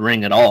special in the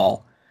ring at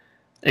all,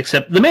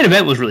 except the main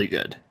event was really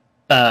good.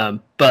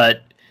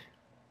 But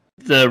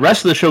the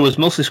rest of the show was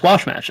mostly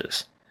squash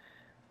matches.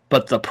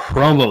 But the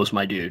promos,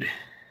 my dude.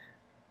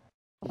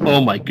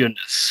 Oh my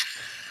goodness.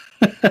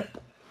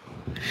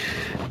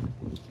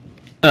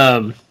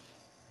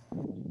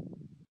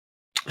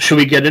 Should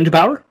we get into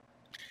Power?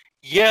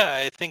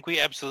 Yeah, I think we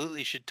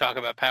absolutely should talk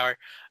about Power.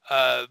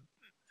 I'm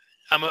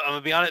gonna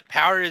be honest,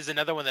 Power is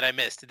another one that I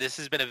missed. This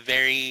has been a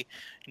very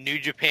New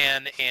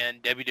Japan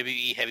and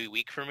WWE heavy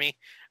week for me.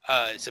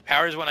 So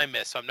Power is one I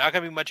missed. So I'm not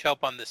gonna be much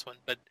help on this one,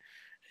 but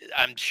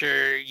I'm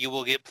sure you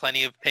will get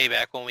plenty of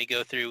payback when we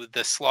go through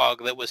the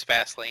slog that was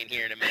Fastlane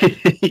here in a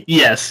minute.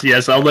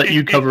 Yes, I'll let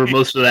you cover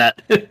most of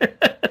that.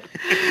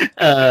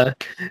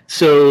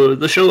 So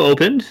the show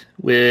opened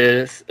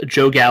with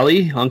Joe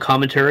Galli on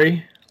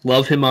commentary.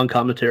 Love him on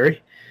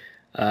commentary.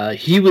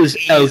 He was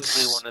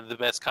easily one of the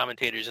best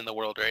commentators in the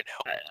world right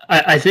now.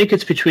 I think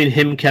it's between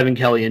him, Kevin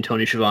Kelly, and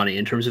Tony Schiavone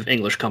in terms of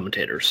English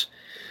commentators.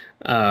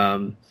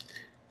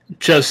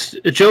 Just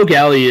Joe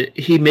Galli,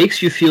 he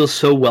makes you feel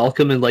so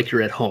welcome and like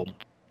you're at home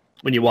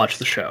when you watch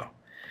the show.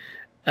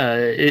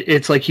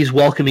 It's like he's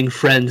welcoming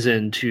friends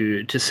in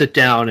to sit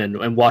down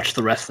and watch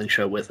the wrestling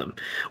show with him,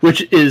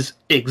 which is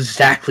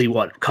exactly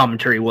what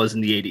commentary was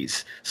in the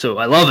 80s. So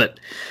I love it.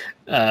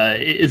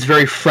 It's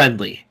very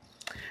friendly.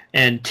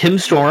 And Tim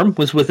Storm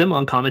was with him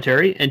on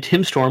commentary, and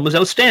Tim Storm was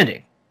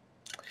outstanding.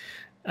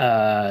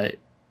 And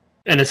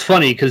it's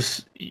funny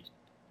because,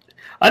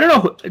 I don't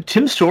know,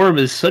 Tim Storm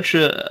is such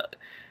a...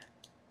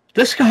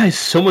 This guy is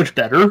so much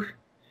better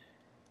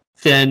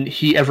than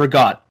he ever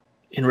got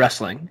in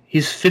wrestling.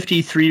 He's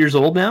 53 years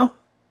old now.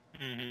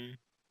 Mm-hmm.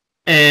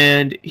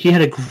 And he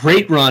had a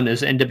great run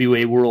as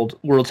NWA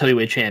World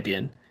Heavyweight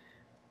Champion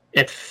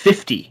at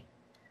 50.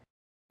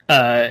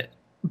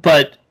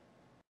 But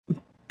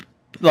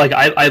like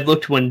I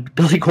looked when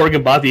Billy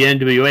Corgan bought the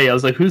NWA, I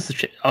was like, who's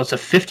the? Oh, it's a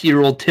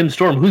 50-year-old Tim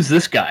Storm. Who's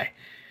this guy?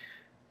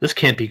 This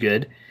can't be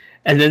good.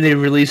 And then they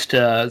released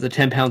the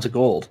 10 Pounds of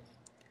Gold,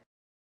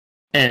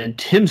 and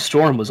Tim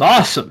Storm was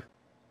awesome.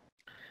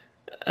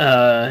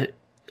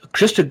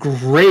 Just a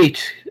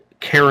great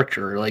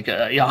character, like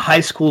a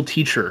high school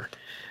teacher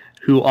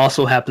who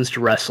also happens to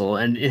wrestle,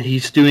 and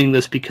he's doing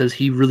this because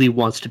he really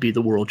wants to be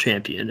the world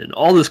champion and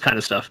all this kind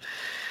of stuff.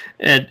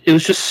 And it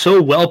was just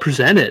so well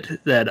presented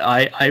that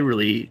I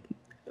really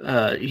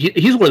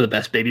he's one of the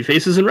best baby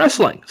faces in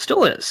wrestling,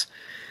 still is.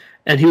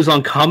 And he was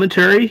on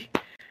commentary,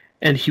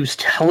 and he was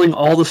telling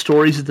all the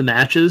stories of the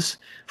matches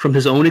from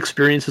his own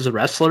experience as a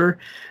wrestler,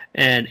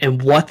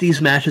 and what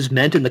these matches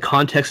meant in the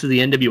context of the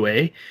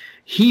NWA.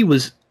 He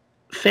was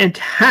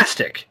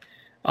fantastic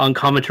on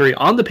commentary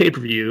on the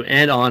pay-per-view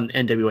and on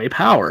NWA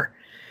Power.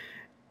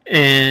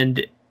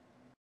 And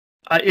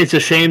it's a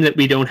shame that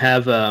we don't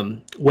have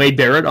Wade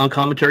Barrett on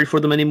commentary for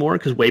them anymore,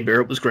 because Wade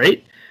Barrett was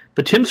great.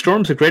 But Tim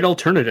Storm's a great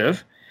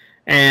alternative.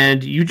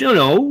 And you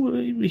know,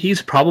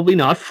 he's probably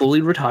not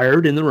fully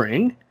retired in the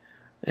ring.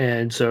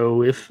 And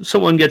so if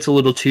someone gets a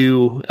little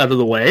too out of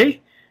the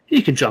way,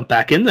 he can jump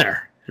back in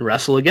there and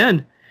wrestle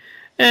again.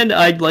 And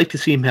I'd like to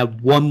see him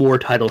have one more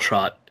title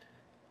shot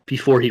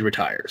before he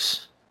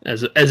retires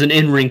as an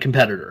in-ring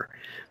competitor.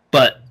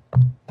 But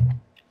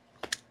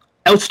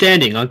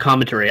outstanding on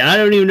commentary. And I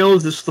don't even know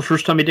if this is the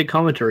first time he did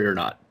commentary or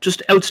not.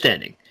 Just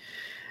outstanding.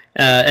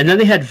 And then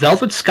they had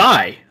Velvet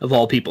Sky, of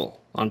all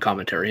people, on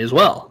commentary as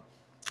well.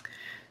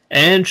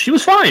 And she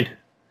was fine.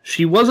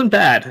 She wasn't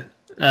bad.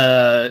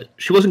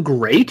 She wasn't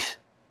great,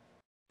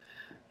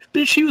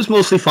 but she was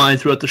mostly fine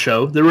throughout the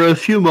show. There were a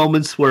few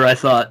moments where I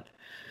thought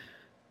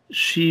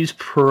she's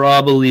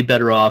probably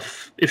better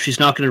off, if she's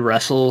not going to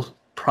wrestle,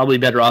 probably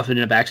better off in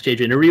a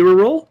backstage interviewer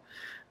role.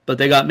 But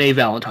they got Mae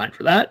Valentine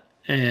for that,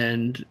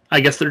 and I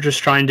guess they're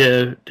just trying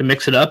to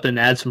mix it up and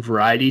add some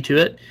variety to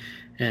it.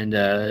 And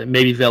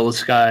maybe Velvet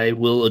Sky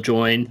will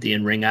join the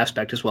in-ring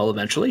aspect as well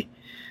eventually.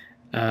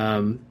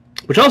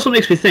 Which also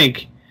makes me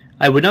think,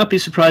 I would not be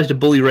surprised if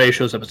Bully Ray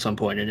shows up at some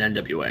point in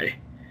NWA.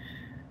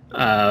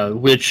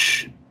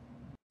 Which...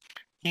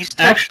 He's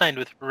still signed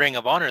with Ring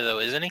of Honor, though,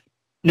 isn't he?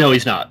 No,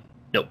 he's not.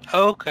 Nope.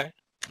 Oh, okay.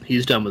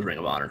 He's done with Ring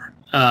of Honor.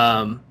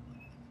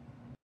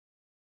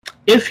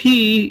 If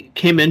he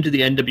came into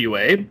the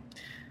NWA,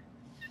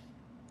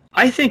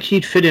 I think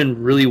he'd fit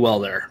in really well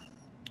there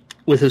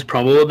with his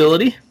promo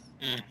ability.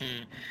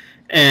 Mm-hmm.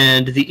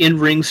 And the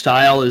in-ring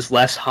style is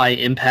less high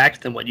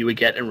impact than what you would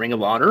get in Ring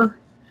of Honor.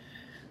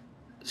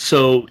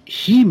 So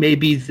he may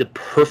be the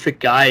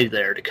perfect guy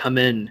there to come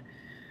in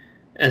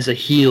as a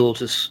heel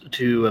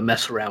to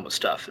mess around with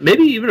stuff.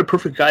 Maybe even a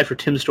perfect guy for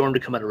Tim Storm to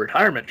come out of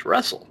retirement to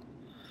wrestle.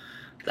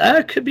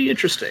 That could be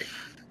interesting.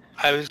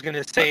 I was going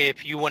to say,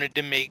 if you wanted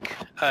to make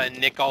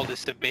Nick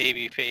Aldis a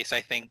babyface,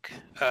 I think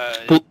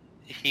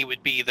he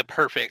would be the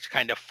perfect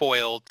kind of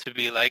foil to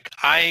be like,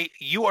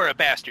 you are a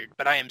bastard,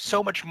 but I am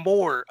so much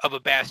more of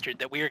a bastard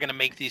that we are going to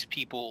make these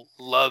people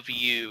love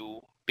you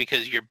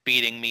because you're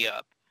beating me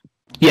up.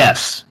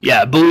 Yes,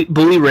 yeah,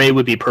 Bully Ray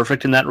would be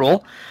perfect in that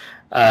role.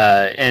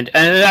 And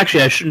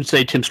actually, I shouldn't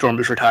say Tim Storm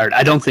is retired.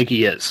 I don't think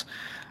he is.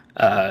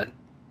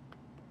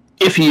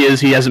 If he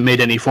is, he hasn't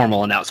made any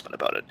formal announcement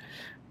about it.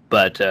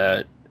 But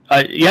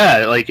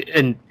yeah, like,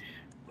 and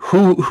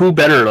who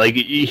better? Like,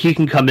 he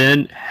can come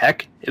in.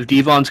 Heck, if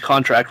Devon's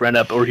contract ran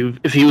up, or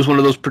if he was one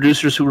of those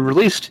producers who were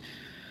released,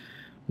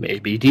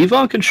 maybe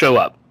Devon can show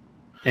up.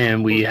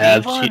 And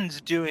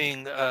Devon's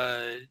doing.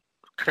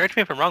 Correct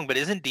me if I'm wrong, but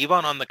isn't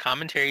Devon on the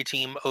commentary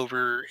team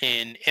over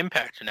in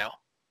Impact now?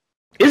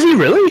 Is he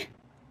really?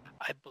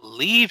 I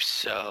believe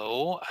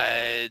so.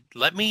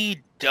 Let me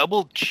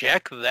double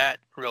check that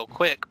real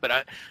quick.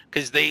 But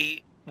because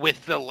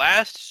with the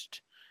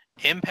last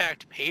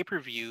Impact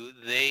pay-per-view,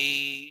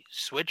 they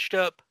switched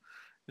up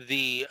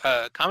the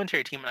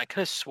commentary team, and I could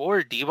have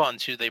swore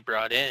Devon's who they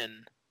brought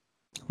in.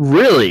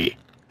 Really?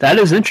 That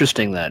is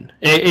interesting then.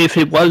 If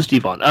it was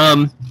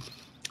Devon.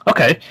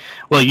 Okay.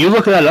 Well, you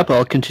look that up.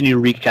 I'll continue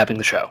recapping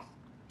the show.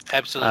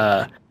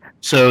 Absolutely.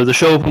 So the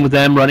show opened with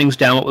them running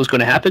down what was going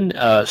to happen.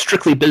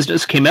 Strictly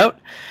Business came out,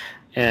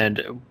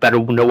 and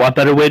what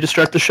better way to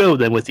start the show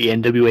than with the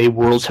NWA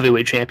World's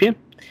Heavyweight Champion.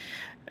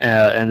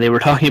 And they were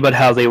talking about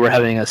how they were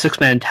having a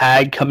 6-man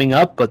tag coming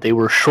up, but they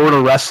were short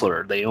a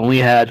wrestler. They only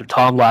had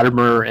Tom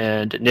Latimer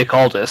and Nick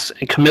Aldis,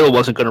 and Camille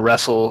wasn't going to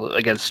wrestle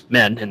against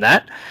men in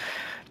that.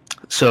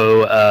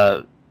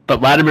 So,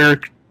 but Latimer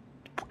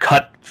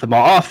cut them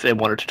off and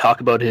wanted to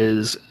talk about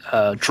his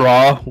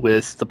draw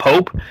with the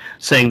Pope,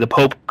 saying the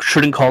Pope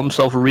shouldn't call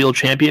himself a real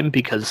champion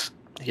because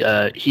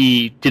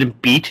he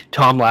didn't beat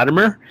Tom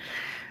Latimer.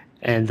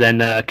 And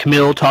then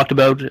Camille talked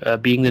about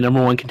being the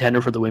 #1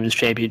 contender for the Women's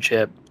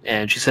Championship,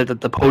 and she said that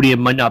the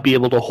podium might not be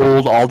able to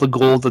hold all the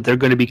gold that they're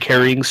going to be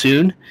carrying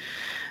soon.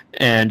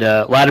 And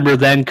Latimer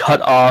then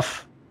cut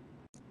off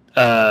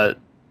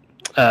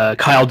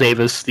Kyle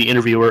Davis, the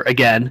interviewer,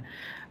 again,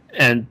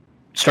 and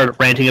started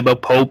ranting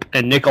about Pope,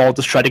 and Nick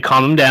Aldis tried to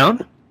calm him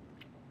down.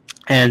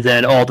 And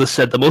then Aldis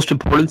said the most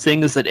important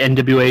thing is that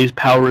NWA's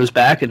power is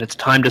back and it's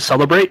time to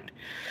celebrate.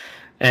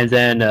 And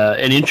then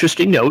an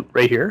interesting note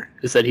right here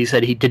is that he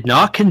said he did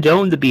not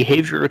condone the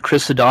behavior of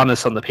Chris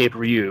Adonis on the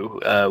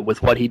pay-per-view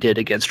with what he did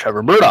against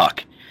Trevor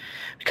Murdoch,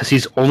 because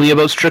he's only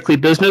about strictly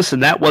business,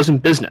 and that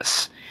wasn't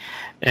business.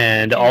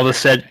 And Aldis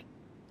said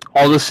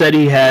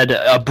he had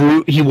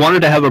he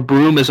wanted to have a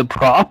broom as a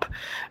prop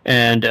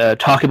and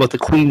talk about the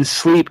clean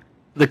sweep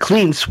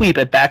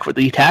at Back for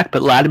the Attack,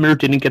 but Latimer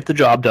didn't get the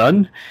job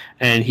done,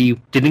 and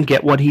he didn't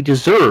get what he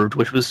deserved,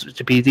 which was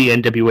to be the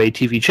NWA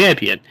TV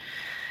champion.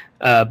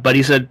 But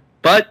he said,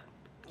 but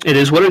it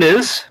is what it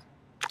is.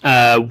 2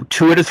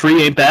 out of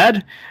 3 ain't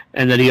bad.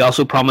 And then he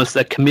also promised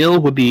that Camille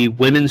would be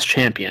women's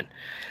champion.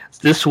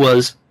 This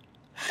was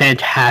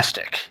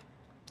fantastic.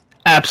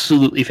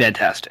 Absolutely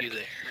fantastic.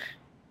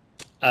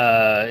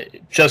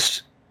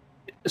 Just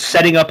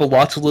setting up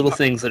lots of little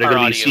things that are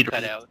going to be cedar.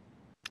 Cut out.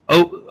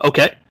 Oh,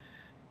 okay.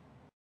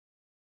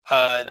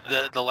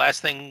 The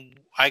last thing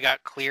I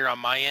got clear on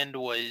my end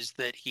was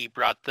that he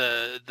brought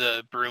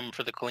the broom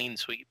for the clean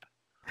sweep.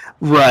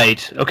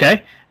 Right.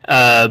 Okay.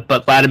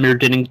 But Latimer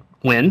didn't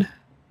win,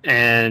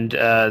 and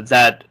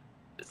that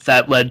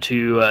led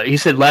to he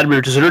said Latimer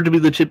deserved to be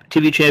the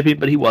TV champion,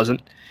 but he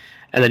wasn't.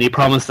 And then he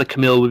promised that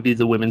Camille would be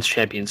the women's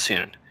champion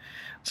soon.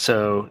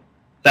 So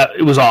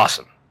it was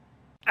awesome,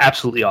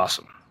 absolutely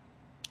awesome.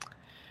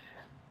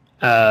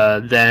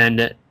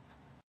 Then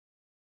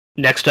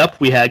next up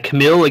we had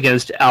Camille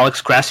against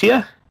Alex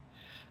Gracia,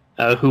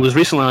 who was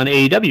recently on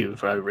AEW,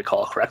 if I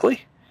recall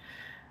correctly.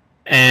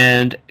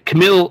 And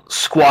Camille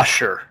squashed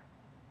her.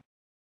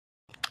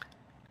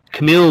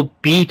 Camille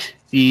beat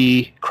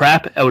the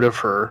crap out of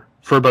her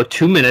for about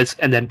 2 minutes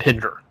and then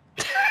pinned her.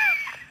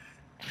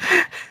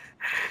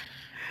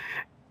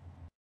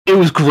 It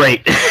was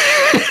great.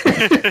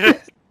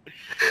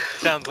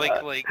 Sounds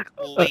like late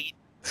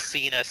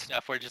Cena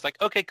stuff where just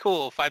like, okay,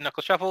 cool, 5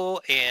 knuckle shuffle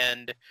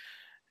and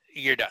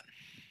you're done.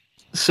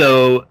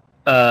 So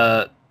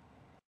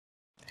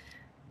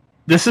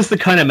this is the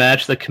kind of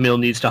match that Camille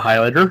needs to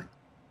highlight her.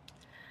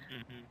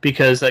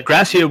 Because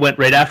Gracia went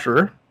right after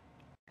her,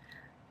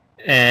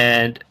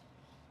 and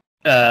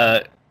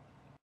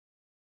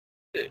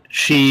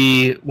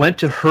she went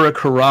to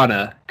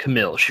Hurricanrana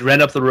Camille. She ran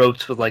up the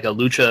ropes with like a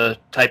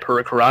lucha-type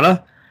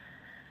Hurricanrana,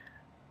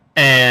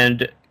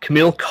 and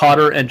Camille caught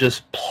her and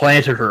just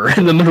planted her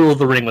in the middle of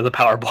the ring with a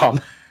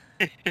powerbomb.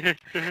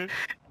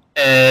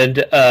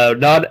 And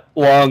not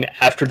long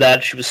after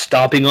that, she was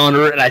stomping on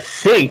her, and I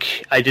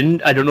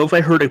don't know if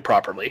I heard it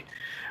properly,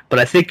 but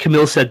I think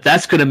Camille said,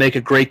 "That's going to make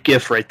a great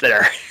gif right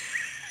there."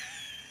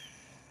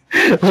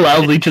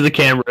 Loudly to the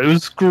camera. It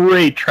was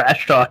great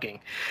trash talking.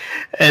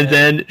 And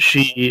then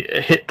she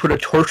put a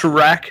torture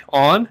rack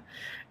on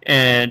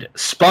and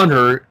spun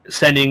her,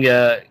 sending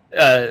threw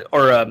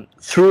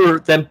her.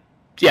 Then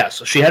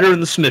so she had her in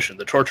the submission,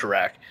 the torture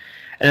rack,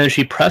 and then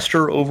she pressed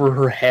her over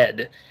her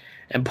head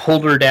and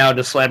pulled her down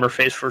to slam her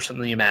face first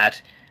on the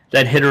mat.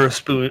 Then hit her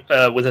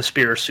with a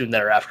spear soon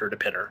thereafter to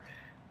pin her.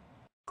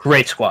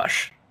 Great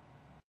squash.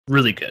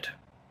 Really good.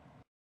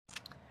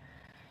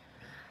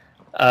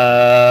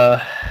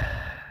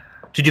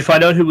 Did you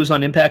find out who was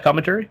on Impact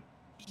commentary?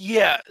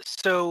 Yeah,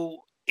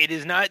 so it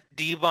is not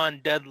Devon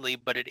Dudley,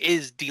 but it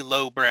is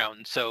D'Lo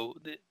Brown. So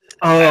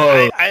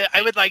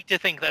I would like to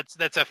think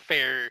that's a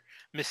fair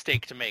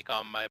mistake to make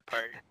on my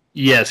part.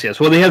 Yes.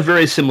 Well, they have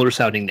very similar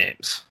sounding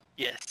names.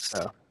 Yes.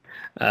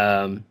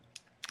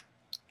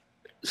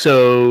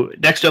 So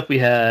next up we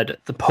had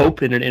the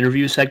Pope in an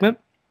interview segment.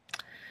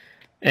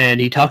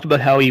 And he talked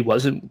about how he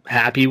wasn't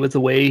happy with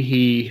the way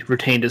he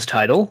retained his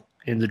title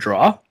in the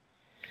draw.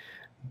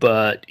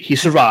 But he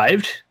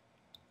survived,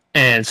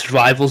 and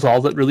survival is all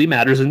that really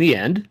matters in the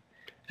end,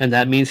 and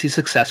that means he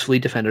successfully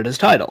defended his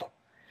title.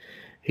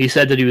 He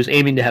said that he was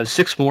aiming to have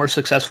 6 more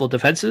successful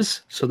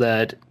defenses, so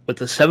that with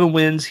the 7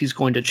 wins, he's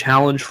going to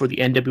challenge for the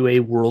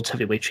NWA World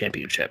Heavyweight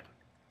Championship.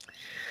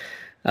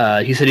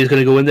 He said he's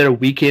going to go in there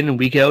week in and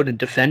week out and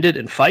defend it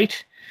and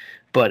fight,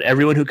 but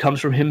everyone who comes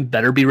from him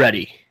better be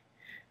ready.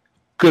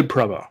 Good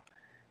promo.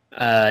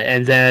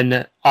 And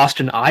then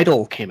Austin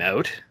Idol came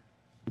out,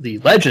 the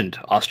legend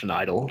Austin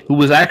Idol, who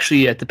was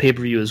actually at the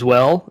pay-per-view as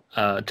well,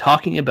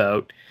 talking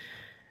about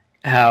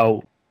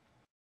how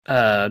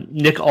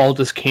Nick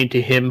Aldis came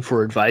to him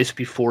for advice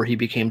before he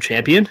became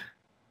champion,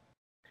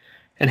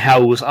 and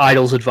how it was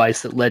Idol's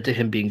advice that led to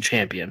him being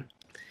champion.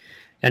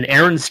 And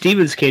Aaron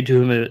Stevens came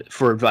to him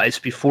for advice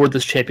before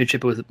this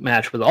championship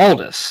match with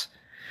Aldis.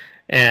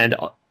 And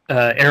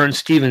Aaron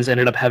Stevens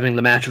ended up having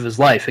the match of his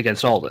life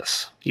against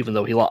Aldis, even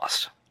though he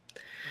lost.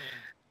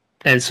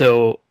 And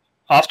so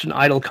Austin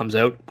Idol comes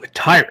out with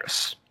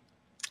Tyrus.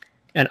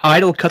 And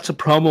Idol cuts a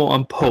promo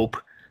on Pope,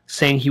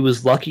 saying he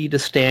was lucky to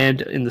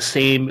stand in the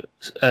same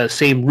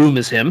room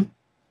as him.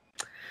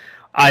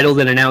 Idol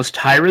then announced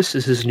Tyrus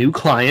is his new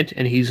client,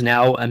 and he's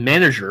now a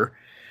manager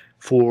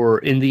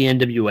in the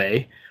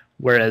NWA,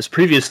 whereas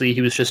previously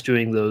he was just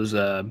doing those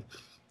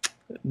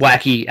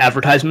wacky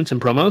advertisements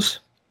and promos,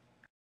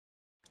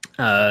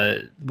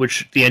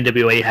 which the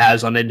NWA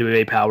has on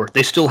NWA Power.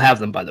 They still have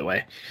them, by the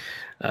way.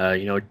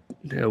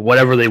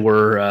 Whatever they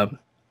were,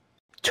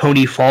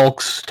 Tony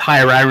Falk's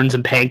tire irons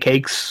and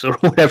pancakes or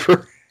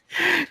whatever.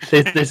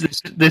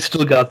 they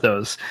still got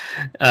those.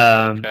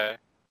 Okay.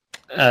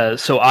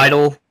 So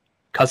Idol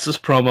cuts this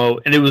promo,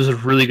 and it was a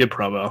really good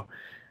promo.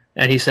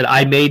 And he said,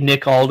 "I made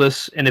Nick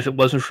Aldis, and if it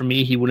wasn't for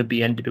me, he wouldn't be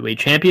NWA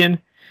champion."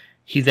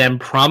 He then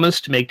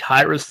promised to make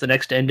Tyrus the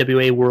next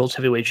NWA World's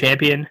Heavyweight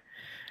Champion.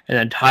 And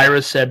then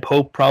Tyrus said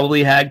Pope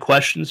probably had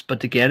questions, but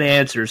to get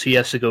answers, he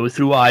has to go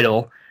through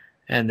Idol,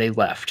 and they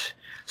left.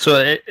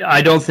 So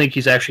I don't think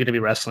he's actually going to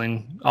be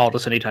wrestling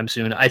Aldis anytime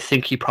soon. I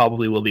think he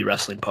probably will be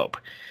wrestling Pope.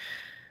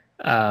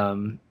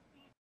 I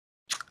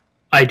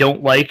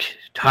don't like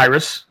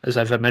Tyrus, as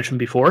I've mentioned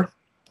before.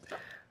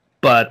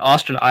 But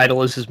Austin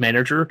Idol is his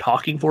manager,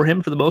 talking for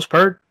him for the most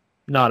part.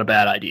 Not a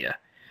bad idea.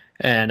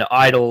 And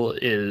Idol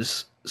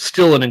is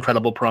still an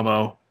incredible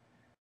promo.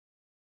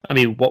 I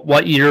mean,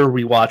 what year are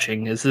we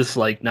watching? Is this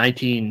like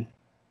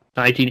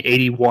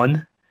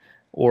 1981?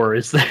 Or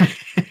is that...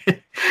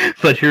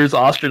 But here's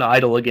Austin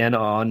Idol again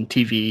on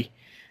TV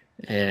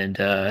and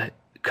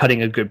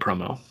cutting a good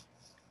promo.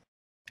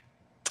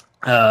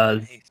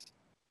 Then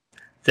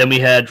we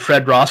had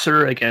Fred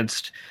Rosser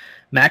against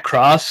Matt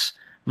Cross,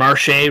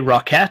 Marche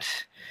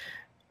Roquette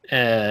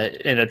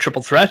in a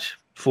triple threat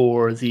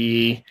for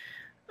the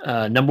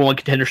number one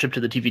contendership to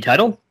the TV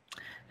title.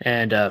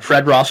 And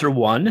Fred Rosser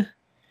won.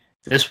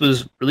 This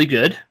was really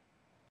good.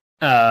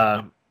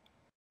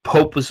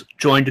 Pope was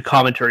joined to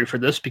commentary for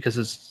this because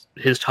it's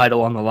his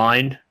title on the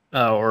line,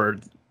 or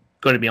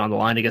going to be on the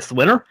line against the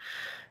winner.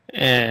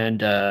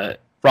 And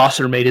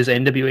Rosser made his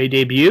NWA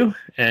debut,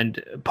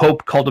 and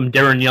Pope called him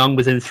Darren Young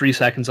within 3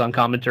 seconds on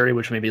commentary,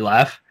 which made me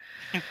laugh.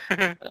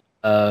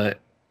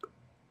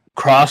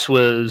 Cross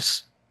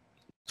was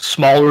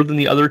smaller than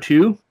the other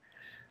two,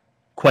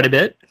 quite a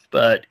bit,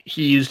 but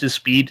he used his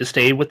speed to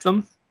stay with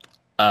them.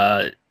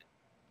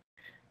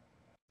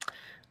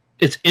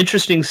 It's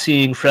interesting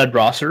seeing Fred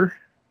Rosser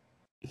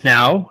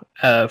now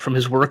from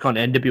his work on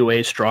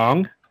NWA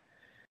Strong,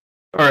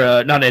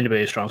 or not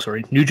NWA Strong,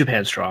 sorry, New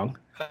Japan Strong.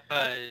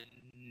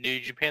 New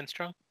Japan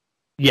Strong?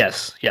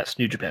 Yes,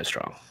 New Japan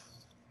Strong.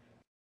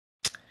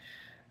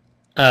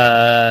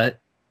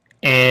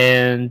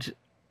 And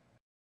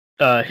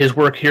his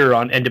work here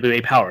on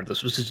NWA Power.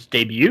 This was his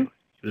debut.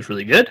 It was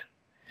really good.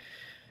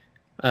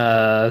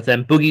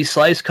 Then Boogie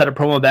Slice cut a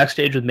promo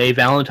backstage with May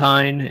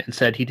Valentine and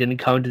said he didn't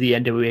come to the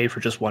NWA for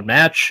just one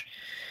match,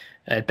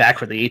 back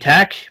for the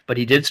attack, but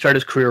he did start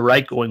his career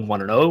right, going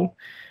 1-0.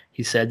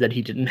 He said that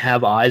he didn't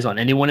have eyes on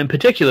anyone in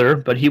particular,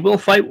 but he will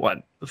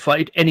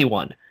fight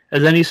anyone.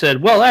 And then he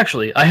said, "Well,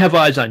 actually, I have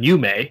eyes on you,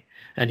 May,"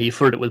 and he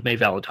flirted with May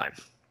Valentine.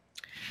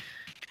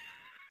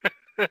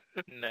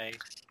 Nice.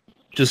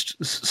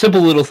 Just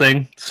simple little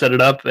thing, set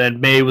it up, and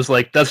May was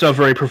like, "That's not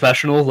very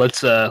professional.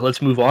 Let's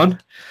move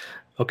on."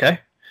 Okay.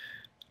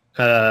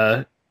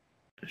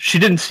 She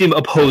didn't seem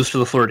opposed to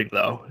the flirting,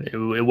 though.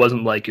 It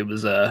wasn't like it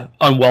was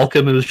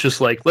unwelcome. It was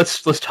just like,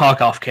 let's talk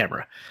off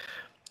camera.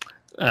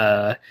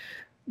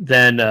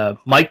 Then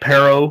Mike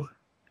Perro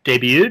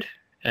debuted,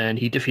 and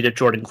he defeated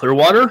Jordan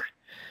Clearwater.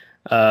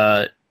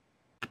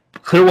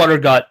 Clearwater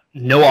got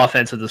no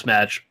offense in this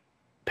match.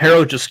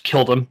 Perro just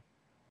killed him.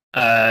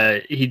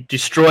 He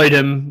destroyed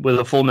him with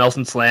a full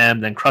Nelson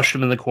Slam, then crushed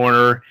him in the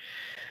corner,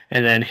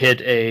 and then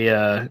hit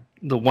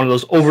one of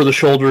those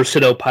over-the-shoulder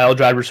sit-out pile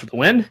drivers for the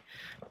win.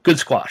 Good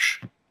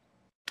squash.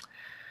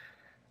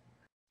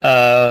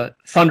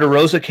 Thunder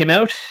Rosa came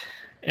out,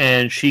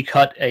 and she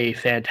cut a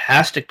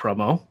fantastic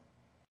promo.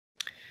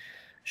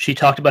 She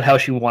talked about how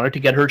she wanted to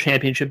get her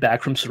championship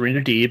back from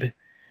Serena Deeb.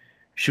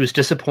 She was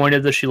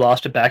disappointed that she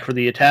lost it back for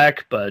the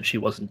attack, but she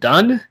wasn't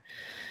done.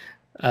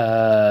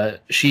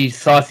 She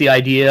thought the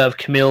idea of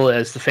Camille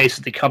as the face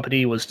of the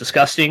company was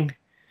disgusting.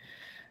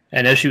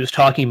 And as she was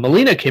talking,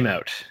 Melina came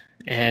out.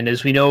 And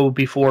as we know,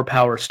 before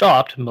Power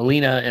stopped,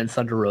 Melina and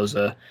Thunder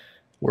Rosa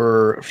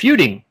were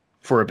feuding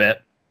for a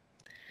bit.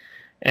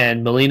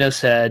 And Melina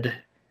said,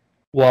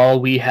 "While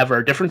we have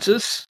our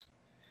differences,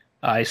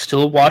 I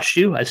still watched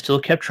you, I still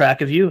kept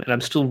track of you, and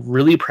I'm still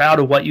really proud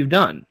of what you've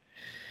done."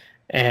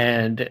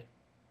 And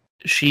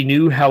she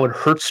knew how it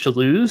hurts to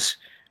lose,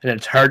 and that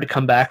it's hard to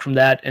come back from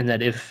that, and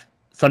that if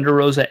Thunder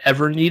Rosa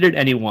ever needed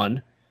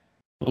anyone,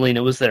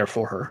 Melina was there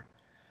for her.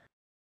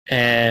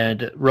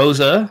 And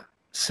Rosa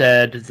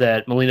said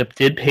that Melina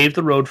did pave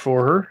the road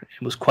for her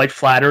and was quite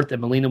flattered that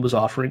Melina was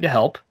offering to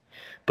help,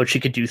 but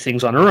she could do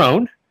things on her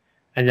own.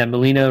 And then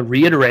Melina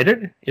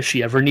reiterated if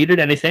she ever needed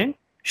anything,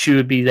 she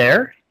would be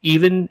there,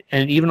 even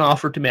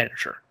offered to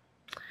manage her.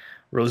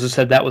 Rosa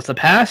said that was the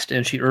past,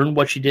 and she earned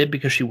what she did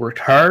because she worked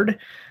hard,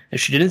 and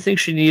she didn't think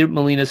she needed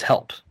Melina's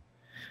help.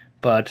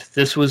 But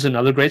this was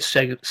another great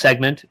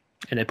segment,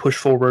 and it pushed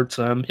forward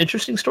some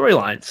interesting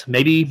storylines.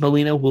 Maybe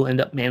Melina will end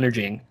up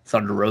managing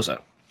Thunder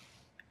Rosa.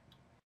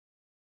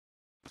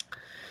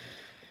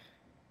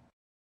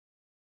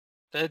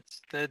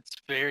 That's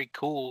very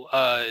cool.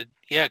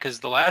 Yeah, because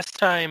the last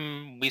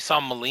time we saw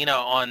Melina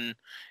on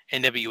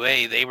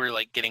NWA, they were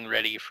like getting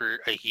ready for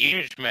a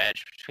huge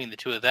match between the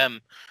two of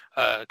them.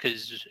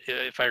 Because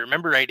if I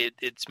remember right,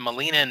 it's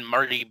Melina and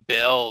Marty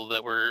Bell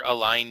that were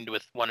aligned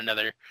with one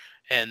another,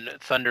 and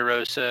Thunder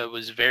Rosa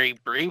was very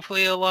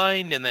briefly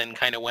aligned, and then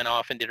kind of went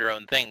off and did her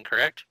own thing.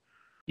 Correct?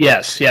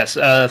 Yes, yes.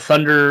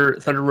 Thunder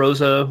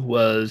Rosa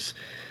was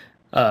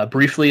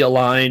briefly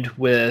aligned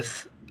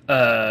with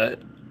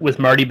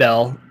Marty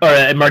Bell,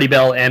 or Marty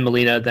Bell and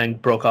Melina, then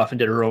broke off and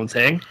did her own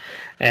thing,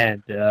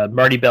 and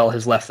Marty Bell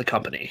has left the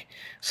company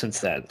since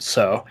then.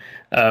 So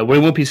we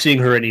won't be seeing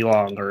her any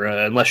longer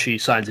unless she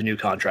signs a new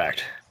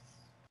contract.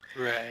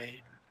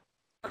 Right.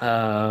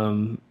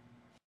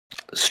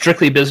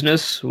 Strictly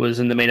Business was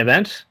in the main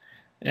event,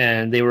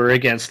 and they were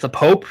against the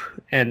Pope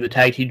and the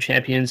tag team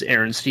champions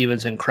Aaron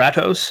Stevens and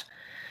Kratos,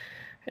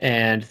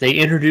 and they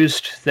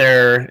introduced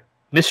their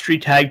mystery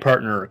tag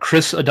partner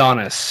Chris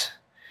Adonis.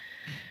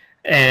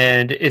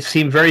 And it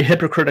seemed very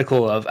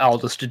hypocritical of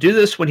Aldis to do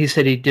this when he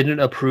said he didn't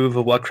approve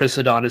of what Chris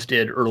Adonis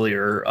did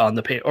earlier on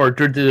the or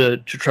did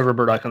to Trevor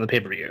Murdoch on the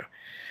pay-per-view.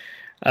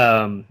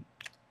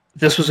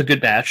 This was a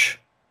good match.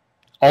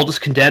 Aldis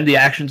condemned the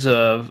actions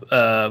of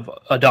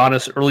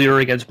Adonis earlier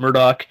against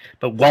Murdoch,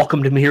 but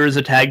welcomed him here as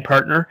a tag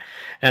partner,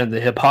 and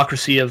the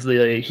hypocrisy of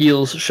the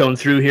heels shone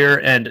through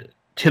here, and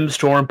Tim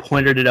Storm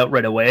pointed it out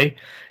right away.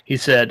 He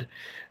said,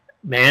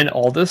 man,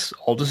 Aldis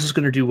is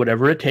going to do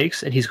whatever it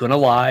takes, and he's going to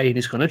lie, and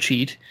he's going to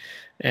cheat,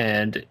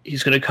 and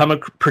he's going to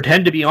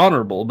pretend to be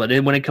honorable, but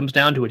when it comes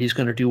down to it, he's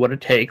going to do what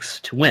it takes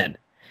to win.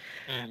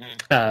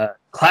 Mm-hmm.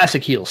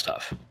 Classic heel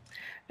stuff.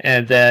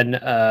 And then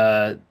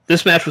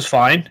this match was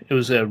fine. It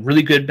was a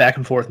really good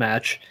back-and-forth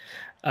match.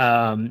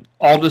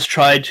 Aldis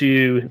tried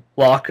to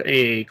lock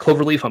a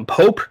cloverleaf on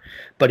Pope,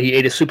 but he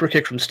ate a super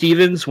kick from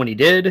Stevens when he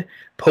did.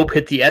 Pope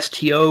hit the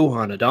STO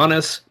on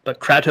Adonis, but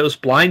Kratos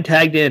blind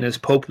tagged in as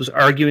Pope was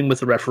arguing with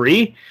the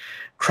referee.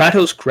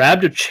 Kratos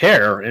grabbed a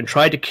chair and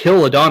tried to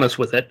kill Adonis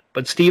with it,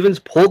 but Stevens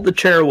pulled the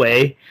chair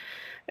away,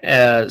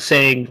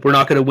 saying, we're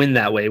not going to win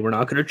that way, we're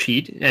not going to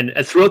cheat. And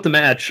throughout the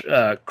match,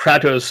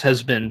 Kratos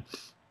has been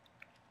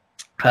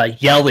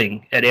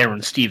yelling at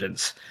Aaron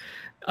Stevens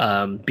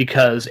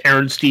because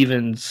Aaron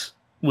Stevens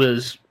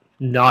was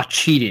not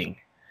cheating.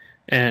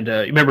 And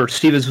remember,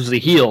 Stevens was the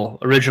heel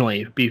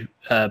originally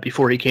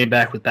before he came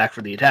back with Back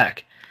for the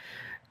Attack.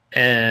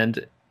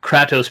 And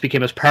Kratos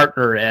became his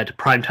partner at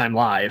Primetime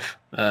Live,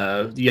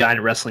 the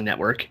United Wrestling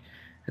Network.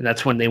 And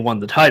that's when they won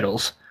the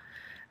titles.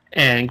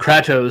 And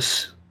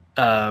Kratos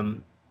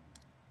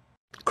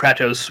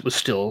was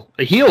still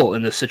a heel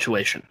in this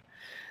situation.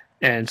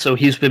 And so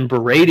he's been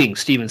berating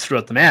Stevens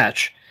throughout the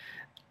match.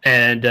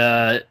 And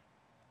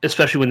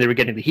especially when they were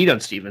getting the heat on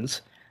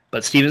Stevens.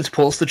 But Stevens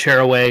pulls the chair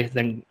away.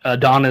 Then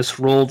Adonis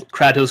rolled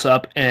Kratos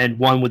up and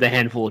won with a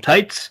handful of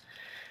tights.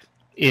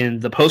 In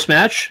the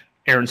post-match,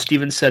 Aaron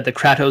Stevens said that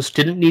Kratos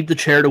didn't need the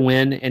chair to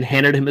win and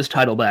handed him his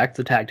title back,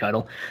 the tag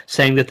title,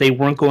 saying that they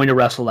weren't going to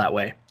wrestle that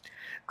way.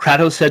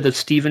 Kratos said that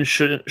Stevens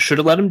should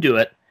have let him do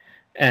it,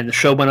 and the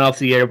show went off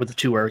the air with the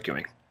two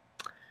arguing.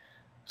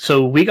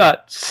 So we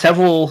got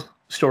several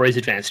stories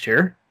advanced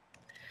here,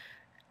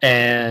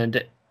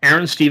 and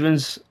Aaron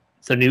Stevens,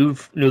 the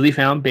newly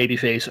found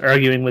babyface,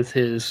 arguing with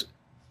his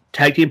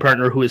tag team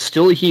partner, who is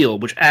still a heel,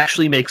 which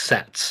actually makes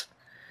sense.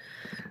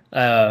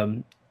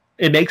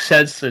 It makes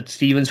sense that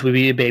Stevens would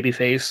be a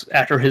babyface.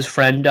 After his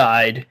friend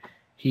died,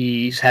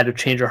 he's had a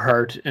change of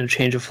heart and a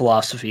change of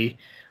philosophy.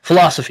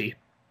 Philosophy.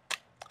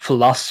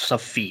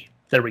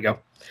 There we go.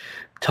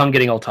 Tongue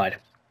getting all tied.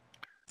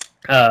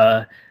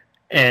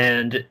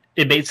 And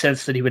it made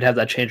sense that he would have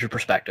that change of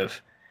perspective.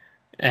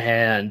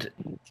 And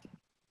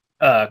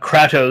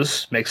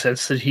Kratos makes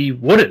sense that he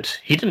wouldn't.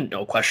 He didn't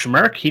know Question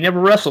Mark. He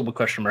never wrestled with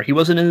Question Mark. He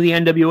wasn't in the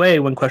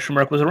NWA when Question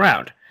Mark was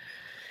around.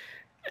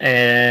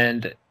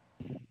 And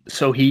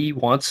so he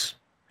wants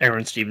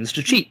Aaron Stevens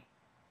to cheat.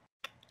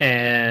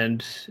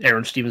 And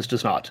Aaron Stevens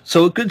does not.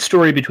 So a good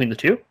story between the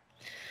two.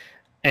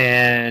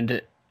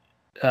 And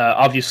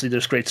obviously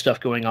there's great stuff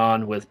going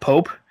on with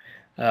Pope.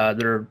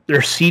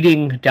 They're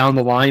seeding down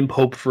the line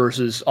Pope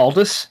versus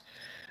Aldis,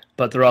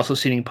 but they're also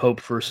seeding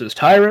Pope versus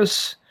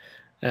Tyrus.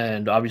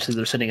 And obviously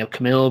they're setting up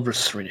Camille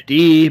versus Serena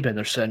Deeb, and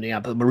they're setting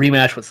up a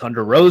rematch with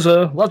Thunder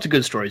Rosa. Lots of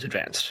good stories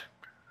advanced.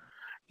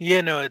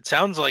 Yeah, no, it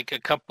sounds like a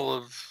couple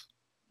of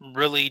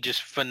really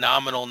just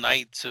phenomenal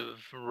nights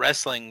of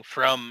wrestling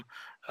from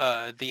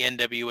the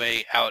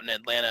NWA out in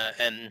Atlanta.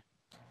 And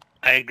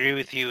I agree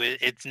with you.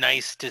 It's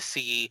nice to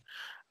see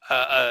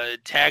a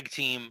tag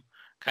team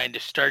kind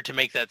of start to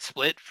make that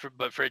split,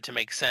 but for it to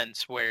make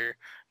sense where,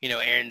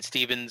 Aaron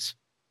Stevens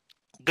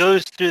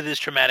goes through this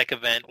traumatic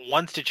event,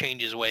 wants to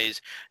change his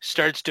ways,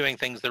 starts doing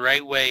things the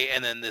right way,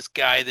 and then this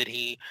guy that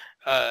he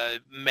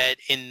met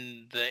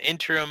in the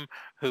interim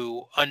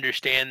who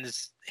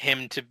understands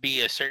him to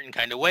be a certain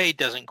kind of way,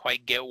 doesn't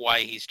quite get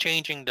why he's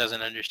changing,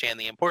 doesn't understand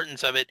the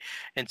importance of it,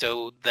 and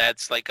so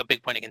that's like a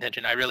big point of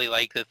contention. I really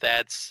like that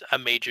that's a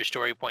major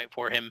story point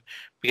for him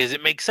because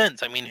it makes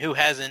sense. I mean, who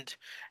hasn't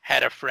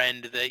had a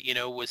friend that, you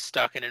know, was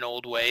stuck in an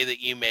old way that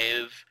you may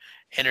have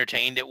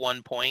entertained at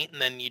one point,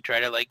 and then you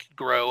try to like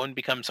grow and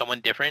become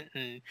someone different,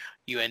 and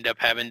you end up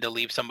having to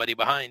leave somebody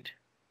behind.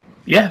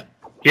 Yeah.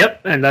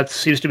 Yep. And that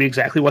seems to be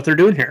exactly what they're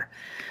doing here.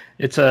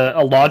 It's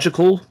a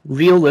logical,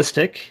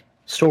 realistic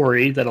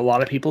story that a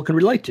lot of people can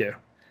relate to.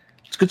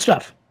 It's good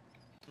stuff.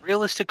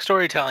 Realistic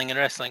storytelling in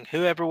wrestling.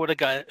 Whoever would have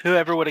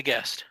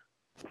guessed?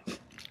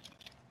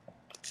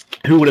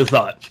 Who would have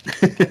thought?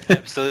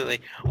 Absolutely.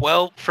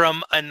 Well,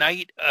 from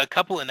a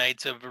couple of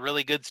nights of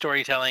really good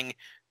storytelling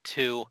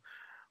to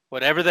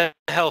whatever the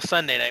hell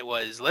Sunday night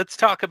was, let's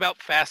talk about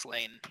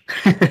Fastlane.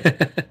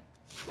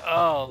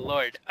 Oh,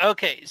 Lord.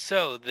 Okay,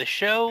 so the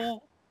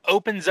show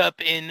opens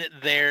up in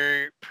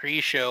their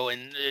pre-show,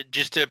 and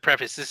just to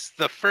preface, this is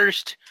the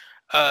first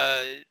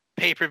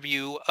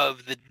pay-per-view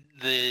of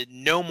the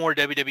No More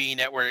WWE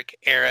Network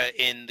era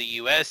in the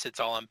U.S. It's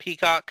all on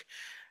Peacock.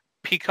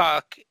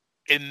 Peacock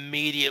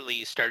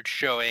immediately starts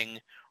showing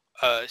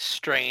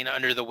strain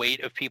under the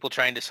weight of people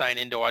trying to sign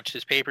in to watch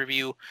this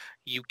pay-per-view.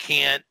 You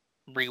can't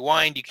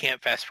rewind, you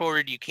can't fast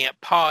forward, you can't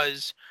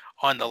pause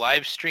on the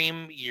live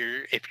stream.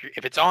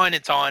 If it's on,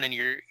 it's on, and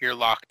you're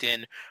locked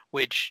in,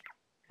 which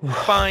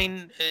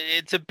fine.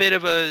 It's a bit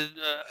of a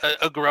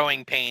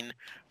growing pain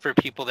for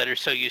people that are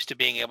so used to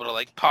being able to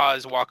like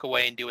pause, walk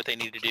away, and do what they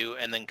need to do,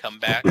 and then come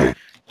back.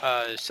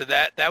 So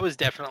that was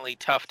definitely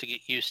tough to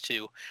get used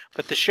to.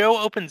 But the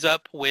show opens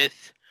up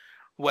with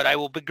what I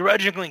will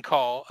begrudgingly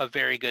call a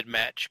very good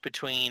match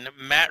between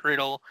Matt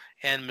Riddle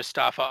and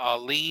Mustafa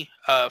Ali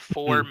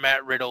for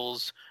Matt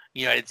Riddle's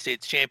United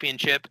States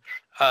Championship.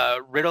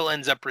 Riddle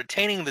ends up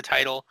retaining the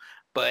title,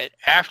 but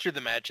after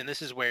the match, and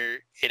this is where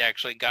it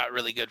actually got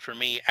really good for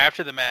me,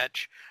 after the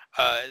match,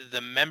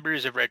 the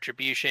members of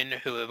Retribution,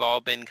 who have all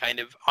been kind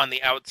of on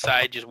the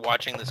outside just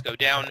watching this go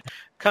down,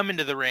 come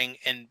into the ring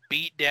and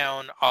beat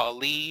down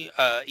Ali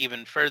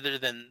even further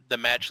than the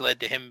match led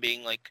to him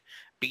being like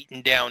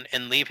beaten down,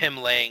 and leave him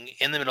laying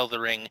in the middle of the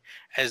ring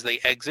as they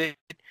exit.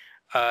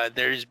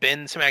 There's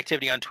been some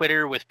activity on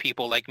Twitter with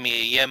people like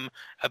Mia Yim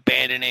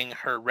abandoning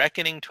her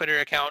Reckoning Twitter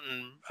account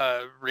and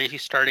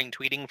restarting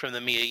tweeting from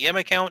the Mia Yim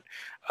account.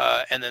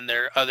 And then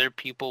there are other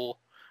people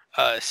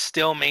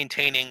still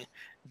maintaining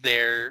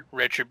their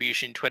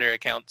Retribution Twitter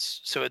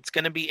accounts. So it's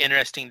going to be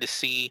interesting to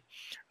see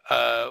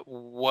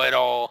what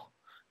all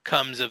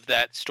comes of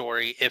that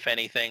story, if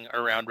anything,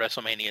 around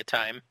WrestleMania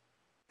time.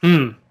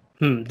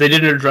 They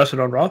didn't address it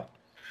on Raw?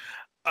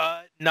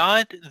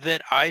 Not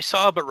that I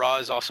saw, but Raw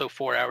is also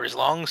 4 hours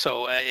long,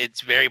 so it's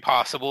very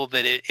possible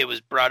that it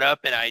was brought up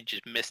and I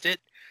just missed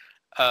it.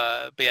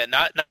 But yeah,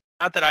 not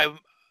that I'm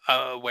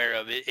aware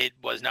of it. It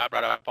was not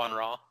brought up on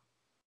Raw.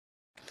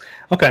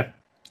 Okay.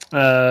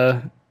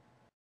 Part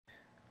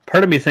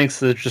of me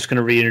thinks that it's just going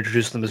to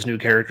reintroduce them as new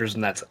characters,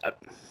 and that's it.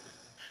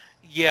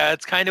 Yeah,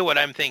 it's kind of what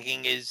I'm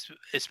thinking, is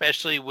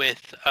especially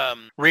with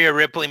Rhea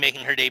Ripley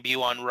making her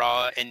debut on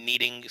Raw and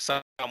needing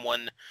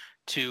someone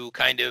to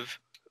kind of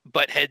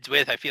butt heads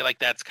with. I feel like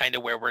that's kind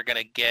of where we're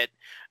going to get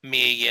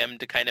Mia Yim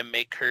to kind of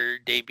make her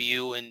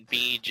debut and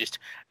be just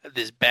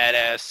this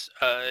badass,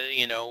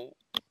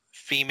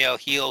 female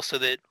heel, so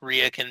that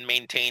Rhea can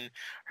maintain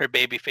her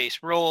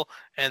babyface role.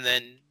 And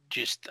then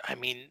just, I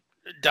mean,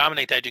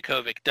 Dominik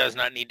Dijakovic does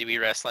not need to be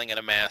wrestling in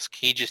a mask.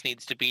 He just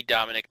needs to be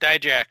Dominik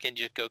Dijak and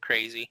just go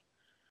crazy.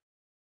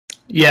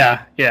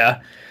 Yeah.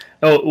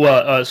 Oh,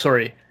 well,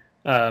 sorry.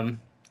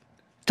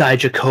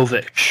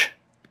 Dijakovic.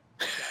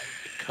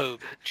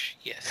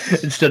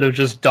 Yes. Instead of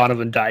just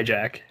Donovan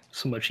Dijak.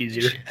 So much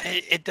easier.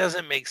 It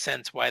doesn't make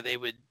sense why they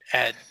would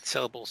add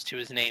syllables to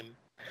his name.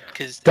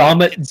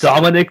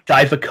 Dominik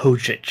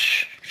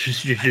Dijakovic.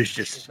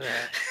 Just.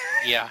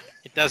 Yeah,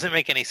 it doesn't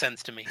make any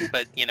sense to me.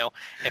 But,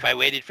 if I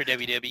waited for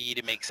WWE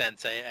to make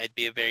sense, I'd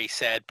be a very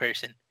sad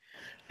person.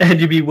 And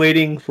you'd be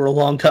waiting for a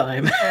long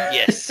time.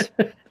 Yes.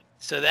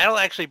 So that'll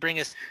actually bring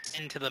us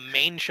into the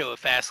main show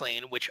of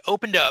Fastlane, which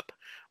opened up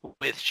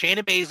with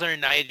Shayna Baszler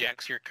and Nia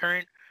Jax, your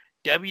current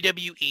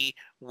WWE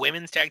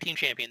Women's Tag Team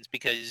Champions,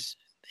 because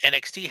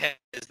NXT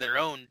has their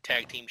own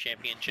Tag Team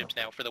Championships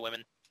now for the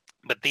women.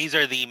 But these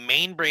are the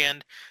main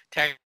brand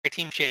Tag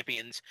Team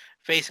Champions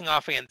facing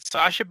off against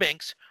Sasha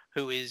Banks,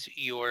 who is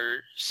your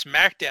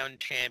SmackDown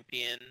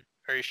champion.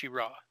 Or is she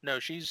Raw?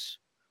 No, she's.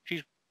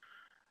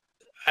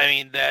 I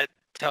mean, that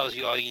tells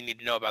you all you need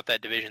to know about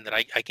that division, that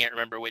I can't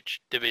remember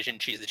which division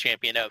she's the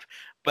champion of.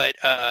 But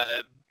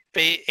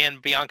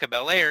and Bianca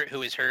Belair,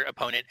 who is her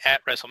opponent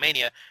at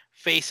WrestleMania,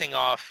 facing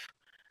off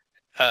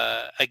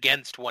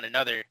against one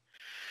another.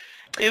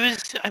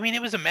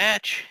 It was a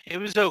match. It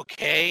was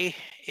okay.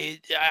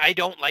 I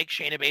don't like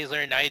Shayna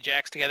Baszler and Nia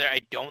Jax together.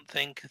 I don't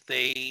think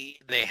they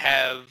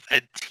have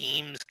a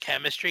team's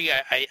chemistry.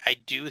 I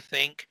do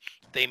think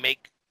they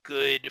make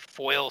good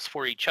foils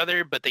for each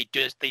other, but they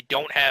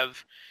don't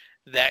have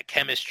that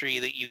chemistry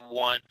that you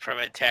want from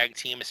a tag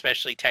team,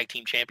 especially tag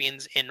team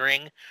champions in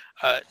ring.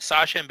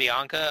 Sasha and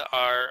Bianca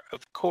are,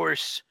 of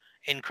course,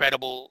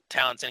 incredible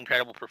talents and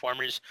incredible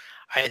performers.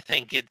 I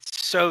think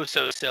it's so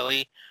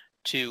silly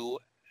to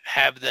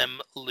have them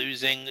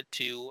losing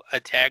to a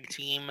tag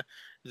team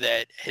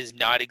that has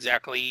not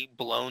exactly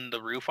blown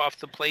the roof off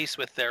the place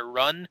with their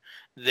run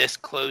this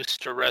close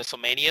to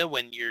WrestleMania,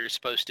 when you're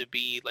supposed to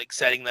be like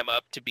setting them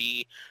up to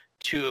be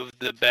two of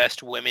the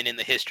best women in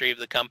the history of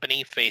the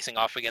company facing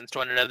off against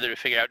one another to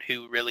figure out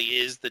who really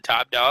is the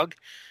top dog.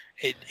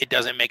 It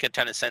doesn't make a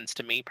ton of sense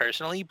to me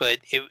personally, but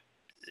it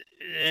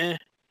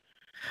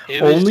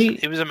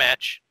was a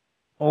match.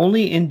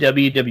 Only in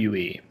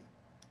WWE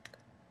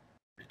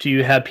do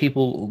you have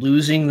people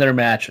losing their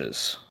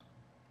matches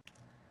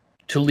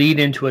to lead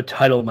into a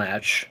title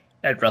match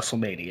at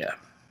WrestleMania.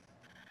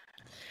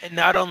 And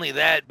not only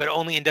that, but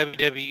only in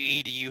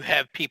WWE do you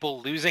have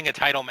people losing a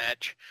title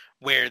match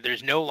where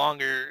there's no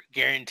longer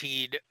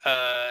guaranteed,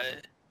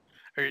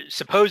 or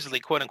supposedly,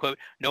 quote unquote,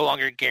 no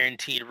longer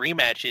guaranteed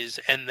rematches,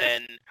 and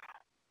then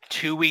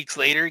 2 weeks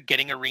later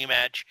getting a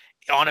rematch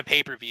on a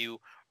pay-per-view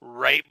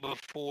right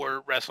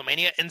before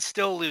WrestleMania and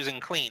still losing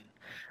clean.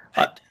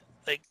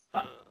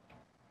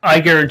 I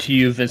guarantee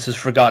you Vince has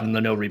forgotten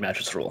the no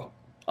rematches rule.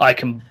 I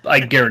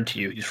guarantee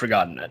you he's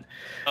forgotten it.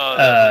 Oh,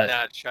 that would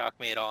not shock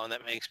me at all, and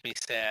that makes me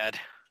sad.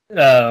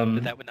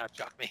 But that would not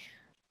shock me.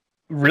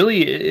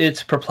 Really,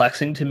 it's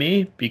perplexing to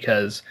me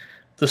because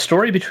the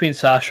story between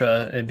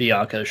Sasha and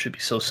Bianca should be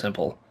so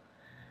simple.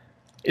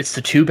 It's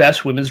the two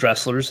best women's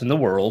wrestlers in the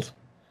world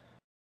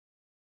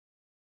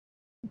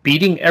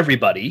beating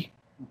everybody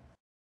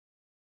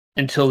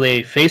until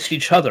they face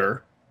each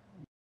other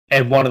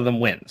and one of them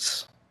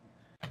wins.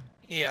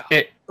 Yeah.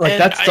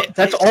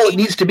 That's all it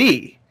needs to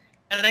be.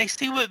 And I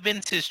see what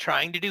Vince is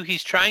trying to do.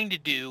 He's trying to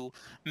do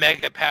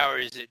Mega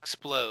Powers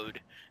Explode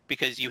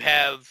because you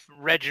have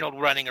Reginald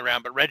running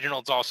around, but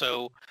Reginald's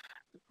also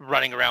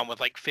running around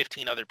with like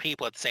 15 other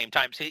people at the same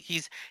time. So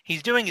he's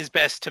doing his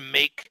best to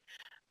make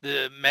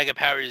the Mega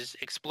Powers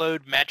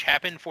Explode match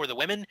happen for the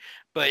women,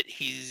 but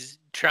he's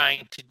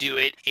trying to do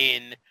it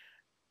in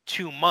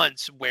 2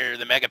 months where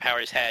the Mega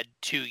Powers had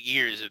 2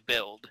 years of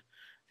build.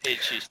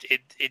 It's just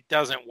it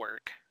doesn't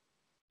work.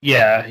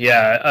 Yeah.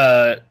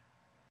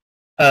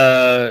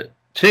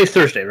 Today's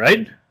Thursday,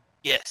 right?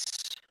 Yes.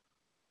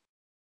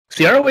 Is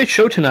the ROH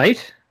show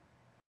tonight?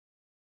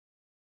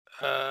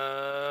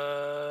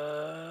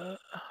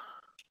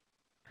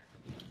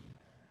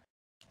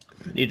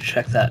 Need to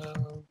check that.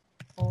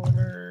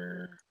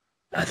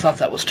 I thought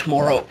that was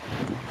tomorrow.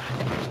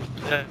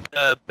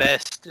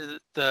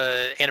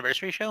 The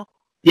anniversary show?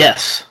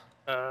 Yes.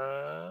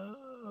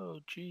 Oh,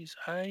 geez,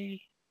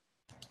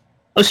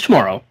 It's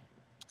tomorrow.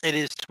 It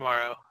is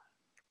tomorrow.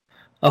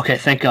 Okay,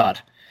 thank God.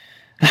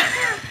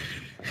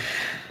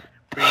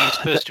 Were you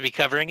supposed to be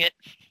covering it?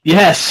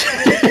 Yes.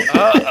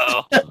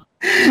 Uh-oh.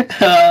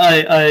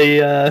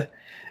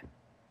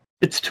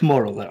 It's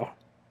tomorrow though.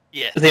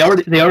 Yes. They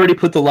already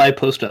put the live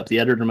post up. The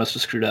editor must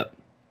have screwed up.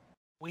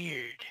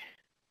 Weird.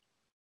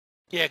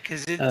 Yeah,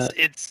 because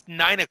it's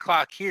 9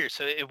 o'clock here,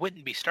 so it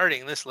wouldn't be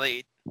starting this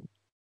late.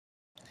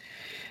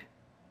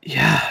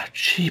 Yeah,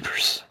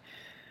 jeepers.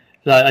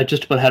 I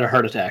just about had a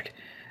heart attack.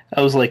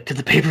 I was like, did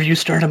the pay-per-view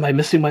start? Am I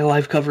missing my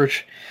live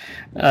coverage?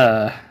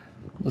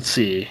 Let's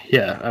see.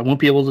 Yeah, I won't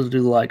be able to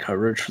do the live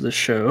coverage for this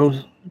show,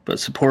 but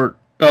support...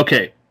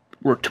 Okay,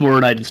 work tomorrow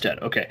night instead.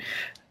 Okay.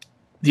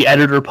 The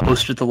editor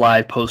posted the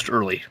live post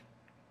early.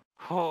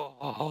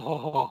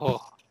 Oh.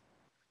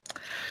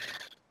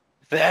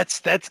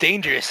 That's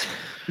dangerous.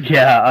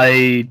 Yeah,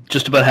 I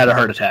just about had a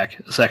heart attack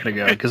a second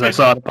ago because I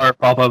saw the part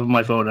pop up on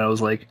my phone and I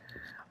was like,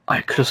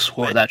 I could have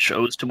swore that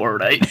show was tomorrow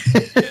night.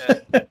 Yeah.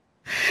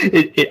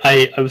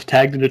 I was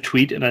tagged in a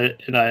tweet and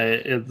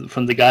I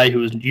from the guy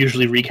who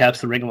usually recaps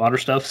the Ring of Honor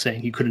stuff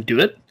saying he couldn't do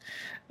it,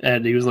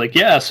 and he was like,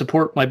 "Yeah,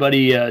 support my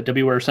buddy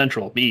WR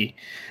Central, me."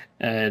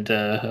 And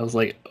I was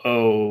like,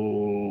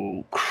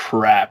 "Oh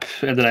crap!"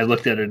 And then I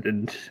looked at it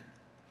and,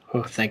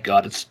 oh, thank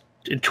God, it's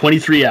in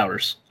 23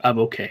 hours. I'm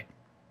okay.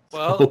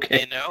 Well,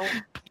 okay.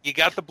 You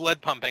got the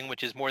blood pumping,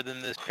 which is more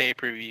than this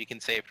pay-per-view can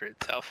say for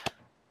itself.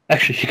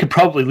 Actually, you could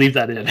probably leave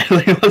that in.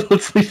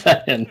 Let's leave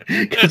that in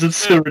because it's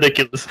so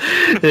ridiculous.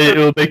 It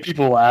will make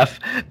people laugh.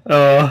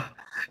 I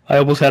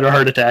almost had a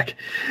heart attack.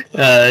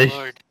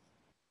 Lord.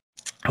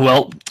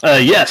 Well,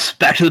 yes,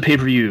 back to the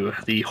pay-per-view,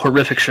 the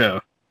horrific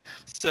show.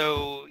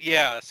 So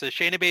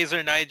Shayna Baszler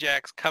and Nia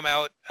Jax come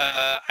out.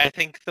 I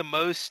think the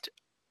most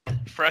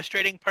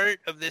frustrating part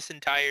of this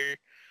entire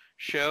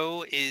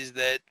show is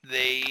that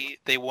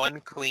they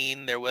won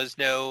clean. There was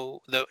no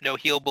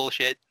heel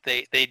bullshit.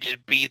 They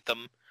just beat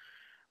them,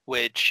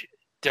 which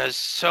does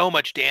so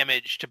much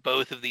damage to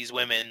both of these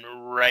women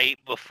right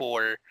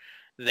before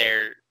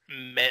their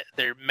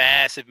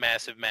massive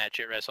match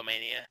at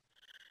WrestleMania.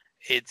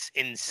 It's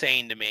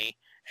insane to me.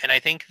 And I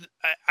think,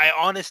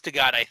 honest to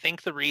God, I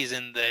think the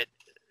reason that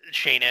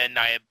Shayna and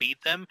Nia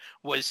beat them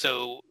was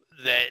so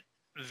that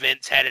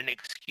Vince had an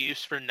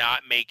excuse for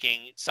not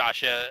making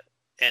Sasha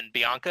and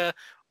Bianca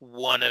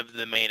one of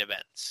the main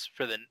events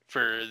for the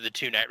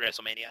 2-night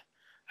WrestleMania.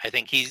 I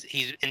think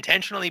he's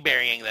intentionally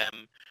burying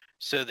them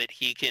so that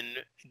he can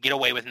get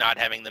away with not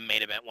having the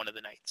main event one of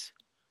the nights.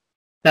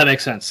 That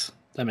makes sense.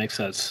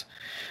 It's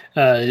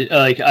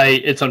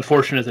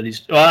unfortunate that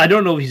he's. Well, I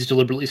don't know if he's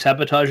deliberately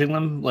sabotaging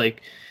them.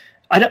 Like,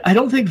 I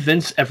don't think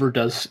Vince ever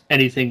does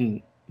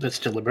anything that's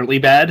deliberately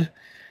bad,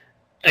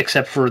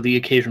 except for the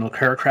occasional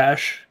car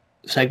crash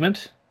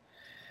segment.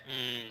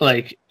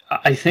 Like,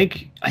 I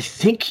think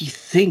he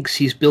thinks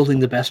he's building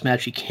the best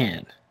match he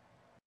can,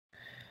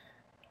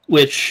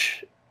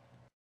 which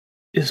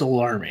is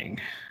alarming.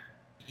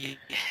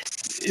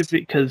 Yes.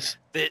 Because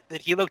that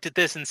he looked at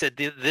this and said,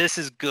 "This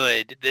is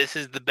good. This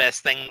is the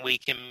best thing we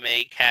can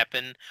make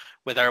happen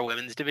with our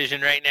women's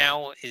division right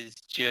now," is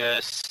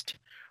just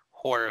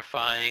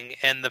horrifying.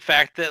 And the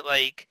fact that,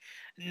 like,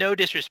 no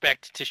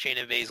disrespect to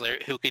Shayna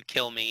Baszler, who could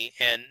kill me,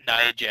 and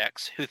Nia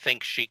Jax, who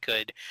thinks she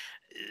could,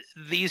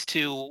 these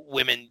two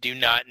women do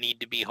not need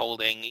to be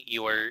holding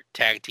your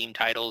tag team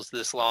titles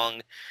this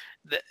long.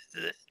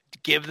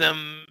 Give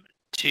them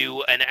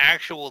to an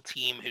actual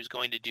team who's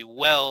going to do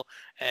well,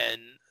 and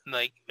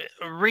like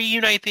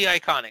reunite the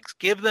Iconics.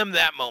 Give them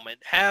that moment.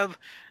 Have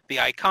the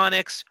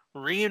Iconics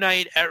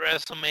reunite at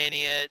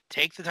WrestleMania,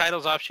 take the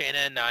titles off Shayna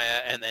and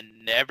Nia, and then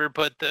never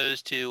put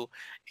those two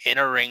in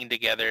a ring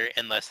together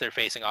unless they're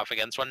facing off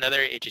against one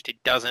another. It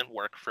doesn't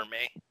work for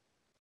me.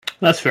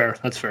 That's fair.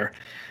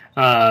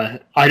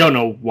 I don't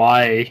know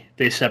why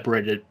they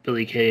separated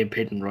Billie Kay and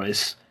Peyton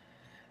Royce.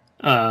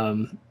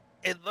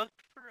 It looked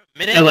for a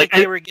minute like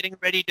they were getting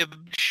ready to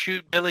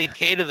shoot Billie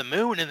Kay to the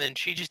moon, and then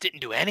she just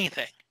didn't do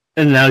anything.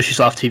 And now she's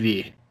off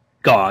TV,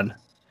 gone.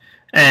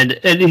 And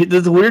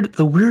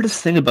the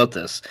weirdest thing about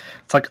this,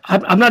 it's like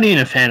I'm not even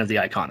a fan of the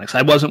Iconics.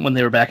 I wasn't when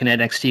they were back in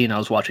NXT, and I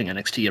was watching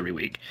NXT every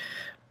week.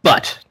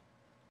 But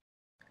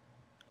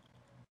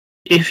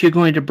if you're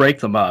going to break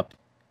them up,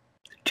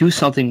 do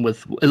something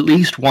with at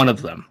least one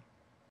of them.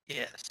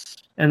 Yes.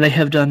 And they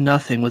have done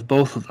nothing with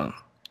both of them.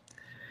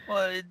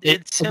 Well,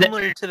 it's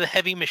similar to the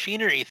Heavy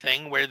Machinery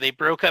thing, where they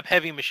broke up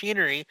Heavy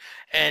Machinery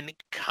and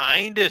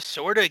kind of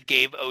sort of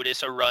gave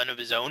Otis a run of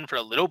his own for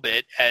a little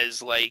bit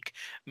as, like,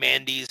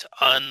 Mandy's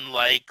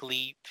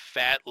unlikely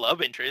fat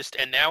love interest,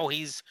 and now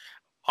he's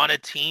on a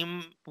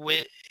team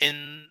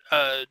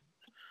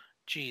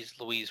geez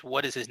Louise,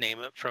 what is his name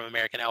from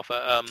American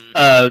Alpha?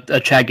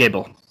 Chad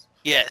Gable.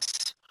 Yes.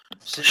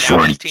 So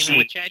now he's teaming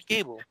with Chad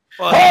Gable.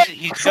 Well,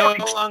 he's no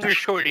longer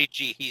Shorty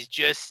G. He's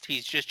just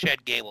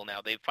Chad Gable now.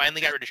 They finally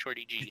got rid of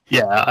Shorty G.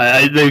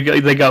 Yeah,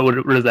 they got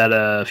rid of that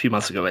a few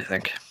months ago, I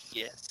think.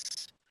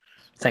 Yes.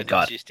 Thank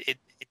God. It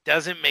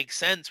doesn't make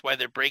sense why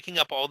they're breaking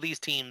up all these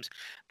teams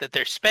that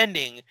they're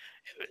spending,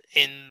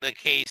 in the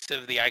case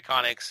of the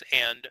Iconics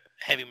and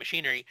Heavy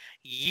Machinery,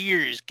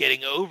 years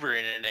getting over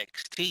in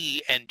NXT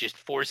and just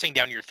forcing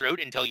down your throat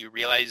until you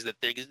realize that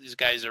these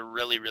guys are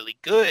really, really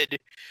good.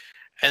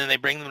 And then they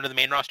bring them to the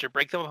main roster,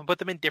 break them up, and put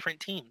them in different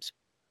teams.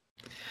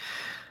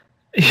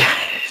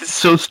 It's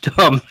so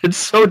dumb. It's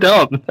so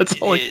dumb. That's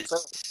all I can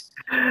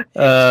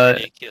say.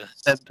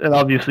 Ridiculous. And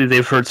obviously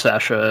they've hurt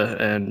Sasha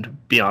and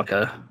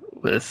Bianca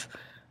with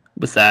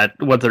that,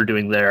 what they're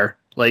doing there.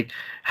 Like,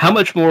 how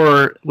much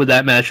more would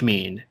that match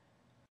mean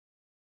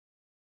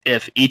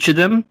if each of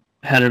them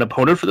had an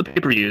opponent for the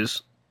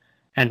pay-per-views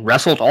and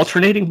wrestled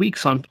alternating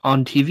weeks on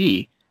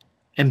TV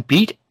and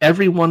beat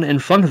everyone in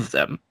front of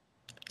them,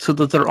 so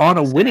that they're on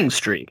a winning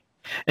streak?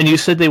 And you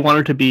said they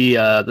wanted to be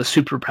the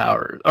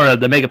superpower or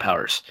the mega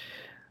powers.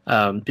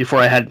 Before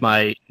I had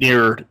my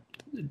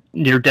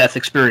near-death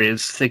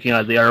experience thinking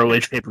of the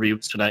ROH pay-per-view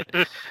tonight,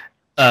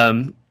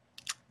 the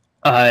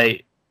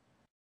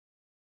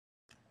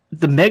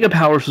mega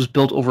powers was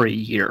built over a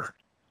year.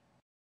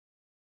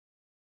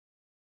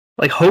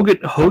 Like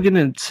Hogan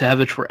and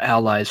Savage were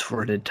allies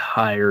for an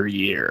entire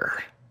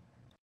year.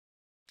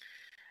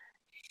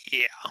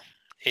 Yeah.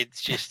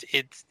 It's just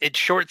it's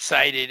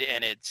short-sighted,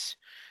 and it's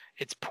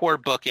poor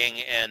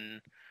booking,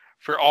 and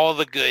for all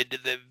the good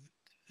that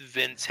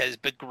Vince has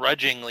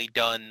begrudgingly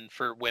done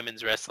for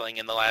women's wrestling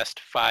in the last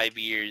 5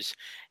 years,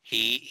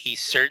 he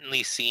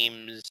certainly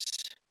seems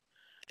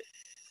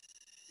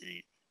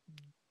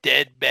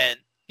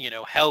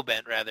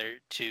hell-bent rather,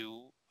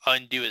 to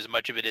undo as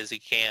much of it as he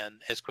can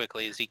as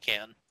quickly as he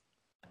can.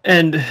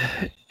 And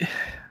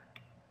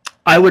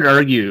I would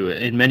argue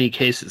in many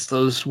cases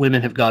those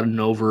women have gotten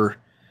over.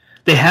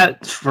 They had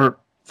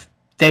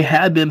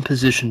been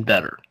positioned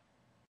better.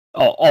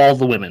 All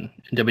the women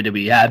in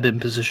WWE had been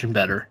positioned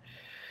better.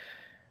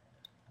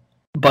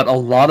 But a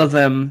lot of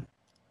them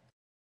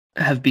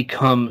have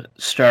become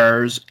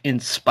stars in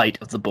spite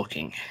of the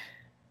booking.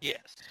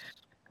 Yes.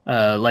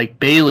 Like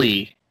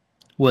Bayley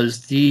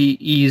was the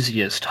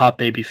easiest top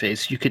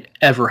babyface you could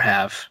ever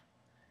have.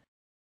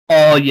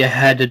 All you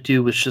had to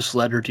do was just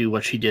let her do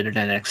what she did in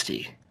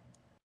NXT.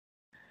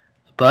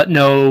 But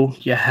no,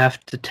 you have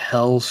to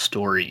tell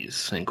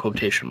stories, in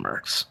quotation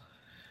marks.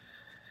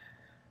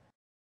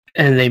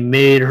 And they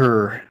made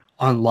her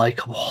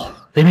unlikable.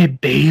 They made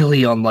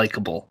Bayley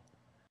unlikable.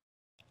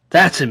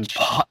 That's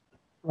impossible.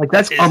 Like,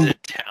 that's a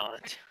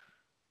talent.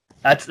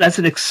 That's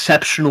an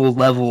exceptional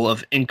level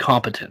of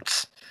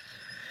incompetence.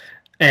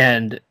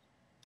 And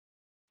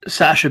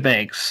Sasha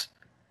Banks,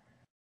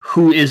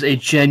 who is a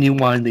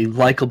genuinely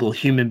likable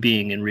human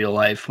being in real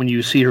life when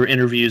you see her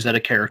interviews at a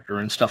character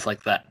and stuff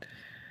like that.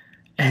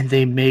 And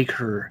they make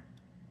her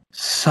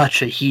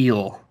such a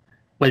heel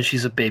when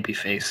she's a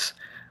babyface.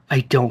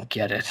 I don't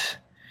get it.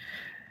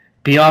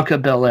 Bianca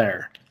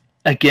Belair,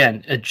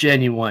 again, a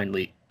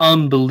genuinely,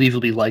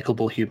 unbelievably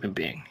likable human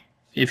being.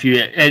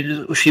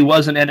 And she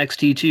was in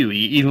NXT too.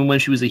 Even when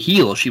she was a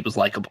heel, she was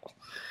likable.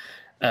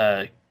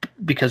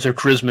 Because her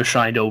charisma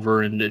shined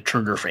over and it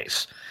turned her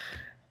face.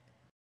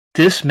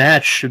 This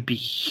match should be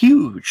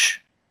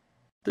huge.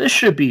 This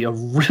should be a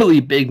really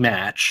big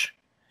match.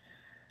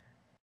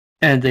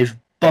 And they've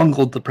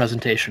bungled the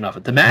presentation of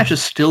it. The match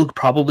is still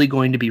probably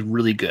going to be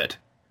really good.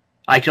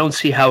 I don't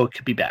see how it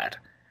could be bad.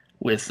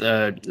 With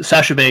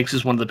Sasha Banks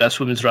is one of the best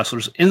women's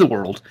wrestlers in the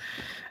world,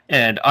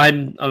 and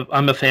I'm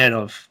a fan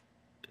of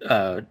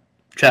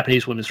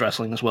Japanese women's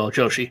wrestling as well,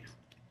 Joshi.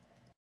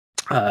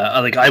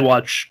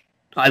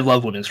 I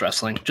love women's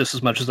wrestling just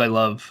as much as I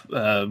love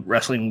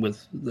wrestling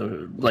with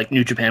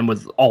New Japan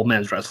with all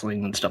men's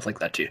wrestling and stuff like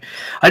that too.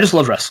 I just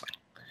love wrestling,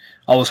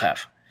 always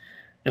have.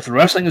 If the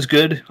wrestling is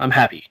good, I'm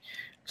happy.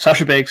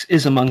 Sasha Banks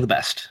is among the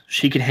best.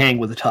 She can hang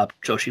with the top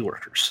Joshi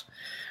workers.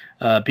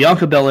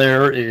 Bianca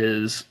Belair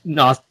is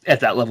not at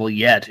that level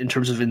yet in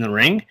terms of in the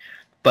ring,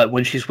 but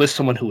when she's with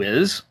someone who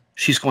is,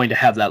 she's going to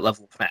have that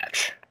level of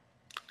match.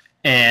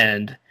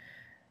 And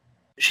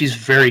she's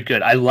very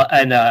good.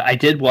 I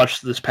did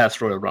watch this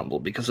past Royal Rumble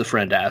because a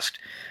friend asked,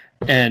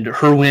 and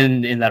her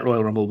win in that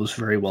Royal Rumble was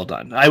very well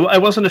done. I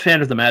wasn't a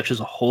fan of the match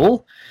as a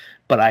whole,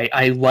 but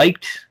I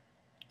liked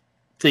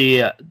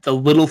the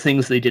little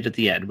things they did at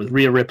the end with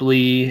Rhea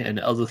Ripley and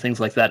other things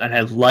like that, and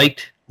I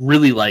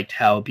really liked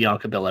how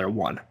Bianca Belair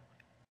won.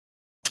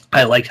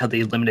 I liked how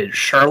they eliminated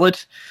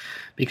Charlotte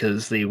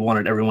because they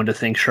wanted everyone to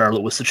think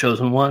Charlotte was the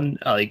chosen one.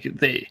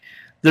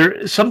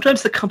 They're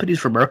sometimes the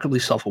company's remarkably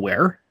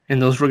self-aware in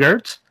those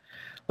regards.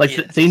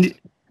 Yes.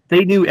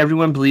 They knew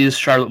everyone believes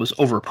Charlotte was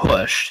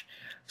overpushed,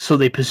 so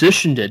they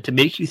positioned it to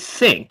make you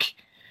think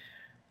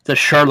that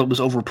Charlotte was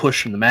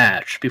overpushed in the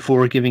match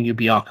before giving you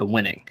Bianca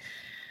winning.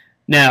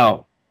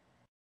 Now,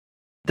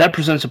 that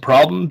presents a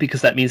problem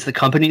because that means the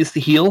company is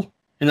the heel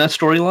in that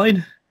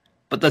storyline,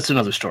 but that's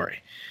another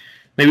story.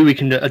 Maybe we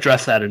can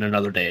address that in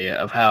another day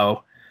of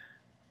how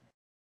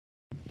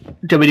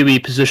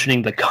WWE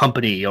positioning the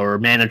company or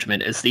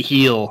management as the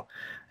heel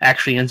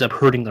actually ends up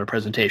hurting their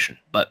presentation.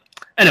 But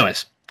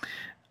anyways,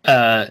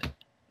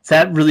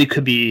 that really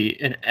could be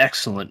an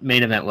excellent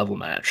main event level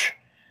match.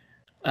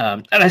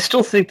 And I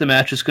still think the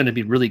match is going to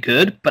be really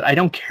good, but I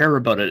don't care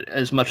about it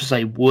as much as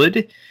I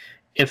would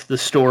if the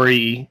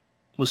story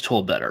was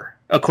told better.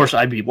 Of course,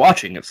 I'd be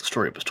watching if the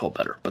story was told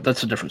better, but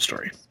that's a different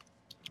story.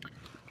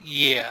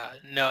 Yeah,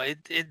 no,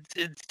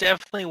 it's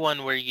definitely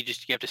one where you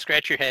have to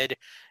scratch your head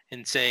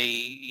and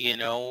say,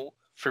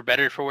 for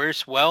better or for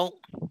worse, well,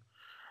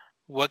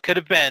 what could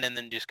have been, and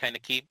then just kind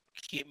of keep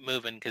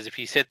moving. Because if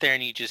you sit there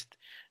and you just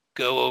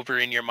go over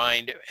in your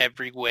mind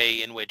every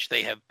way in which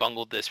they have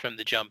bungled this from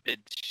the jump,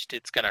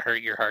 it's going to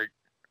hurt your heart.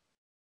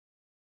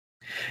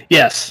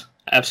 Yes,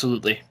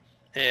 absolutely.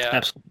 Yeah,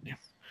 absolutely.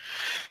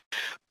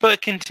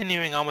 But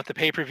continuing on with the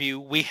pay-per-view,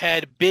 we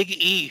had Big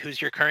E,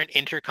 who's your current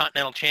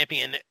Intercontinental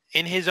Champion,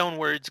 in his own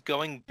words,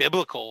 going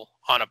biblical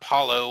on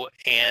Apollo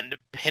and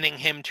pinning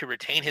him to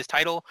retain his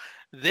title.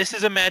 This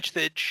is a match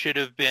that should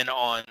have been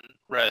on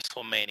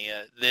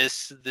WrestleMania.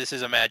 This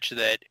is a match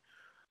that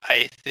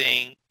I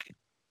think,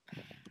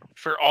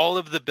 for all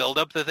of the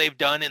build-up that they've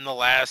done in the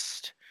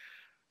last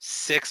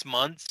 6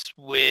 months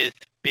with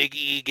Big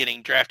E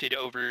getting drafted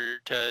over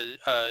to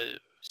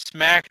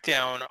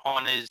SmackDown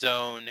on his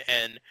own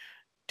and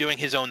doing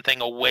his own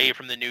thing away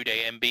from the New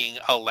Day and being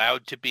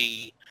allowed to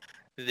be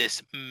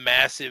this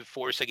massive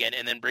force again,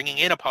 and then bringing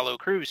in Apollo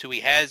Crews, who he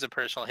has a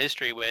personal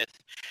history with,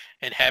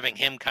 and having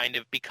him kind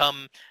of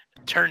become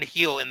turned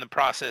heel in the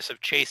process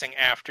of chasing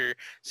after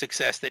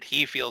success that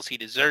he feels he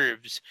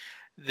deserves.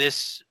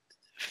 This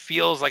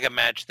feels like a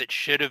match that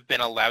should have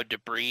been allowed to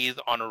breathe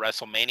on a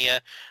WrestleMania.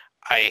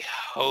 I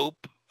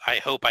hope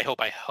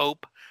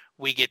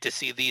we get to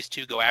see these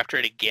two go after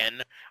it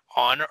again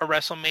on a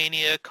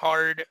WrestleMania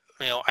card.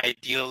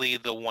 Ideally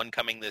the one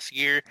coming this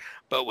year,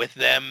 but with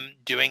them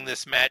doing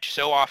this match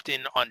so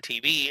often on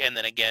TV and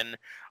then again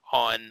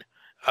on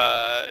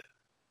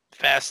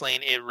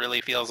Fastlane, it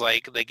really feels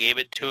like they gave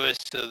it to us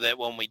so that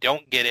when we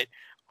don't get it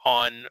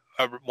on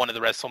one of the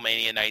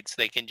WrestleMania nights,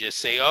 they can just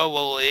say, oh,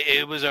 well,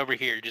 it was over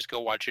here. Just go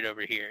watch it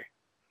over here.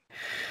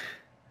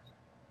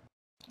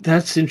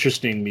 That's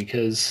interesting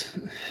because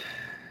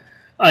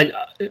I'm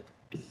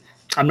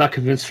not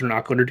convinced they're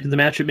not going to do the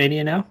match at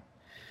Mania now.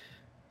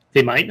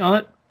 They might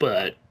not,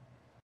 but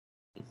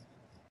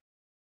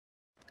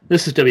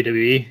this is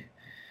WWE.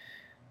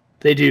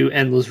 They do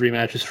endless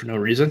rematches for no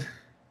reason.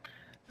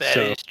 That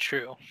is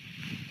true.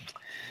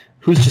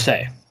 Who's to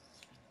say?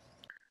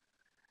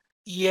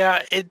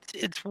 Yeah,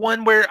 it's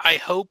one where I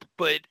hope,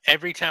 but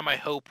every time I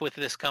hope with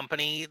this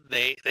company,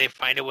 they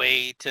find a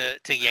way to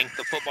yank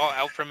the football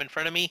out from in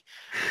front of me.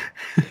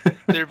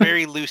 They're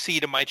very Lucy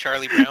to my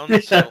Charlie Brown,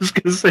 I so was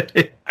gonna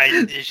say.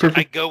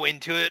 I go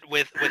into it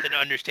with an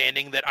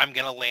understanding that I'm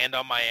gonna land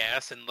on my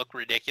ass and look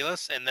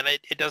ridiculous, and then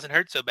it doesn't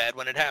hurt so bad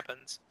when it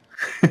happens.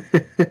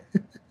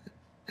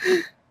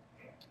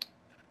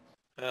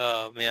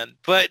 Oh man!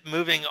 But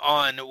moving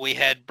on, we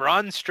had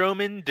Braun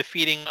Strowman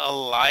defeating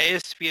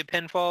Elias via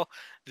pinfall.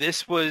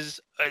 This was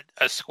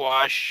a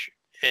squash,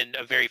 and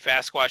a very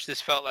fast squash. This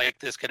felt like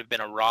this could have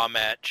been a Raw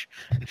match.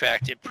 In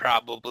fact, it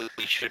probably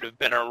should have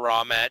been a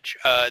Raw match.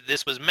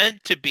 This was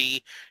meant to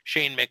be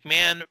Shane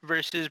McMahon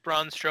versus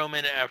Braun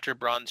Strowman after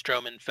Braun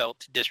Strowman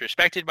felt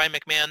disrespected by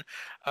McMahon.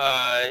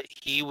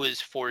 He was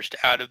forced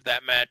out of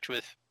that match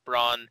with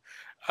Braun.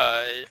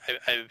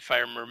 If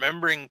I'm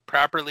remembering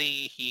properly,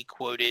 he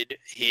quoted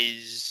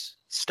his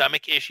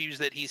stomach issues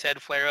that he's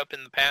had flare up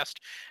in the past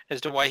as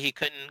to why he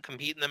couldn't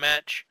compete in the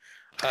match.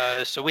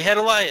 So we had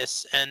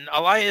Elias, and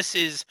Elias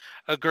is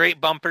a great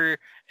bumper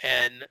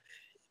and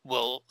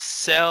will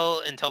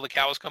sell until the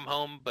cows come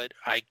home, but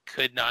I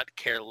could not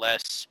care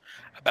less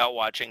about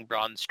watching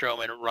Braun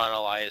Strowman run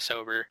Elias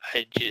over.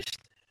 I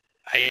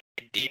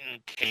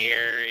didn't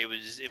care. It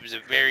was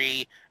a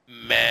very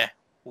meh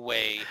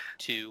way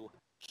to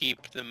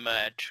keep the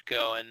match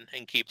going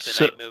and keep the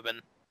night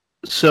moving.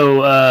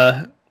 So,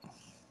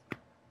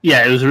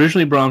 yeah, it was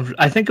originally Braun.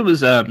 I think it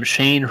was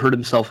Shane hurt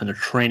himself in a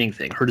training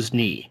thing, hurt his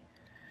knee.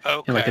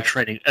 Okay. In like a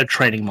training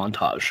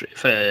montage,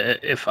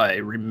 if I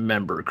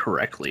remember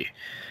correctly.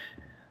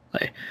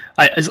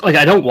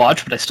 I don't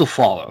watch, but I still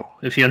follow.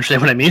 If you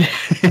understand what I mean.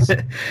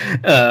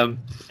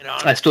 And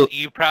honestly,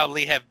 you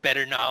probably have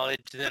better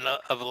knowledge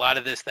of a lot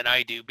of this than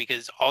I do,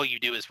 because all you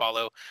do is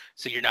follow,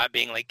 so you're not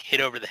being like hit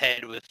over the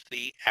head with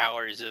the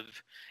hours of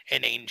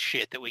inane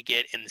shit that we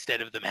get instead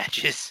of the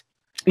matches.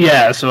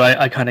 Yeah, so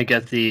I kind of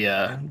get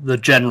the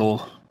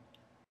general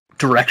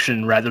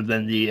direction rather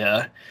than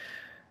the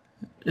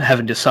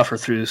having to suffer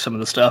through some of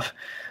the stuff.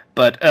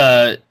 But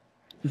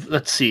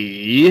let's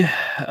see if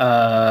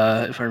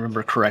I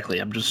remember correctly.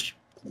 I'm just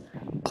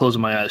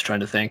closing my eyes trying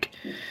to think.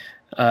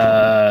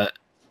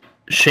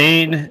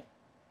 Shane,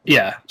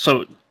 yeah,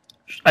 so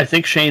I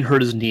think Shane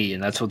hurt his knee,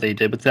 and that's what they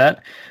did with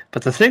that.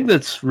 But the thing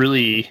that's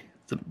really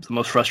the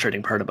most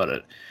frustrating part about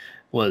it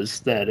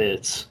was that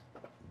it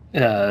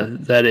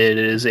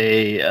is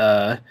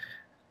a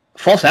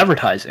false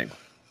advertising.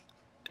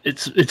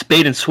 It's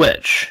bait and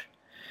switch.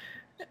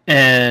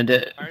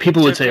 And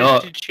people would say, "Oh,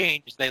 to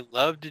change." They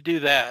love to do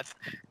that.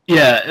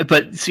 Yeah,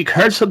 but see,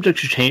 card subject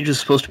to change is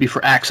supposed to be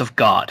for acts of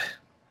God.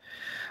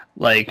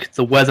 Like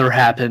the weather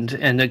happened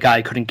and the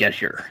guy couldn't get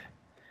here.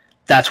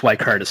 That's why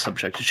card is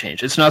subject to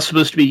change. It's not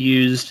supposed to be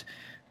used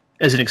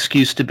as an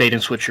excuse to bait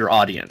and switch your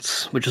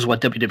audience, which is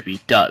what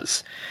WWE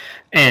does.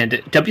 And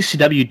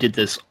WCW did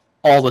this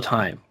all the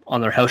time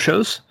on their house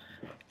shows,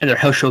 and their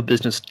house show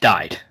business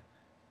died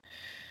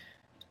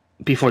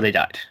before they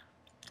died.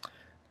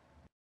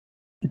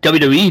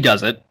 WWE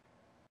does it,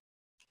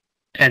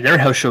 and their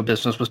house show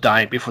business was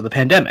dying before the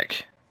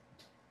pandemic.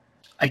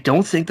 I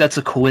don't think that's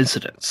a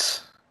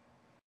coincidence.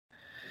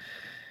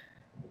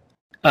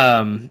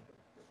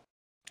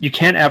 You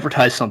can't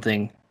advertise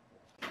something,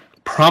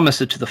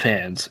 promise it to the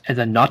fans, and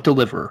then not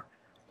deliver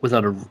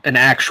without an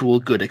actual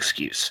good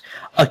excuse.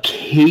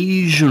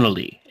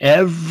 Occasionally,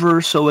 ever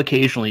so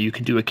occasionally, you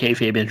can do a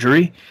kayfabe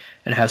injury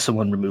and have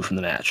someone removed from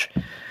the match.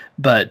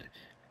 But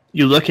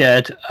you look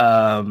at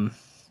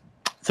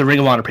the Ring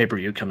of Honor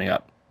pay-per-view coming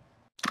up.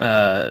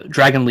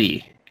 Dragon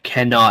Lee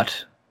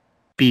cannot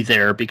be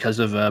there because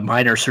of a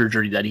minor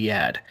surgery that he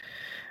had.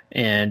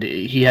 And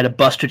he had a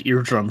busted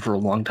eardrum for a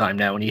long time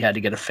now, and he had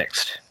to get it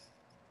fixed.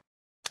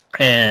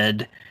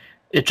 And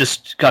it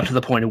just got to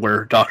the point of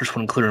where doctors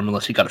wouldn't clear him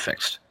unless he got it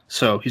fixed.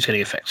 So he's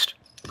getting it fixed.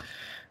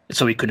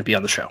 So he couldn't be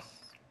on the show.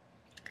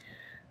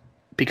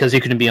 Because he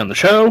couldn't be on the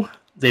show,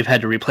 they've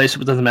had to replace it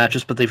with other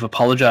matches, but they've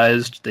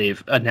apologized.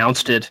 They've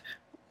announced it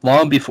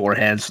long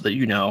beforehand so that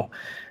you know,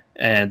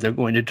 and they're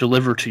going to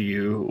deliver to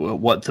you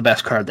what the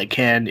best card they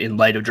can in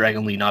light of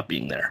Dragon Lee not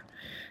being there.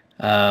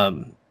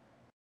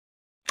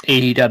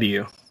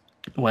 AEW,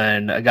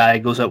 when a guy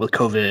goes out with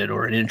COVID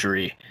or an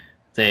injury,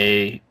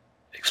 they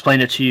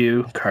explain it to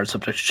you, card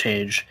subject to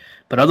change,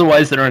 but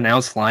otherwise their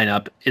announced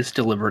lineup is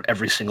delivered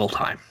every single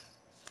time.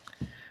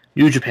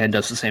 New Japan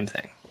does the same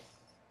thing.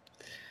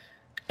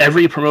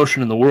 Every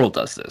promotion in the world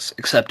does this,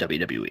 except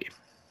WWE.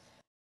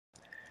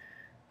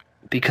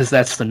 Because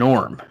that's the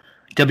norm.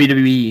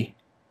 WWE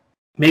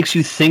makes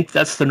you think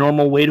that's the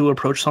normal way to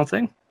approach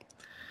something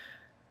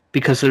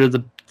because they're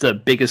the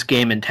biggest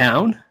game in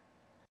town.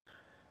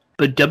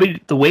 But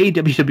the way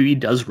WWE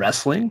does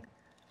wrestling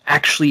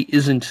actually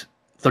isn't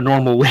the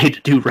normal way to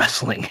do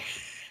wrestling.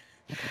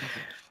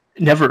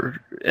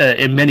 Never,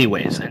 in many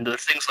ways. And the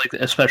things like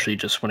that, especially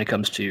just when it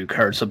comes to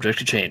cards subject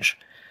to change.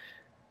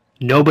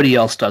 Nobody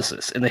else does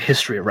this in the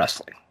history of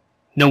wrestling.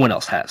 No one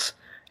else has,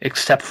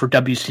 except for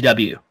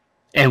WCW.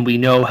 And we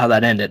know how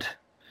that ended.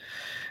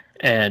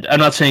 And I'm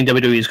not saying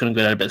WWE is going to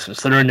go out of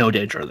business. They're in no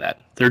danger of that.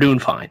 They're doing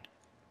fine.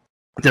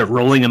 They're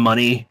rolling in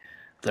money.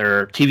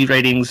 Their TV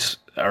ratings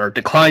are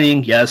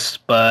declining, yes,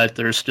 but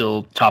they're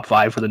still top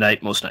 5 for the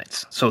night most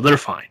nights. So they're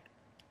fine.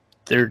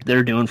 They're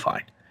doing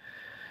fine.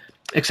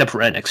 Except for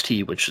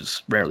NXT, which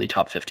is rarely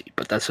top 50,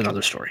 but that's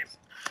another story.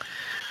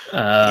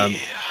 But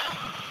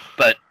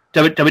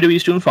WWE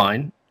is doing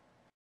fine.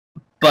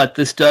 But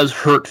this does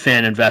hurt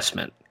fan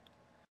investment.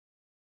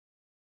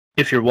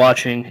 If you're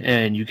watching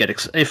and you get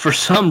if for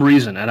some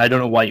reason, and I don't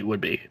know why you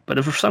would be, but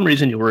if for some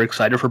reason you were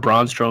excited for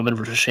Braun Strowman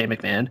versus Shane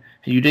McMahon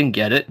and you didn't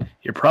get it,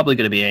 you're probably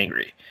going to be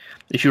angry.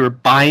 If you were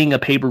buying a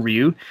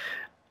pay-per-view,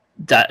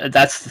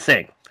 that's the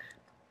thing.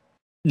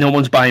 No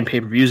one's buying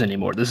pay-per-views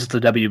anymore. This is the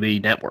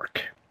WWE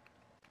network.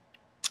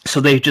 So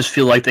they just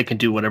feel like they can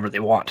do whatever they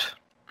want.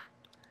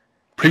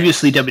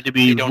 Previously,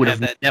 WWE would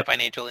have that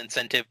financial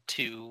incentive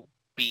to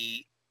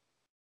be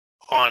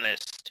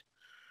honest.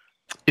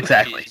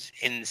 Exactly. Which is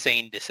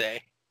insane to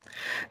say.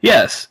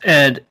 Yes,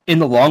 and in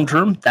the long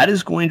term, that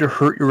is going to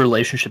hurt your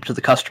relationship to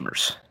the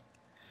customers.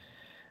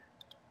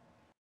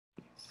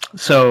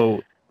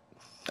 So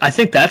I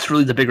think that's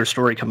really the bigger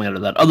story coming out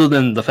of that, other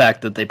than the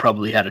fact that they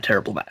probably had a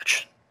terrible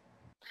match.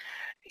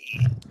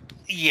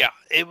 Yeah,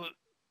 it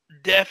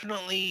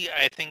definitely,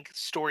 I think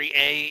story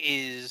A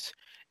is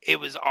it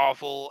was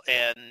awful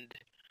and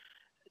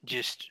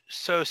just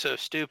so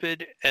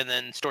stupid, and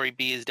then story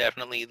B is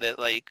definitely that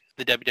like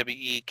the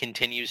WWE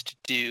continues to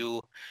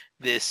do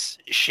this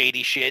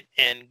shady shit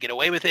and get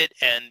away with it,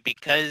 and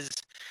because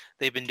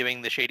they've been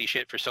doing the shady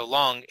shit for so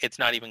long, it's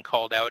not even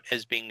called out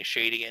as being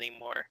shady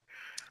anymore.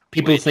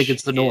 People think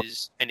it's the norm.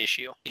 Is an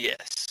issue,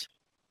 yes.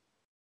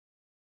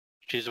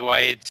 Which is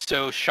why it's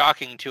so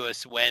shocking to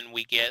us when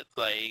we get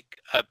like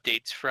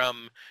updates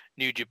from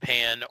New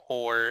Japan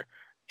or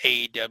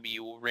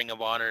AEW, Ring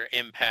of Honor,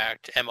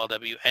 Impact,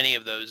 MLW, any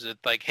of those.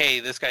 It's like, hey,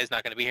 this guy's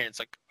not going to be here. And it's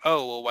like,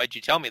 oh, well, why'd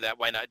you tell me that?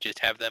 Why not just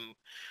have them,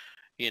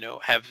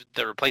 have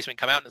the replacement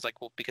come out? And it's like,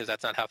 well, because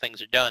that's not how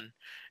things are done.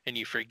 And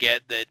you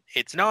forget that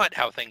it's not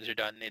how things are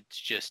done.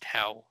 It's just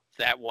how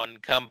that one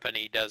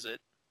company does it.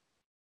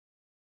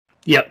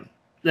 Yep.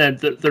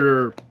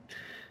 Their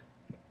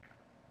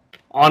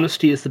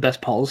honesty is the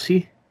best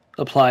policy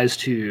applies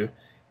to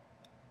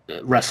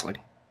wrestling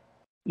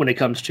when it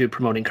comes to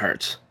promoting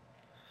cards.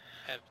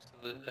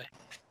 Absolutely.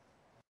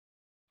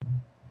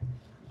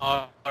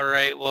 All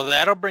right, well,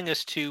 that'll bring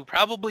us to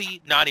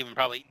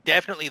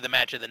definitely the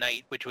match of the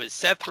night, which was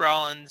Seth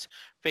Rollins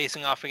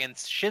facing off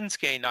against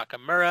Shinsuke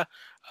Nakamura.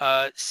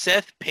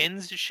 Seth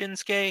pins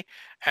Shinsuke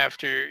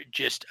after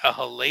just a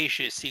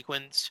hellacious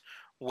sequence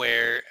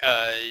where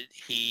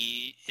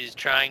he is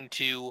trying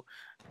to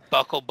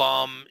buckle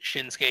bomb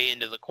Shinsuke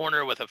into the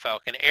corner with a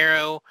Falcon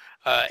Arrow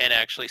and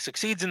actually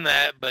succeeds in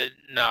that, but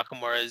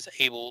Nakamura is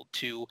able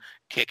to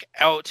kick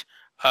out.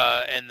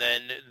 And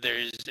then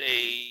there's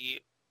a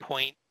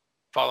point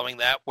following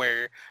that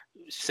where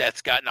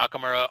Seth's got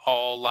Nakamura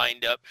all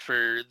lined up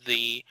for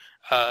the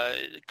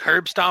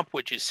curb stomp,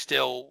 which is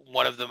still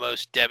one of the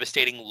most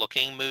devastating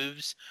looking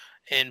moves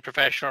in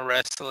professional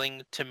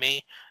wrestling to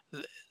me.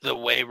 The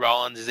way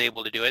Rollins is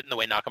able to do it and the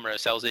way Nakamura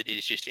sells it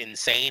is just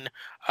insane.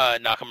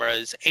 Nakamura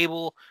is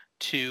able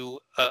to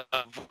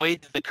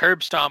avoid the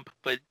curb stomp,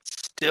 but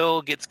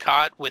still gets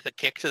caught with a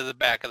kick to the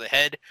back of the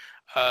head.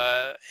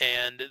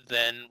 And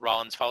then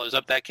Rollins follows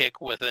up that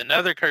kick with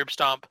another curb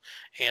stomp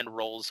and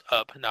rolls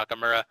up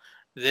Nakamura.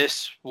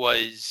 This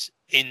was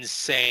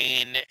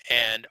insane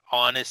and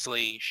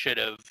honestly should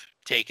have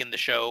taken the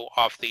show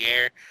off the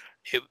air.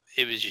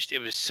 It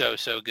was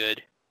so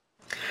good.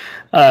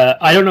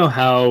 I don't know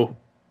how.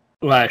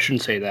 Well, I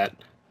shouldn't say that.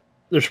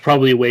 There's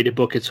probably a way to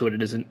book it so it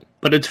isn't,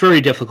 but it's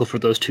very difficult for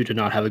those two to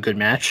not have a good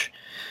match.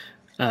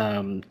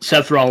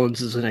 Seth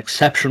Rollins is an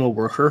exceptional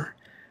worker.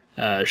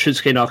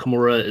 Shinsuke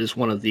Nakamura is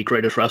one of the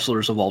greatest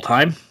wrestlers of all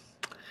time,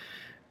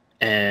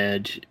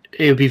 and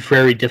it would be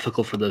very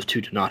difficult for those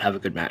two to not have a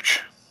good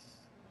match.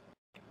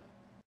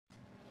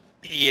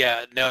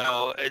 Yeah,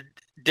 no,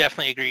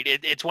 definitely agreed.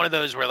 It's one of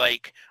those where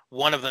like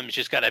one of them's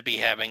just got to be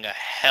having a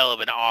hell of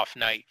an off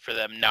night for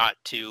them not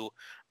to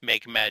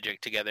make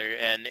magic together,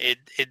 and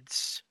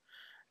it's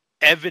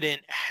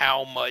evident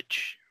how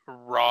much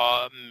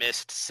Raw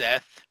missed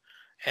Seth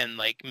and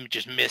like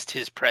just missed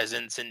his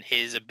presence and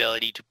his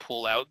ability to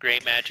pull out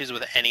great matches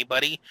with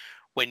anybody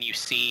when you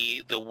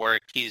see the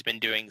work he's been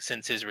doing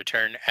since his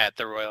return at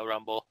the Royal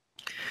Rumble.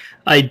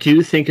 I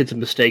do think it's a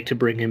mistake to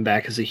bring him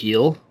back as a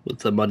heel with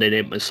the Monday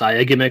Night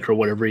Messiah gimmick or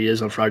whatever he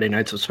is on Friday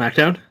nights of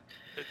SmackDown.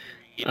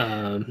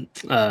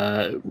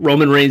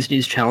 Roman Reigns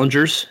needs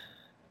challengers,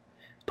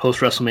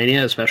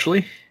 post-WrestleMania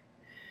especially.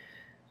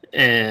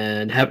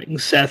 And having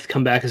Seth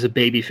come back as a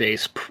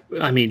babyface,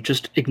 I mean,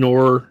 just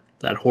ignore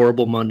that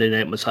horrible Monday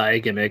Night Messiah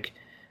gimmick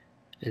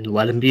and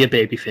let him be a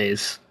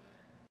babyface.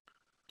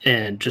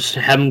 And just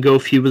have him go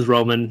feud with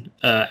Roman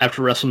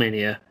after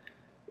WrestleMania.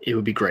 It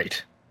would be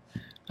great.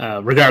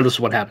 Regardless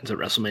of what happens at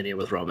WrestleMania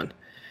with Roman.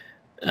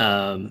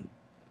 I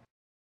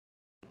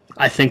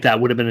think that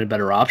would have been a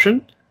better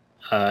option.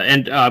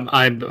 And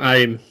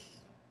I'm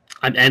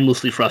I'm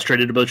endlessly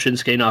frustrated about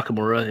Shinsuke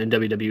Nakamura in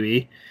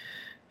WWE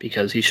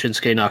because he's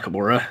Shinsuke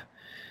Nakamura.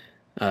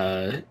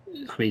 I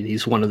mean, he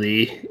is one of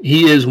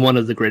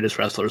the greatest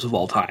wrestlers of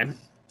all time,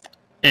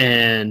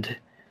 and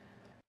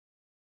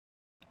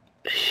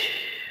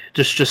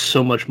just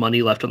so much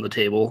money left on the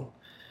table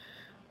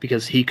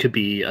because he could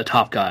be a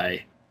top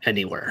guy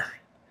anywhere.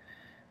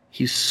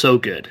 He's so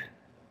good,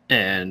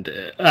 and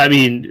I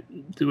mean,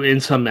 in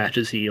some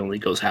matches he only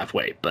goes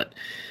halfway, but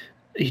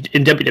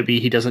in WWE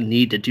he doesn't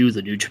need to do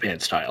the New Japan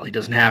style. He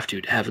doesn't have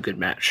to have a good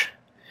match,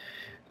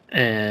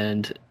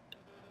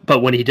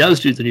 but when he does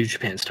do the New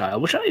Japan style,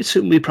 which I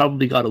assume we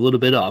probably got a little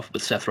bit off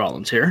with Seth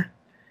Rollins here,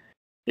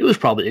 it was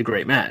probably a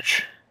great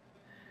match.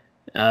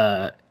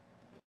 So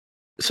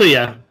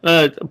yeah,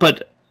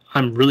 but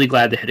I'm really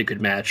glad they had a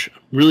good match.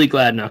 I'm really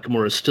glad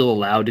Nakamura is still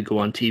allowed to go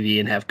on TV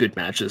and have good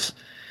matches.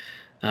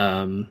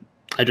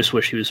 I just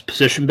wish he was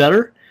positioned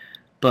better,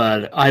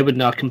 but I would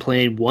not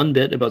complain one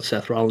bit about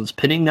Seth Rollins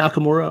pinning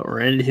Nakamura or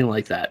anything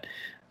like that.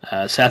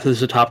 Seth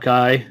is a top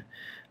guy,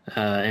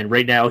 and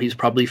right now he's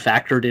probably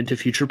factored into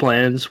future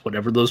plans,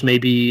 whatever those may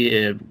be,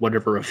 and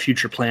whatever a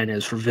future plan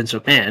is for Vince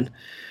McMahon.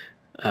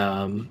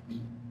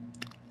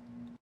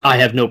 I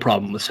have no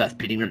problem with Seth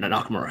beating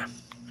Nakamura.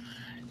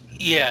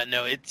 Yeah,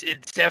 no, it's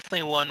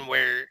definitely one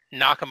where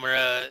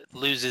Nakamura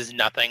loses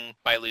nothing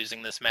by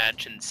losing this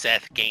match, and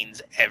Seth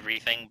gains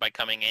everything by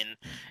coming in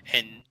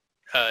and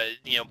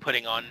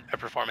putting on a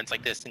performance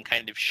like this and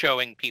kind of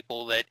showing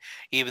people that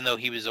even though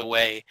he was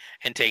away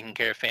and taking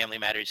care of family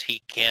matters,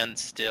 he can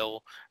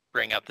still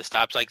bring out the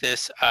stops like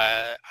this.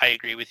 I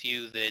agree with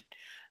you that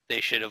they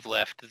should have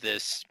left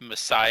this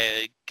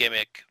Messiah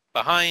gimmick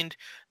behind.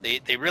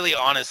 They really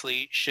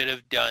honestly should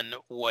have done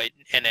what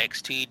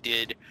NXT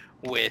did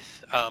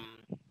with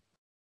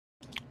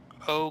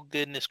oh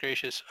goodness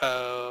gracious,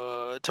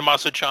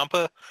 Tommaso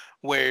Ciampa,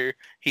 where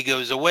he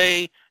goes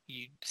away,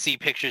 you see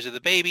pictures of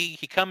the baby,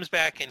 he comes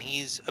back and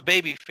he's a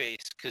baby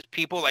face because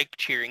people like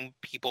cheering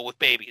people with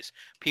babies.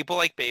 People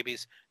like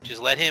babies.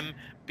 Just let him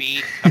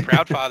be a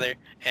proud father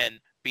and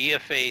be a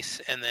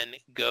face, and then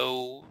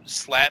go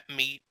slap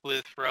meat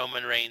with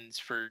Roman Reigns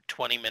for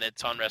 20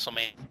 minutes on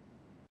WrestleMania.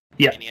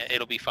 Yeah,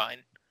 it'll be fine.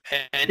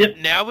 And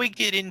now we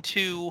get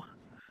into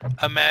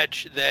a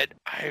match that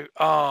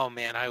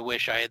I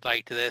wish I had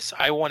liked this.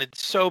 I wanted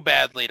so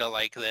badly to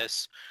like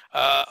this.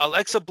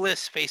 Alexa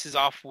Bliss faces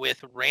off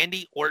with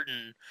Randy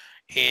Orton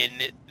in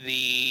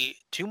the,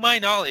 to my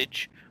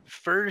knowledge,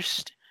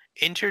 first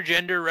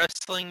intergender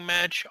wrestling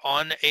match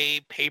on a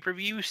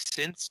pay-per-view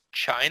since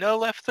China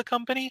left the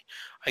company.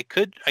 I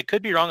could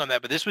be wrong on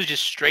that, but this was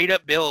just straight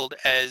up billed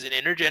as an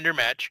intergender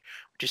match,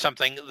 which is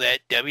something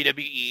that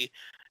WWE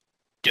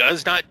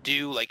does not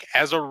do, like,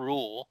 as a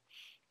rule.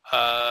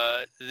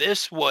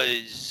 This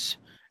was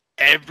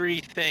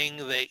everything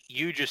that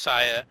you,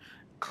 Josiah,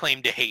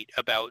 claimed to hate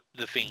about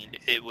The Fiend.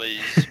 It was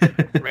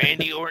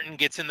Randy Orton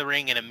gets in the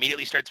ring and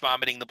immediately starts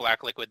vomiting the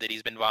black liquid that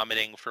he's been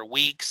vomiting for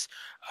weeks.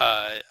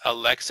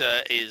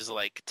 Alexa is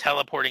like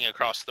teleporting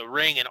across the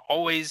ring and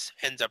always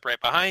ends up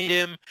right behind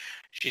him.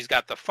 She's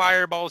got the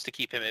fireballs to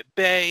keep him at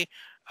bay.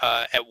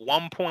 At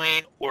one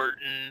point,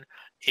 Orton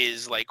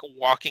is like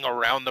walking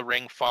around the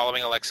ring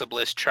following Alexa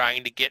Bliss,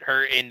 trying to get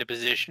her into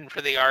position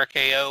for the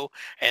RKO,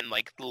 and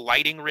like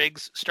lighting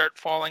rigs start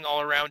falling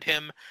all around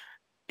him.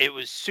 It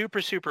was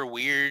super, super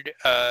weird.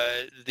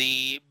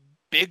 The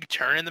big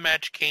turn in the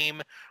match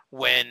came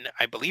when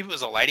I believe it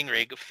was a lighting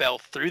rig fell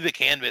through the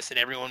canvas, and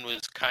everyone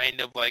was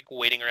kind of like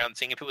waiting around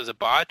seeing if it was a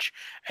botch.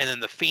 And then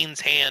the Fiend's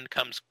hand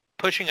comes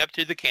pushing up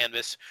through the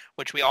canvas,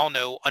 which we all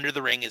know under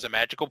the ring is a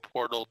magical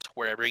portal to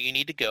wherever you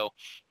need to go.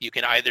 You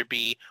can either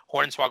be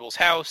Hornswoggle's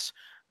house,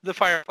 the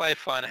Firefly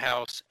Fun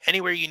house,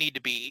 anywhere you need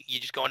to be. You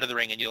just go into the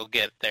ring and you'll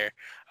get there.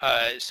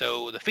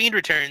 So the Fiend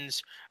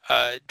returns,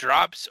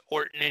 drops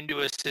Orton into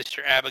his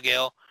sister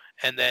Abigail,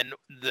 and then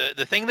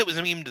the thing that was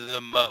memed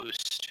the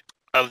most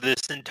of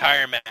this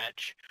entire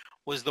match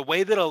was the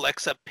way that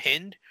Alexa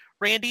pinned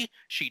Randy.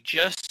 She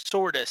just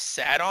sort of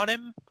sat on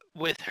him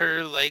with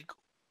her like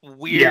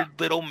weird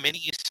little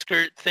mini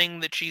skirt thing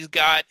that she's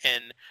got,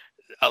 and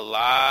a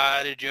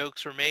lot of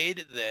jokes were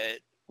made that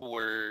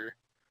were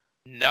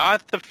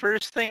not the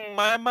first thing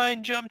my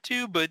mind jumped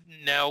to, but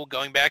now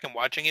going back and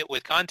watching it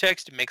with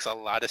context, it makes a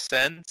lot of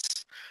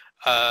sense.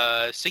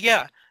 So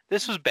yeah,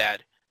 this was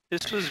bad.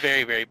 This was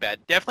very, very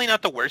bad. Definitely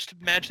not the worst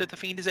match that The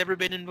Fiend has ever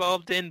been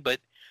involved in, but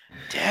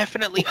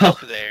definitely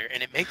up there,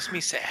 and it makes me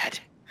sad.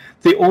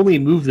 The only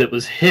move that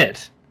was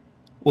hit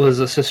was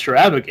a Sister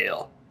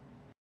Abigail.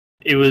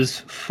 It was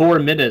 4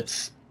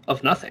 minutes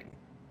of nothing.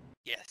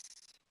 Yes.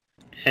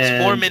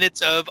 It's 4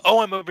 minutes of,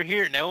 oh, I'm over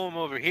here, now I'm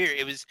over here.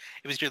 It was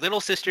your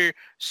little sister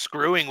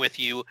screwing with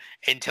you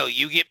until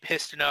you get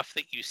pissed enough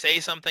that you say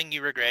something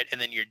you regret, and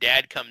then your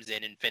dad comes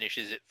in and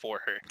finishes it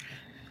for her.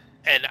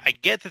 And I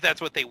get that that's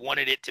what they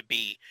wanted it to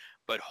be,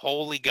 but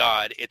holy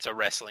God, it's a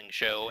wrestling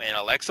show, and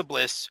Alexa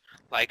Bliss,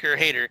 like her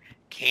hater,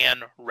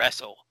 can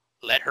wrestle.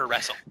 Let her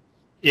wrestle.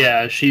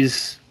 Yeah,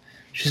 she's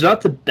She's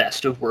not the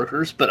best of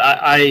workers, but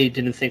I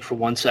didn't think for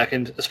 1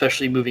 second,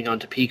 especially moving on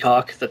to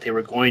Peacock, that they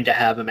were going to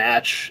have a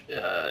match,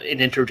 an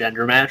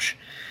intergender match.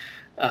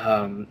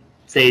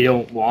 They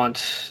don't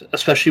want,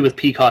 especially with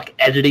Peacock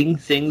editing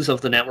things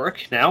of the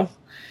network now.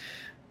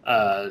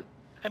 I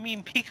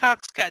mean,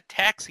 Peacock's got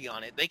Taxi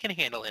on it. They can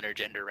handle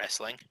intergender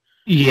wrestling.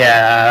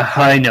 Yeah,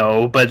 I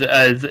know, but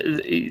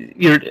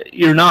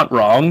you're not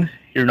wrong.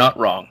 You're not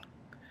wrong.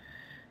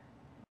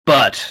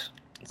 But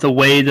the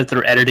way that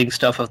they're editing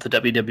stuff of the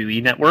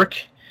WWE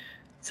network,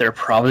 they're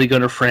probably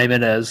going to frame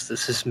it as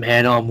this is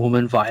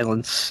man-on-woman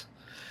violence,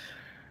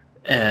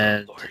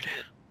 and Lord.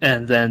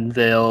 and then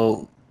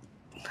they'll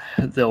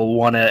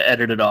want to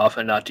edit it off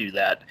and not do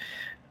that.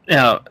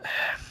 Now,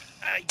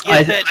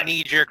 I get that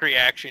knee-jerk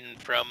reaction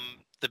from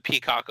the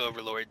Peacock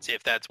overlords,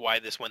 if that's why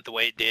this went the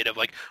way it did, of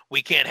like,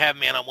 we can't have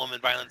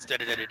man-on-woman violence,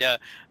 da-da-da-da-da.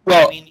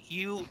 Well, I mean,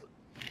 you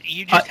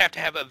just have to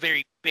have a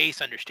very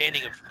base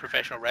understanding of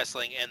professional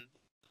wrestling and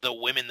the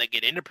women that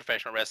get into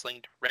professional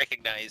wrestling to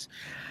recognize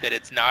that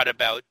it's not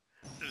about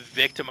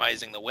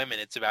victimizing the women,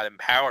 it's about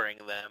empowering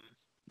them.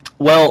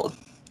 Well,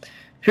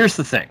 here's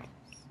the thing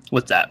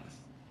with that.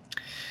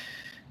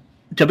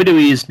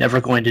 WWE is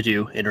never going to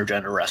do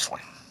intergender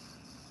wrestling.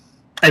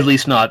 At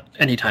least not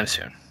anytime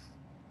soon.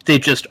 They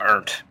just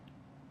aren't.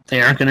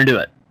 They aren't going to do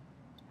it.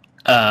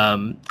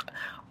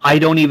 I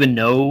don't even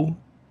know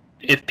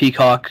if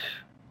Peacock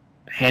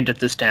handed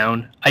this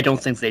down. I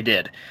don't think they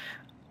did.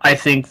 I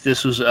think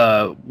this was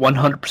a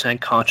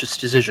 100% conscious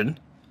decision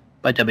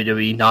by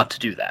WWE not to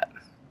do that.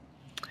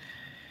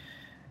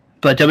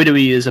 But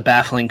WWE is a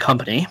baffling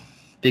company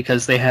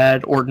because they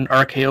had Orton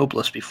RKO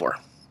Bliss before.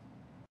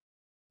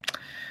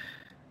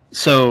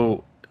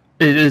 So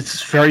it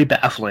is very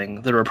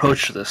baffling, their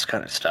approach to this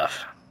kind of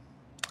stuff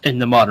in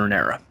the modern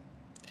era.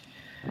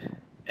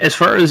 As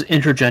far as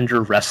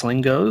intergender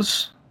wrestling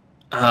goes,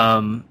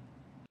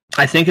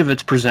 I think if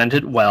it's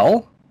presented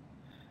well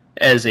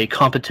as a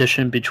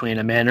competition between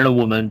a man and a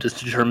woman to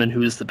determine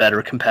who is the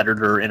better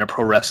competitor in a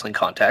pro wrestling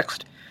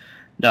context,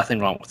 nothing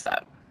wrong with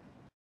that.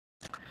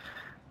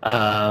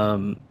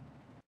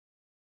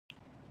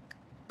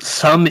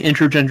 Some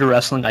intergender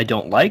wrestling I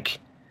don't like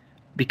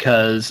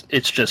because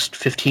it's just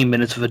 15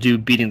 minutes of a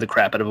dude beating the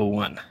crap out of a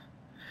woman,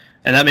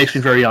 and that makes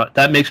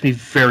me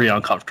very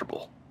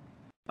uncomfortable.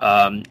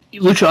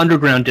 Lucha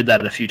Underground did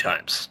that a few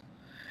times,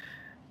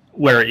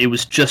 where it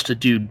was just a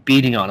dude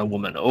beating on a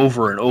woman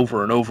over and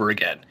over and over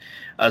again.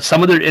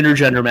 Some of their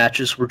intergender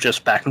matches were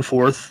just back and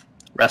forth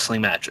wrestling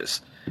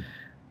matches,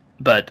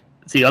 but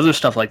the other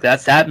stuff like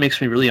that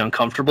makes me really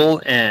uncomfortable,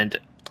 and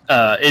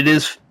it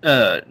is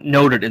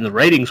noted in the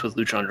ratings with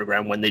Lucha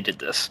Underground when they did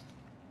this,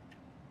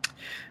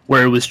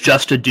 where it was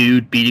just a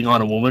dude beating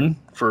on a woman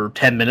for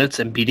 10 minutes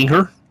and beating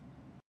her,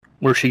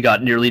 where she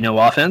got nearly no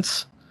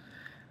offense.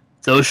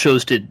 Those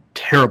shows did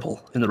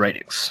terrible in the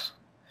ratings.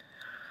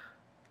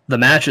 The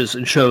matches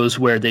and shows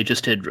where they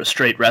just did a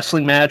straight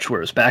wrestling match,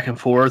 where it was back and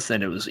forth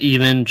and it was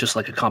even, just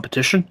like a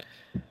competition,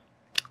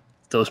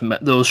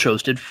 those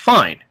shows did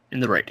fine in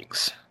the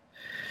ratings.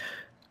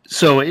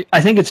 So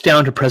I think it's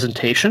down to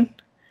presentation,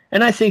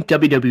 and I think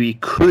WWE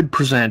could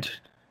present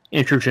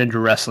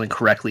intergender wrestling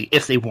correctly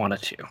if they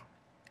wanted to.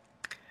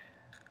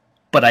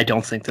 But I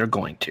don't think they're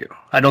going to.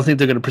 I don't think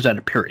they're going to present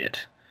a period.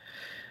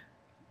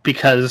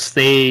 Because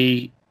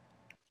they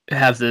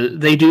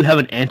do have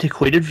an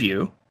antiquated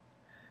view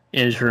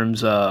in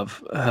terms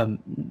of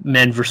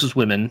men versus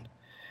women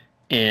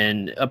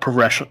in a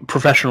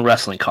professional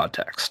wrestling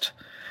context.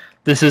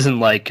 This isn't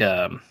like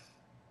the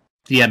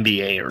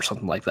NBA or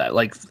something like that.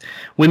 Like,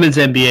 women's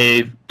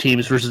NBA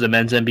teams versus a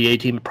men's NBA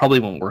team probably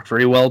won't work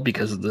very well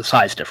because of the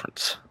size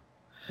difference.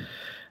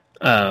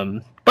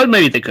 But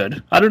maybe they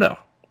could. I don't know.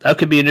 That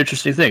could be an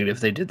interesting thing if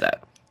they did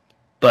that.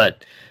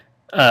 But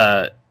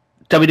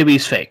WWE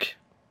is fake.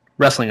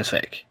 Wrestling is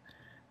fake.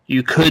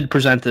 You could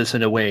present this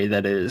in a way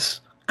that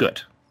is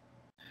good.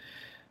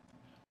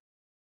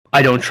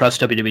 I don't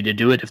trust WWE to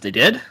do it if they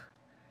did.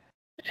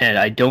 And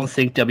I don't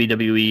think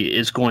WWE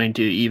is going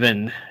to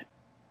even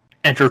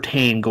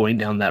entertain going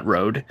down that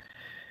road.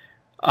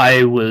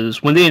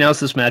 When they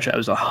announced this match, I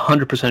was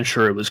 100%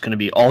 sure it was going to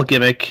be all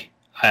gimmick,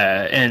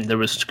 and there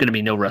was going to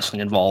be no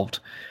wrestling involved.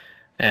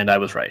 And I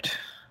was right,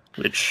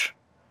 which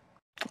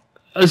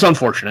is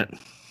unfortunate.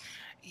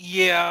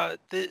 Yeah,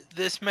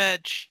 this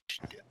match,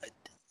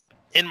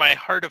 in my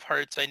heart of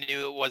hearts, I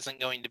knew it wasn't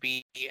going to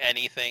be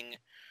anything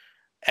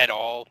at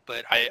all,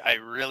 but I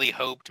really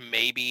hoped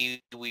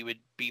maybe we would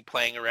be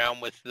playing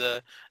around with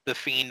the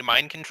Fiend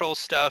mind control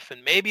stuff,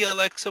 and maybe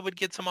Alexa would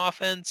get some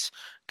offense,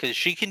 because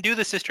she can do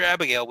the Sister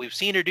Abigail. We've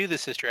seen her do the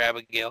Sister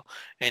Abigail,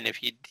 and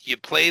if you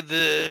play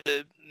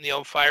the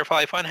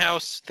Firefly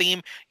Funhouse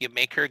theme, you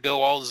make her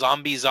go all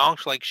zombie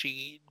zonk like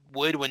she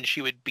would when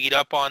she would beat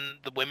up on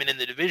the women in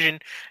the division,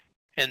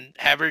 and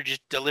have her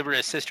just deliver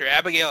a Sister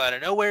Abigail out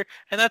of nowhere,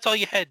 and that's all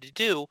you had to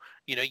do.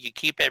 You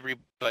keep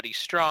everybody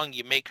strong,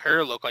 you make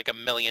her look like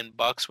 $1 million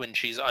when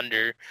she's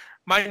under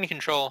mind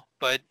control,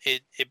 but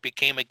it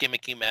became a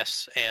gimmicky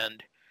mess,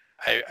 and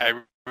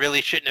I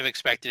really shouldn't have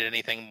expected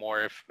anything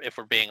more if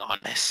we're being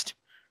honest.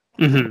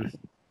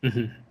 Mm-hmm.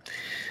 Mm-hmm.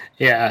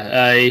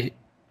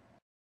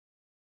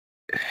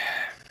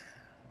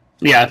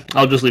 Yeah,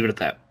 I'll just leave it at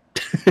that.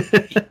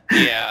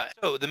 Yeah.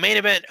 So the main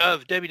event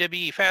of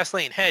WWE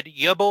Fastlane had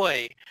ya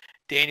boy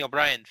Daniel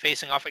Bryan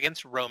facing off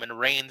against Roman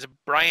Reigns.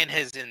 Bryan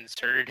has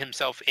inserted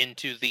himself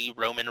into the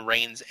Roman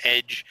Reigns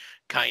Edge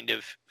kind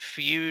of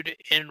feud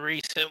in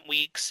recent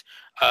weeks,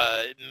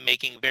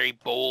 making very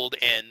bold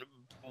and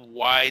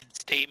wide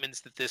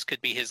statements that this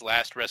could be his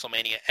last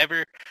WrestleMania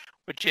ever,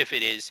 which if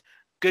it is,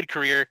 good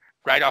career,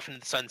 ride off into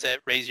the sunset,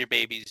 raise your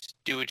babies,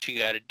 do what you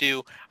gotta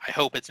do. I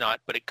hope it's not,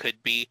 but it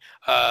could be.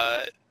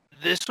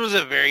 This was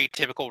a very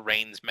typical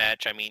Reigns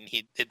match. I mean,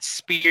 it's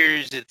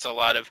spears, it's a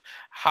lot of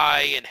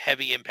high and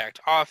heavy impact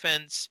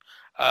offense,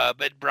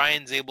 but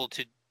Bryan's able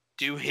to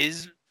do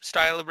his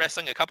style of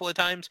wrestling a couple of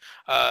times.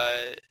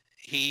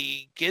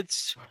 He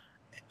gets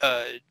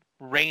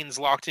Reigns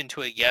locked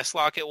into a yes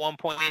lock at one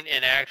point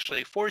and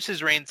actually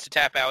forces Reigns to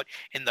tap out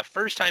in the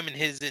first time in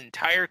his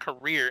entire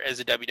career as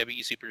a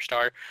WWE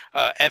superstar,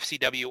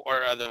 FCW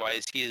or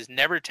otherwise. He has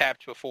never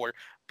tapped before,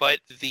 but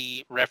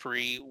the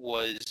referee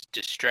was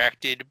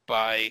distracted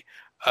by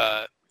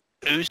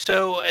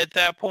Uso at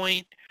that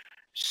point,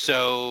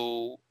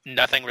 so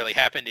nothing really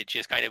happened. It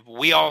just kind of,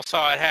 we all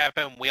saw it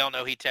happen. We all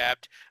know he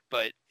tapped,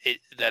 but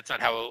that's not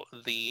how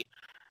the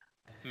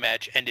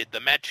match ended.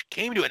 The match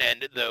came to an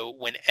end, though,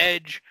 when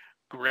Edge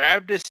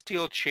grabbed a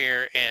steel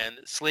chair and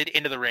slid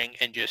into the ring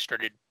and just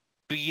started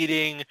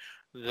beating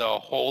the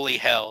holy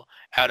hell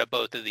out of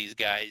both of these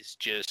guys.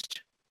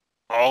 Just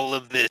all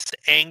of this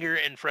anger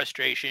and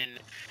frustration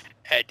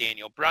at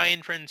Daniel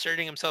Bryan for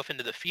inserting himself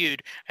into the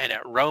feud and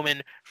at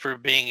Roman for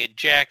being a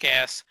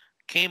jackass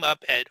came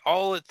up at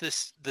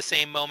the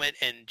same moment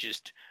and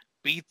just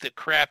beat the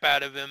crap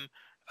out of him.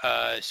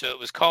 So it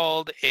was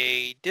called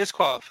a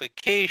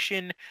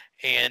disqualification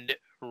and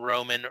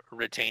Roman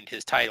retained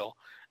his title.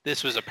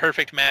 This was a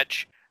perfect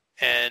match,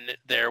 and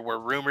there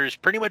were rumors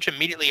pretty much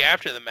immediately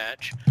after the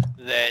match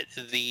that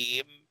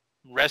the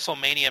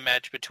WrestleMania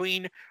match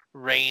between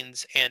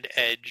Reigns and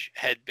Edge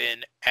had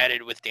been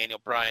added with Daniel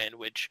Bryan,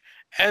 which,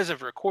 as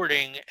of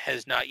recording,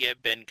 has not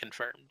yet been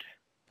confirmed.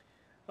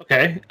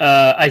 Okay.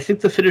 I think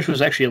the finish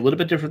was actually a little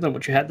bit different than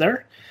what you had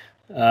there.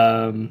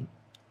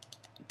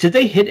 Did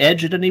they hit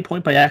Edge at any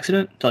point by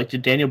accident? Like,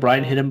 did Daniel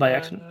Bryan hit him by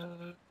accident?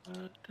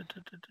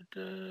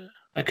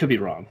 I could be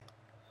wrong.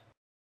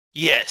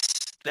 Yes,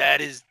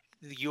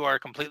 you are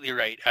completely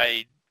right.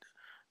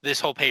 This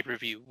whole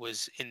pay-per-view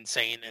was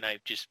insane, and I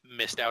just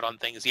missed out on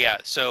things. Yeah,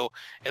 so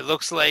it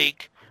looks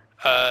like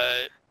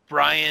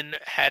Bryan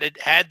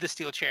had the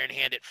steel chair in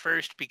hand at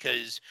first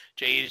because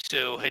Jey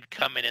Uso had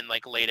come in and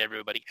laid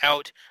everybody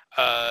out,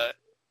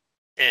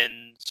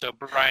 and so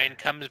Bryan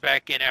comes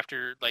back in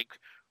after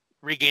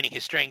regaining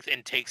his strength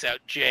and takes out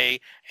Jey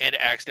and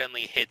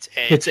accidentally hits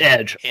Edge. Hits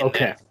Edge.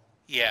 Okay.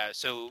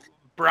 So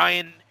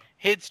Bryan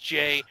hits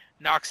Jey,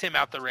 knocks him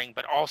out the ring,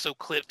 but also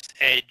clips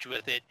Edge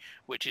with it,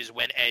 which is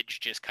when Edge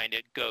just kind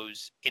of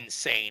goes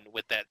insane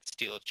with that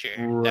steel chair.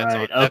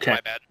 Right. That's my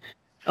bad.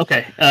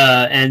 Okay.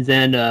 And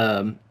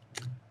then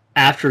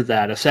after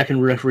that, a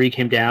second referee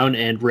came down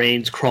and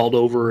Reigns crawled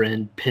over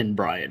and pinned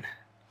Bryan.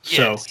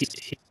 So yes.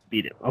 he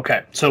beat him.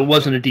 Okay. So it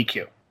wasn't a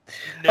DQ.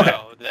 No,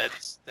 okay.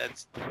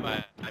 That's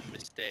my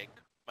mistake.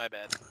 My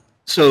bad.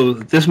 So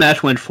this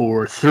match went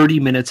for 30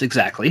 minutes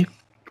exactly.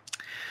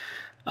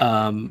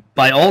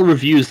 By all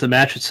reviews, the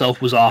match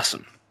itself was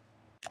awesome.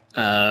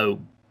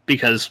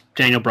 Because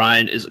Daniel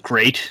Bryan is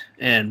great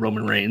and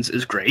Roman Reigns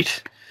is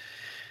great.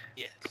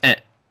 Yes.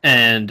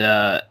 And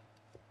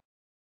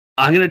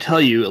I'm going to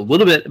tell you a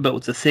little bit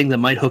about the thing that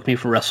might hook me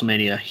for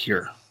WrestleMania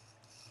here.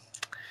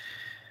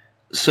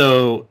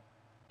 So,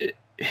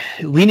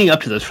 leading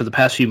up to this for the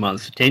past few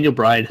months, Daniel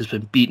Bryan has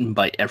been beaten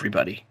by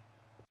everybody.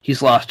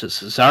 He's lost to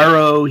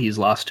Cesaro, he's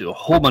lost to a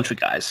whole bunch of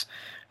guys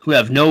who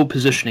have no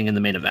positioning in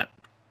the main event.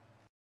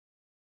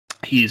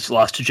 He's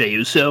lost to Jey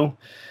Uso.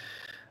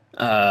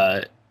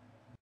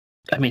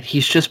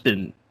 He's just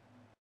been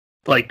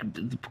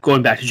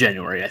going back to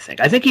January, I think.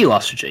 I think he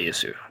lost to Jey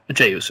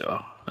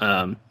Uso.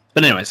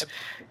 But anyways.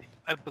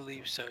 I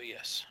believe so,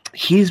 yes.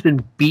 He's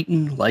been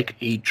beaten like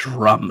a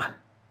drum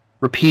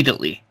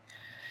repeatedly.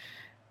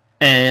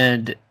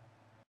 And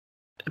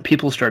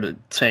people started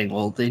saying,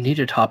 well, they need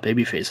a top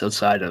babyface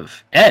outside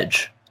of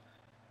Edge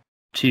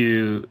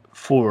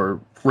for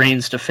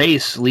Reigns to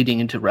face leading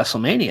into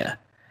WrestleMania.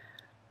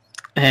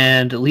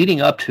 And leading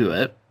up to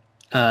it,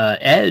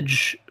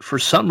 Edge, for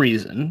some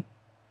reason,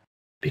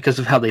 because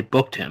of how they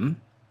booked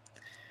him,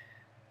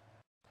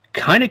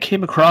 kind of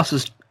came across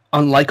as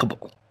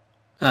unlikable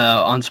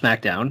on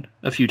SmackDown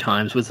a few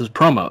times with his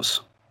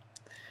promos.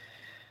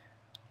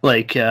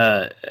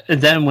 And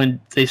then when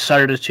they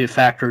started to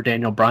factor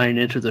Daniel Bryan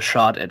into the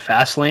shot at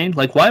Fastlane,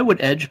 why would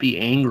Edge be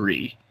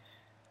angry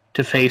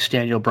to face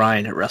Daniel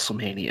Bryan at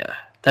WrestleMania?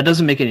 That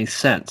doesn't make any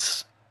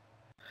sense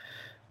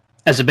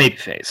as a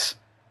babyface.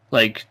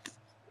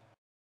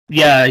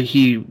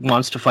 He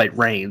wants to fight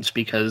Reigns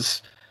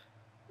because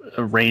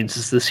Reigns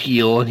is this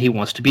heel and he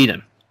wants to beat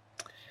him.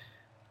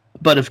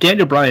 But if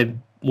Daniel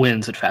Bryan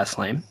wins at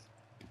Fastlane,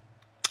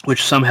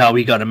 which somehow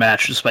he got a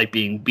match despite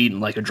being beaten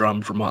like a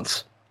drum for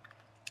months.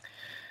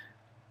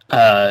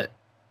 If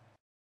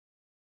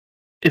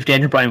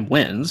Daniel Bryan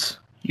wins,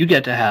 you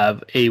get to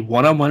have a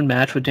one-on-one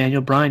match with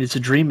Daniel Bryan. It's a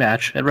dream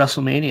match at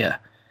WrestleMania.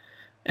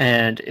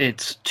 And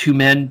it's two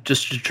men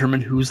just to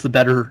determine who's the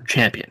better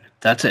champion.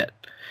 That's it.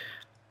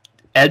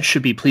 Edge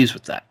should be pleased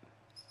with that.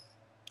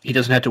 He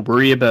doesn't have to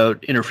worry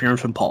about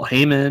interference from Paul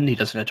Heyman. He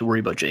doesn't have to worry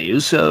about Jey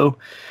Uso.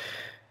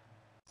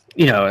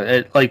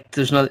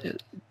 There's not...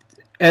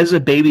 As a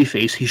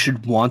babyface, he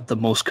should want the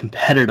most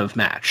competitive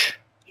match.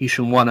 He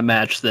should want a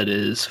match that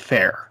is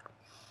fair.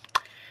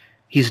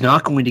 He's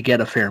not going to get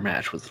a fair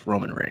match with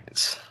Roman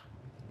Reigns.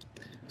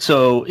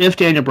 So if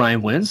Daniel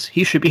Bryan wins,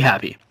 he should be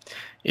happy.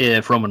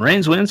 If Roman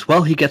Reigns wins,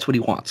 well, he gets what he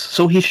wants.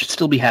 So he should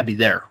still be happy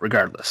there,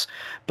 regardless.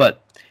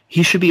 But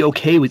he should be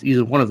okay with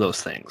either one of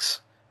those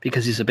things,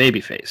 because he's a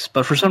babyface.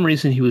 But for some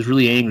reason, he was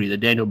really angry that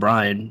Daniel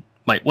Bryan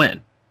might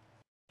win,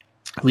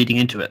 leading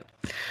into it,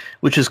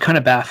 which is kind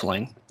of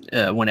baffling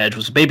when Edge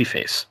was a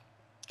babyface.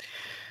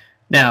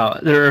 Now,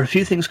 there are a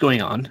few things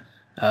going on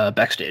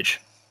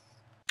backstage.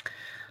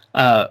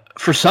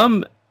 For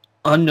some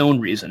unknown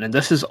reason, and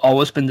this has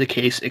always been the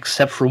case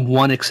except for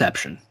one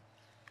exception,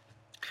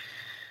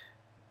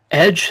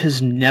 Edge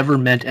has never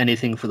meant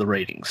anything for the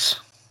ratings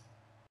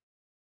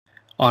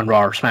on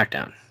Raw or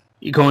SmackDown,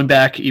 going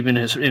back even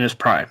in his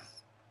prime.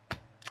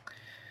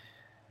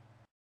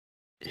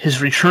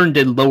 His return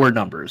did lower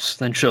numbers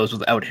than shows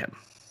without him,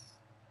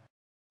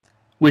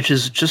 which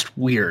is just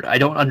weird. I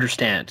don't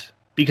understand,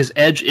 because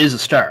Edge is a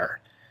star.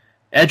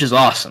 Edge is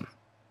awesome.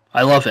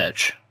 I love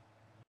Edge.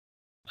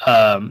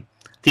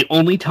 The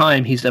only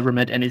time he's ever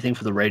meant anything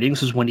for the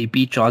ratings is when he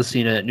beat John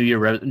Cena at New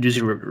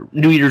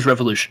Year's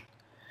Revolution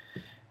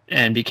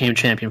and became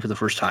champion for the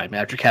first time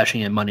after cashing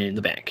in Money in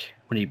the Bank,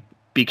 when he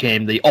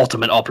became the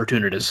ultimate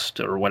opportunist,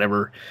 or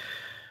whatever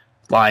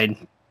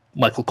line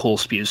Michael Cole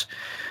spews.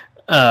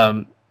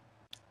 But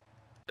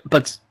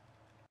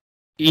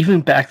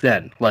even back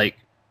then, like,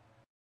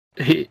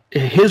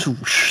 his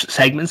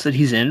segments that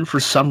he's in, for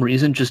some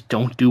reason, just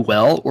don't do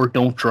well or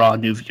don't draw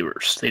new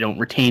viewers. They don't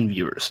retain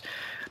viewers.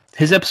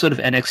 His episode of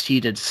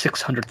NXT did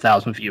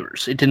 600,000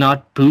 viewers. It did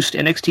not boost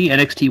NXT.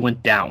 NXT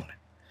went down.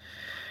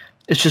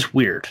 It's just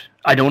weird.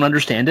 I don't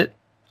understand it.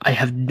 I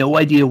have no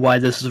idea why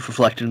this is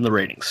reflected in the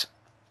ratings.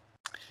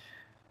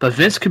 But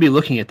Vince could be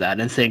looking at that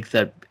and think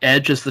that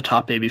Edge as the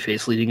top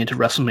babyface leading into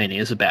WrestleMania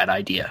is a bad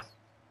idea.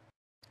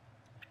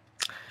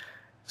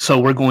 So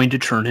we're going to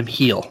turn him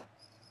heel.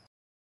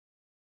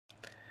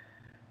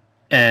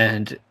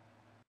 And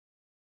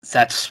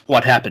that's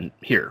what happened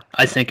here.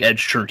 I think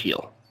Edge turned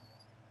heel.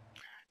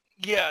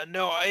 Yeah,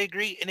 no, I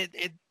agree. And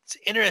it's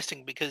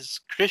interesting because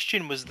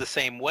Christian was the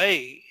same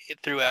way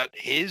throughout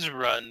his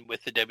run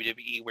with the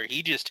WWE, where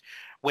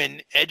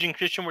when Edge and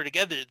Christian were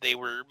together, they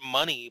were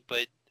money,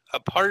 but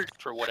apart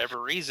for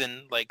whatever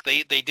reason, like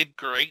they did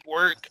great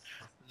work.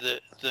 The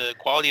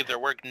quality of their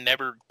work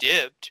never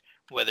dipped,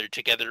 whether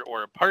together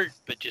or apart,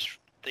 but just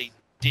they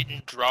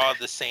didn't draw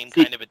the same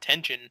kind of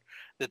attention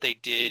that they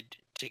did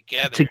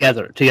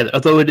together.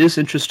 Although it is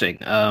interesting,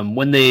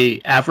 when they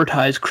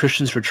advertised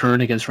Christian's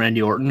return against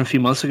Randy Orton a few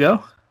months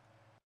ago,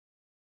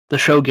 the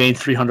show gained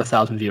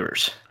 300,000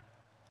 viewers.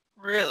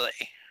 Really?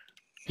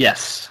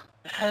 Yes.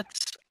 That's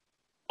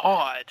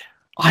odd.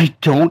 I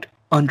don't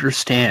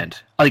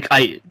understand. Like,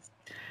 I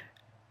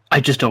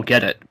just don't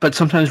get it. But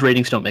sometimes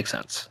ratings don't make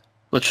sense.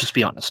 Let's just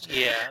be honest.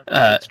 Yeah,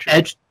 that's true.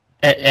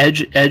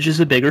 Edge is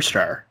a bigger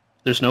star.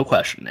 There's no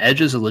question.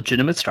 Edge is a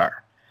legitimate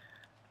star.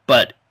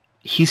 But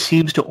he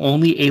seems to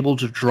only able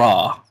to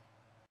draw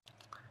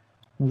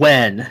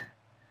when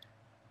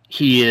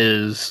he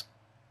is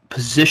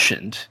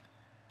positioned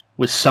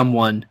with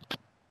someone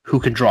who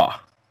can draw.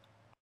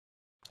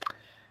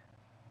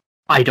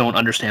 I don't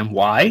understand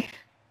why.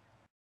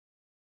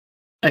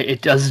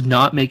 It does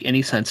not make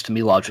any sense to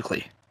me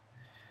logically,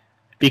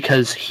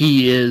 because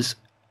he is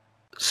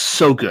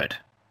so good.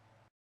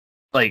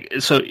 Like,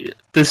 so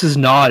this is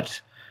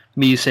not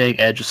me saying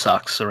Edge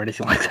sucks or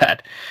anything like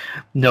that.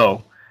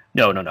 No.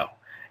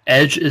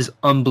 Edge is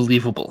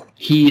unbelievable.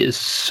 He is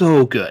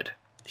so good.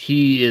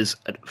 He is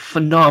a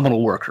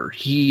phenomenal worker.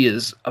 He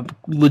is a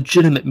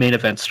legitimate main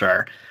event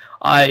star.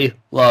 I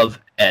love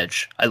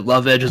Edge. I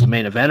love Edge as a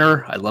main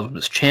eventer. I love him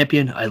as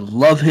champion. I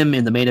love him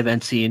in the main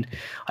event scene.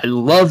 I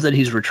love that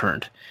he's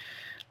returned.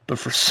 But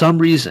for some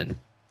reason,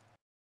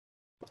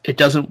 it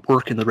doesn't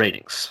work in the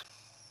ratings.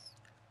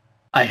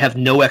 I have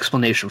no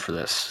explanation for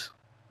this.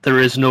 There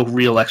is no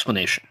real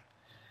explanation,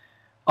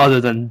 other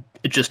than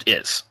it just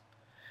is.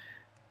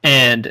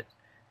 And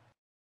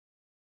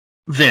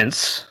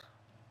Vince,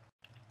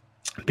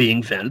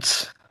 being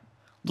Vince,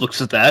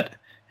 looks at that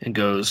and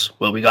goes,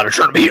 well, we gotta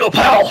turn him heel,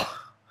 pal!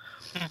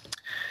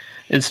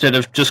 Instead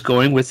of just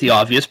going with the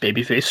obvious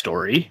babyface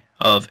story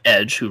of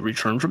Edge, who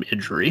returned from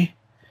injury,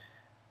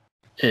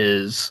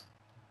 is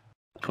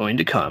going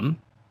to come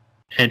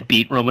and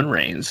beat Roman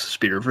Reigns,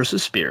 spear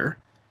versus spear,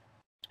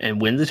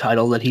 and win the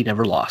title that he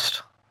never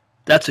lost.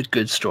 That's a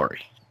good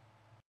story.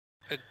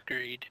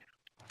 Agreed.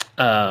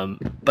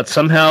 But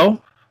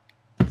somehow,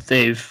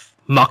 they've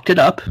mucked it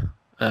up.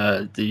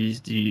 You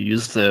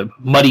use the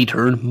muddy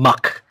term,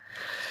 muck.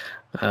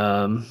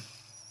 I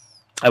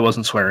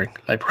wasn't swearing.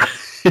 Let's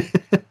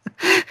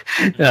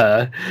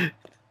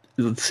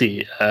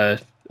see.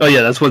 Oh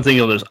yeah, that's one thing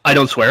you'll notice. I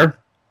don't swear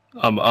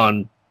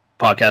on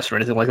podcasts or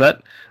anything like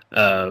that.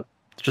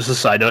 Just a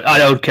side note. I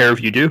don't care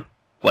if you do.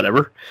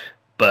 Whatever.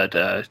 But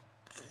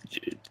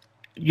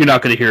you're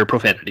not going to hear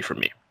profanity from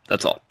me.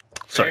 That's all.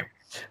 Sorry.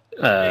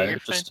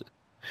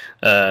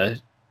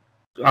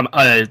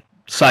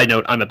 Side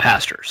note, I'm a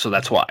pastor, so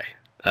that's why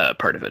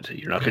part of it.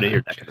 You're not going to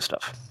hear that kind of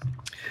stuff.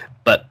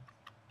 But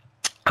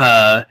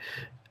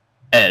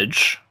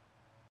Edge,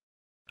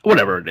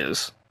 whatever it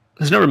is,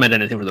 has never meant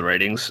anything for the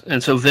ratings.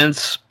 And so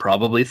Vince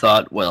probably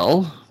thought,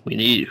 well,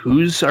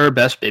 who's our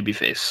best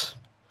babyface?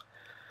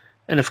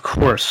 And of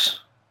course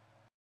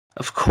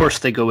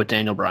they go with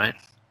Daniel Bryan.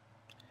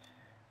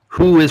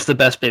 Who is the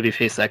best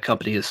babyface that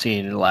company has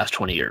seen in the last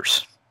 20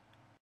 years?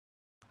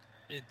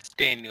 It's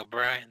Daniel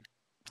Bryan.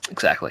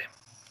 Exactly.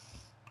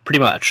 Pretty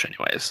much,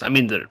 anyways. I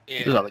mean, there's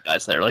other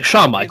guys there, like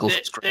Shawn Michaels.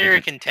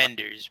 They're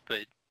contenders,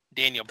 but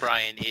Daniel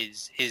Bryan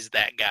is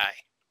that guy.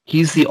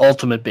 He's the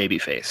ultimate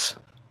babyface.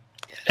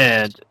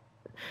 And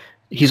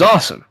he's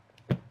awesome.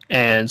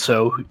 And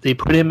so they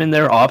put him in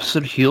there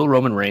opposite heel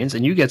Roman Reigns,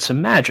 and you get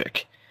some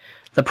magic.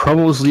 The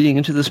promos leading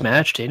into this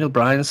match, Daniel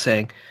Bryan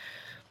saying,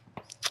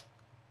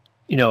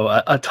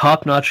 a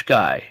top-notch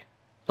guy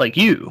like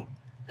you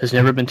has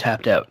never been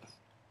tapped out,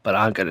 but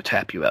I'm going to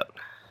tap you out.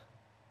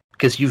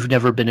 Because you've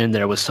never been in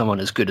there with someone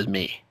as good as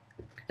me.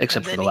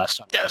 Except for the last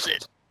time. Does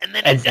it. And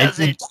then he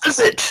does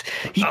it.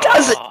 He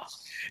does it.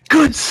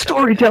 Good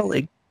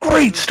storytelling.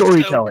 Great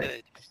storytelling.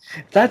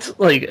 So that's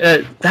like,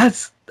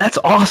 that's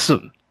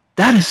awesome.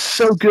 That is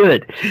so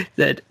good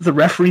that the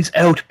referee's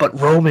out, but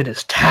Roman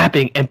is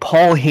tapping, and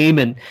Paul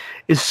Heyman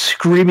is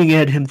screaming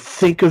at him,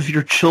 think of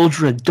your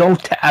children,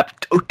 don't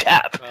tap.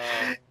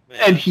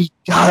 And he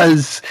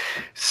does.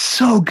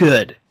 So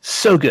good.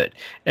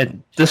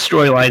 And this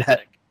storyline,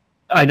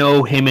 I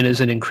know Heyman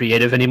isn't in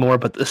creative anymore,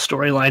 but the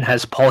storyline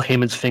has Paul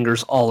Heyman's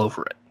fingers all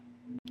over it.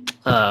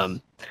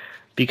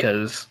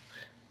 Because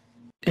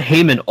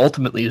Heyman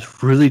ultimately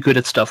is really good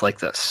at stuff like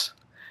this.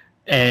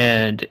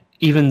 And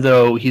even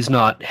though he's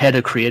not head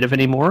of creative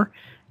anymore,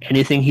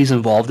 anything he's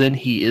involved in,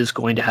 he is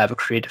going to have a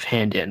creative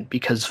hand in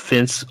because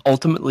Vince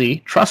ultimately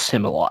trusts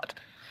him a lot.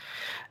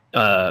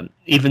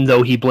 Even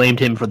though he blamed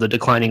him for the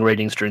declining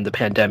ratings during the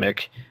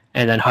pandemic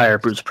and then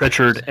hired Bruce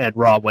Pritchard and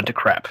Raw went to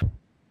crap.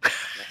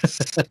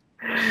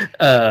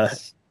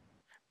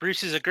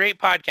 Bruce is a great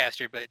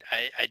podcaster, but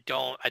I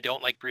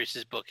don't like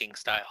Bruce's booking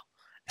style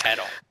at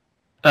all.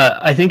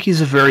 I think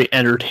he's a very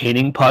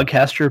entertaining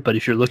podcaster, but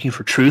if you're looking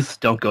for truth,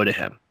 don't go to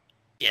him.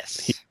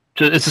 Yes.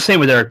 It's the same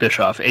with Eric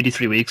Bischoff,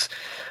 83 Weeks.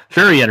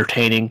 Very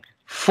entertaining,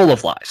 full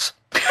of lies.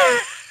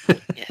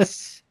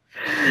 Yes.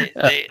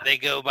 They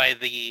go by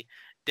the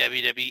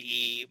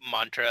WWE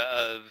mantra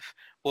of,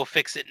 we'll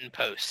fix it in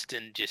post,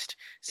 and just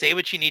say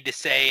what you need to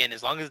say, and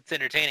as long as it's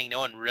entertaining, no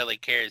one really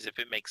cares if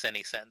it makes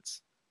any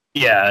sense.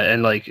 Yeah,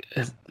 and like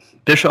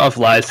Bischoff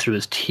lies through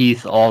his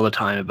teeth all the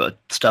time about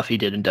stuff he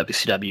did in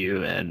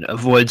WCW and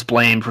avoids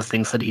blame for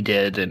things that he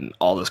did and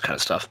all this kind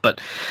of stuff.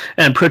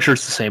 And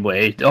Pritchard's the same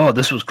way. Oh,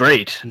 this was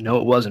great. No,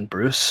 it wasn't,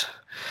 Bruce.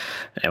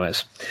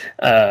 Anyways,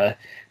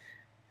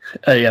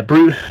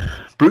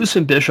 Bruce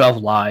and Bischoff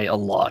lie a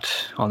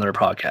lot on their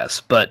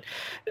podcasts, but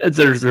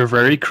they're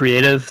very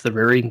creative, they're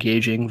very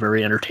engaging,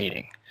 very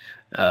entertaining.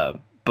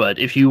 But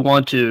if you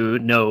want to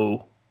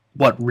know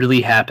what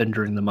really happened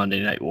during the Monday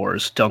Night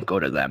Wars, don't go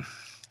to them.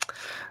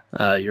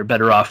 You're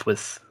better off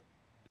with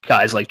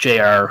guys like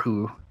JR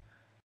who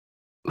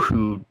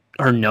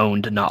are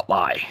known to not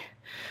lie.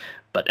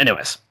 But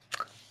anyways,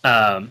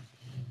 the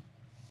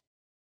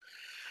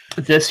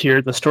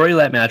story of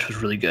that match was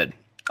really good.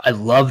 I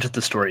loved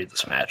the story of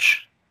this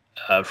match.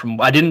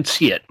 I didn't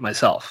see it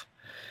myself,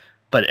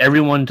 but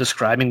everyone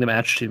describing the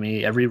match to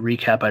me, every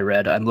recap I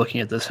read, I'm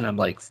looking at this and I'm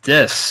like,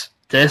 this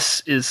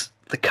is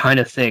the kind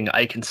of thing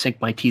I can sink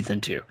my teeth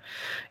into.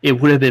 It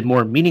would have been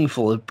more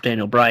meaningful if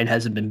Daniel Bryan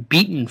hasn't been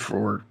beaten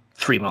for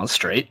 3 months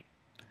straight.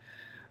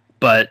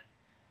 But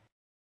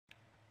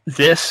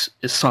this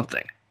is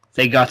something.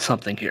 They got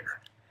something here.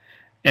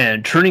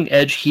 And turning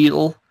Edge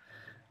heel,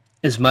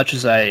 as much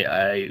as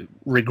I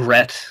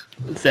regret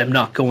them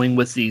not going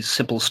with the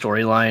simple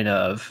storyline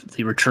of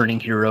the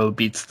returning hero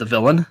beats the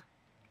villain,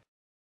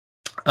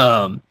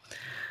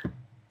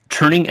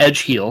 turning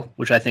Edge heel,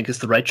 which I think is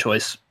the right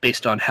choice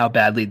based on how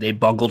badly they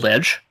bungled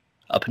Edge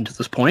up until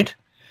this point,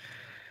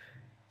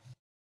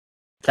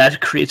 that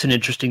creates an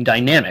interesting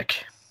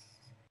dynamic.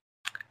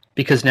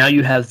 Because now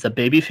you have the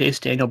babyface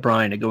Daniel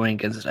Bryan going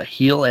against a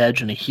heel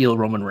Edge and a heel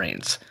Roman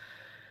Reigns.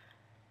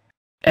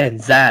 And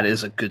that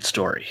is a good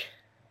story.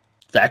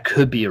 That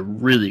could be a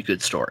really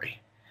good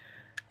story.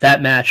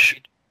 That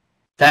match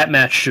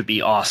should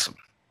be awesome.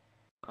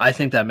 I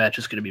think that match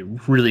is going to be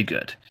really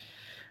good.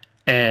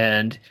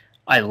 And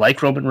I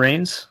like Roman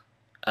Reigns.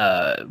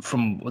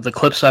 From the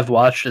clips I've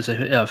watched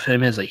of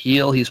him as a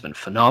heel, he's been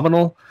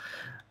phenomenal.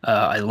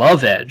 I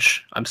love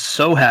Edge. I'm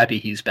so happy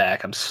he's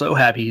back. I'm so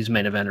happy he's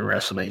main event in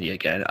WrestleMania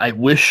again. I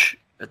wish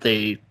that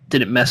they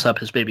didn't mess up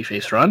his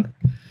babyface run.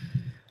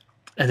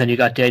 And then you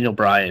got Daniel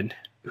Bryan,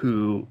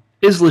 who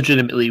is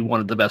legitimately one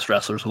of the best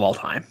wrestlers of all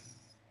time.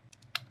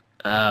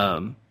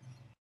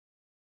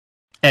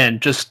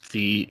 And just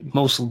the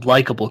most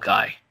likable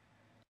guy.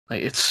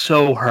 Like, it's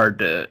so hard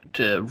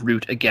to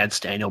root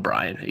against Daniel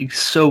Bryan. He's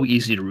so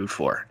easy to root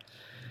for.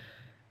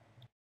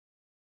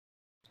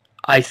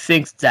 I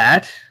think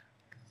that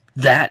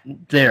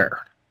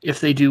there,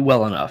 if they do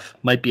well enough,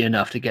 might be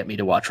enough to get me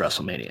to watch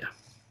WrestleMania.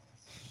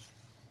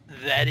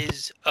 That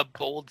is a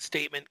bold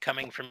statement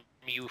coming from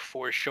you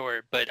for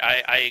sure, but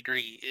I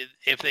agree.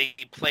 If they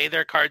play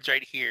their cards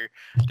right here,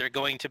 they're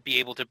going to be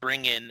able to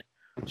bring in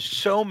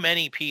so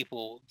many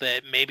people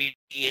that maybe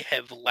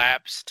have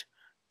lapsed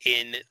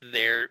in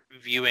their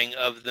viewing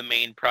of the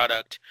main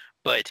product,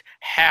 but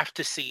have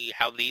to see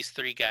how these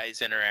three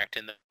guys interact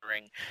in the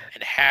ring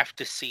and have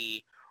to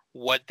see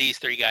what these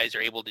three guys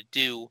are able to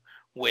do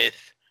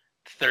with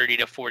 30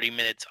 to 40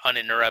 minutes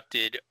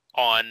uninterrupted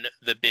on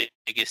the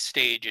biggest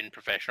stage in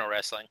professional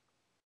wrestling.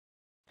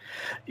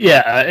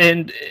 Yeah,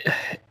 and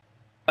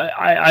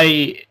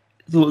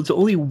there's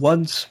only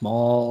one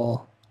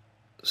small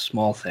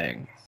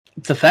thing.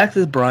 The fact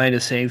that Bryan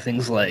is saying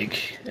things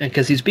like, and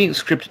because he's being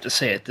scripted to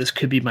say it, this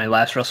could be my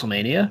last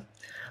WrestleMania,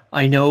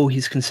 I know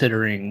he's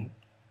considering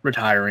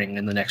retiring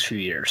in the next few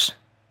years.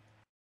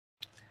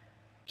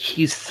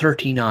 He's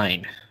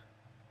 39.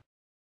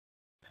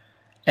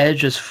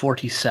 Edge is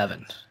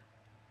 47.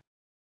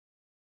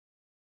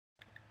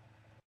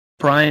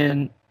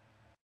 Bryan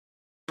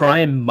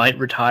might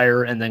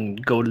retire and then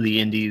go to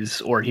the indies,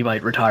 or he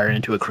might retire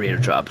into a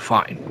creative job.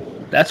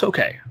 Fine. That's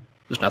okay.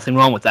 There's nothing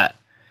wrong with that.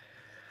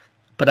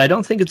 But I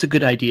don't think it's a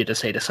good idea to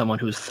say to someone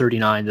who's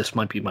 39, this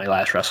might be my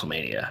last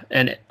WrestleMania.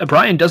 And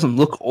Bryan doesn't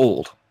look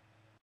old.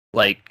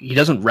 Like, he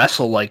doesn't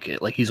wrestle like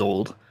he's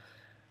old.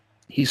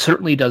 He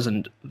certainly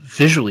doesn't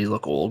visually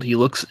look old. He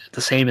looks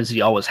the same as he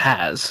always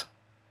has.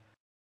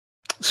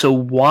 So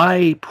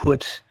why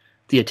put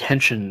the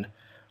attention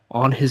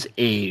on his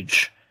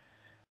age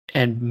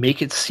and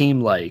make it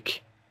seem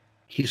like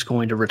he's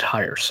going to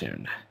retire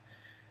soon?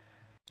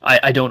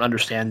 I don't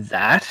understand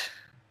that.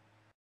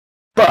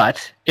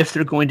 But if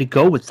they're going to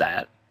go with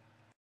that,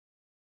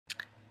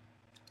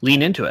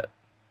 lean into it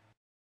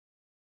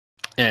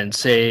and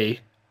say,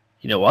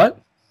 you know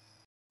what?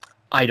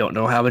 I don't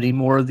know how many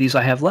more of these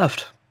I have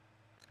left.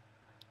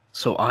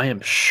 So I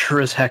am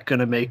sure as heck going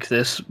to make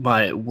this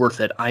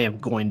worth it. I am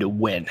going to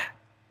win.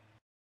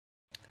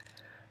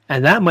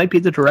 And that might be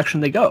the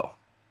direction they go.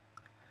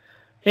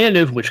 And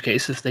in which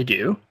case, if they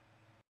do,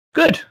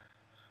 good.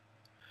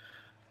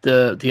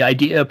 The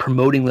idea of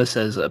promoting this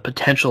as a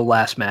potential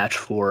last match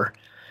for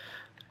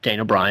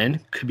Daniel Bryan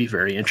could be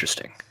very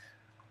interesting.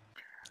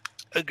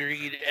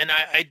 Agreed. And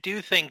I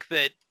do think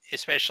that,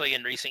 especially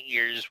in recent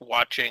years,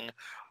 watching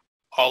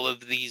all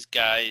of these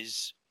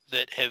guys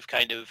that have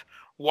kind of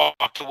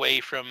walked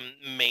away from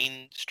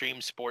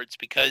mainstream sports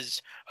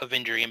because of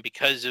injury and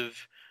because of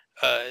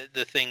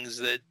the things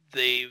that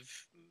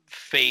they've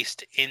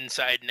faced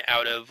inside and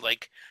out of,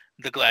 like,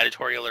 the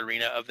gladiatorial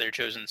arena of their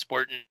chosen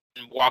sport,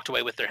 and walked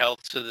away with their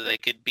health so that they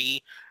could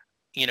be,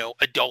 you know,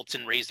 adults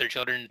and raise their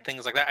children and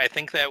things like that. I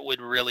think that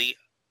would really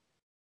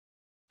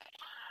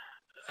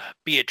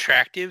be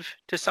attractive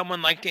to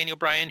someone like Daniel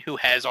Bryan, who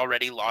has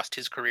already lost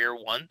his career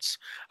once,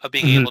 of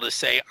being able to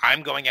say,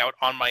 I'm going out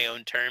on my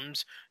own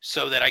terms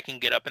so that I can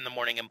get up in the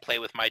morning and play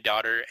with my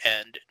daughter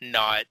and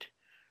not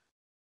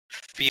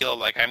feel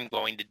like I'm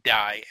going to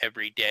die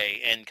every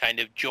day, and kind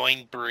of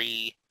join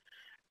Brie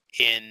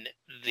in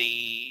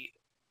the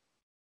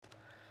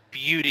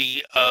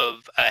beauty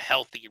of a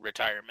healthy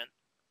retirement.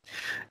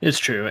 It's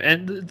true.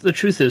 And the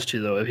truth is,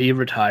 too, though, if he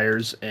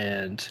retires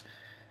and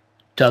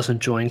doesn't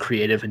join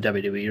creative in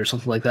WWE or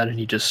something like that, and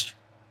he just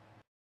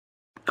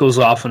goes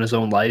off on his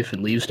own life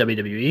and leaves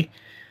WWE,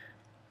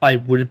 I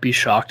wouldn't be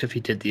shocked if he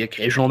did the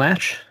occasional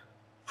match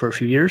for a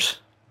few years.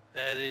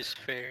 That is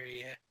fair,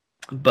 yeah.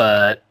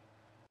 But,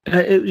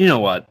 you know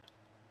what?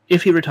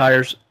 If he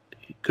retires,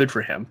 good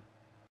for him.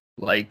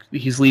 Like,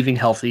 he's leaving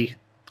healthy,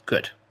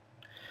 good.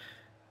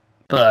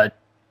 But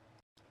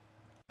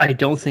I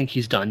don't think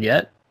he's done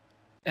yet,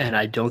 and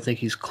I don't think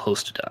he's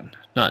close to done.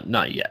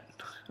 Not yet.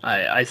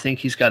 I think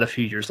he's got a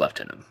few years left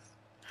in him.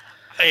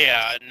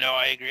 Yeah, no,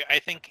 I agree. I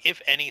think,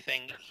 if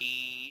anything,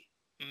 he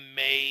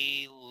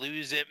may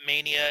lose at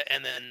Mania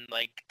and then,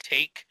 like,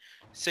 take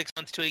 6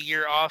 months to a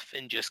year off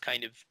and just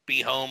kind of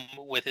be home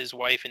with his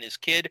wife and his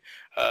kid.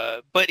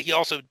 But he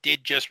also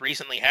did just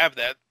recently have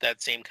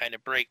that same kind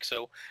of break.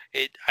 So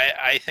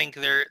I think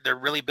they're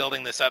really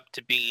building this up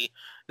to be,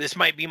 this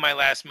might be my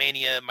last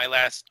Mania, my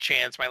last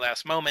chance, my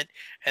last moment,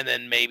 and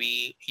then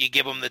maybe you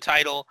give him the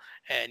title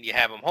and you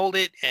have him hold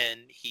it, and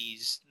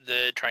he's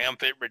the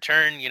triumphant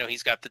return. You know,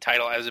 he's got the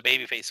title as a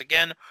babyface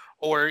again,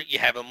 or you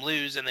have him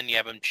lose and then you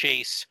have him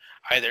chase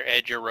either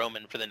Edge or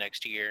Roman for the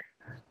next year.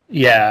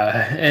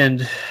 Yeah,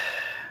 and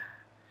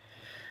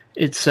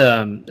it's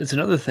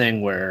another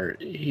thing where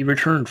he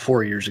returned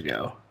 4 years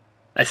ago,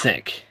 I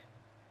think.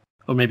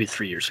 Or maybe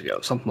 3 years ago,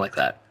 something like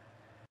that.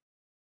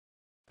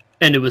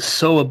 And it was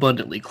so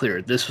abundantly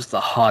clear this was the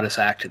hottest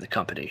act in the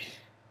company.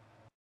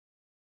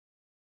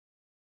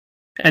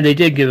 And they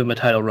did give him a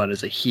title run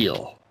as a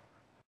heel.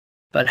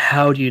 But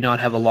how do you not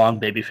have a long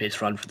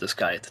babyface run for this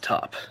guy at the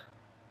top?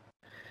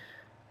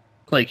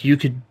 Like, you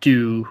could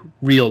do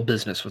real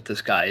business with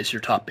this guy as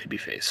your top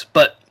babyface.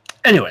 But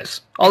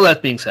anyways, all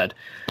that being said,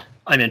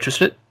 I'm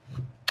interested.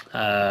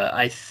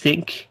 I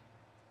think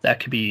that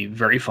could be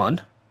very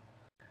fun.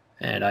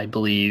 And I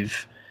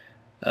believe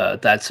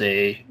that's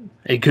a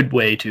good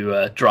way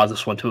to draw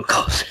this one to a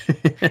close.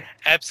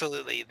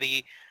 Absolutely.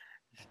 The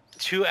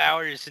 2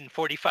 hours and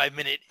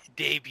 45-minute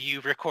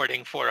debut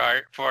recording for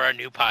our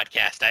new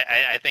podcast.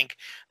 I think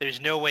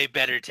there's no way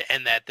better to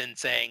end that than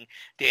saying,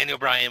 Daniel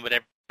Bryan,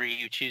 whatever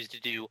you choose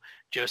to do,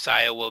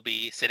 Josiah will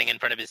be sitting in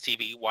front of his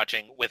TV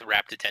watching with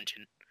rapt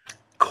attention.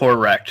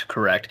 Correct.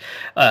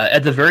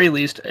 At the very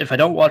least, if I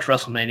don't watch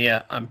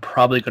WrestleMania, I'm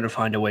probably going to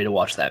find a way to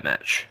watch that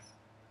match.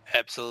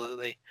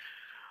 Absolutely.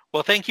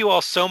 Well, thank you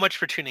all so much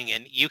for tuning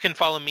in. You can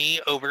follow me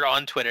over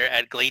on Twitter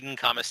at Gladen,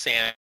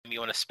 Sam. You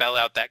want to spell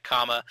out that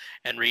comma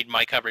and read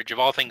my coverage of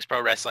all things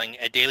pro wrestling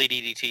at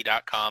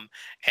dailyddt.com,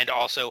 and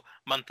also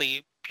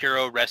monthly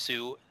Puro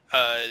Resu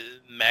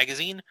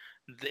magazine.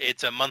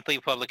 It's a monthly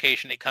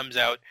publication. It comes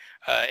out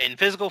in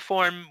physical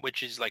form,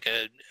 which is like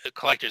a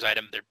collector's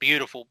item. They're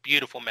beautiful,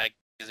 beautiful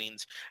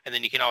magazines. And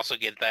then you can also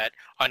get that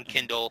on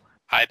Kindle,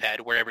 iPad,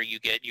 wherever you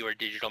get your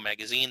digital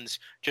magazines.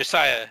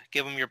 Josiah,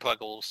 give them your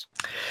pluggles.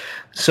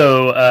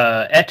 So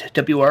at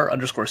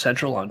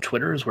WR_Central on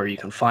Twitter is where you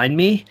can find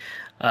me.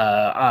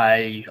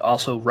 I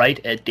also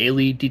write at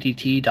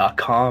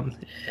dailyddt.com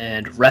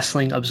and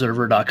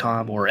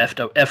wrestlingobserver.com or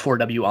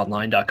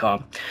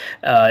f4wonline.com.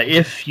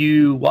 If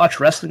you watch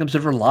Wrestling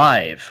Observer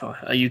live,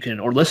 you can,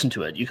 or listen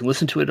to it. You can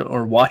listen to it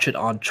or watch it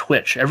on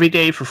Twitch every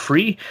day for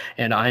free,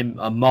 and I'm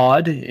a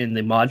mod in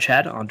the mod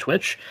chat on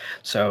Twitch.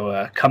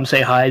 So come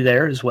say hi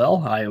there as well.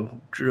 The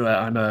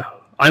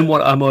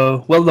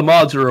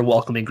mods are a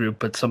welcoming group,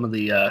 but some of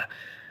the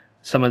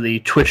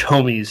Twitch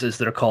homies, as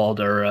they're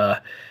called,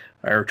 are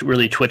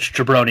really Twitch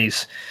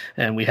jabronis,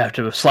 and we have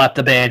to slap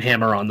the band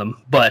hammer on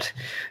them. But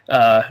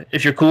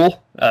if you're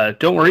cool,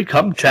 don't worry,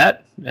 come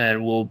chat,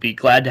 and we'll be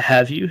glad to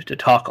have you to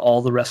talk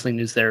all the wrestling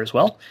news there as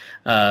well.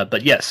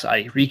 But yes,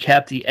 I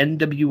recap the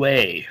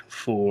NWA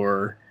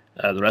for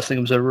the Wrestling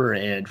Observer,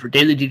 and for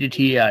Daily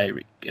DDT, I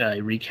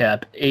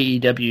recap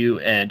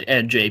AEW and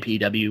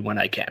NJPW when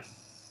I can.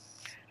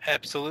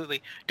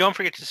 Absolutely. Don't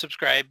forget to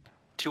subscribe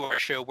to our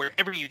show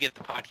wherever you get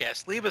the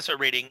podcast. Leave us a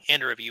rating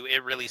and a review.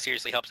 It really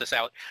seriously helps us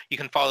out. You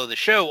can follow the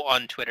show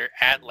on Twitter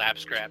at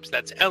LapScraps.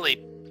 That's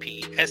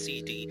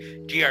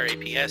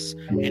LAPSEDGRAPS.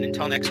 And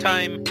until next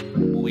time,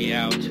 we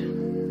out.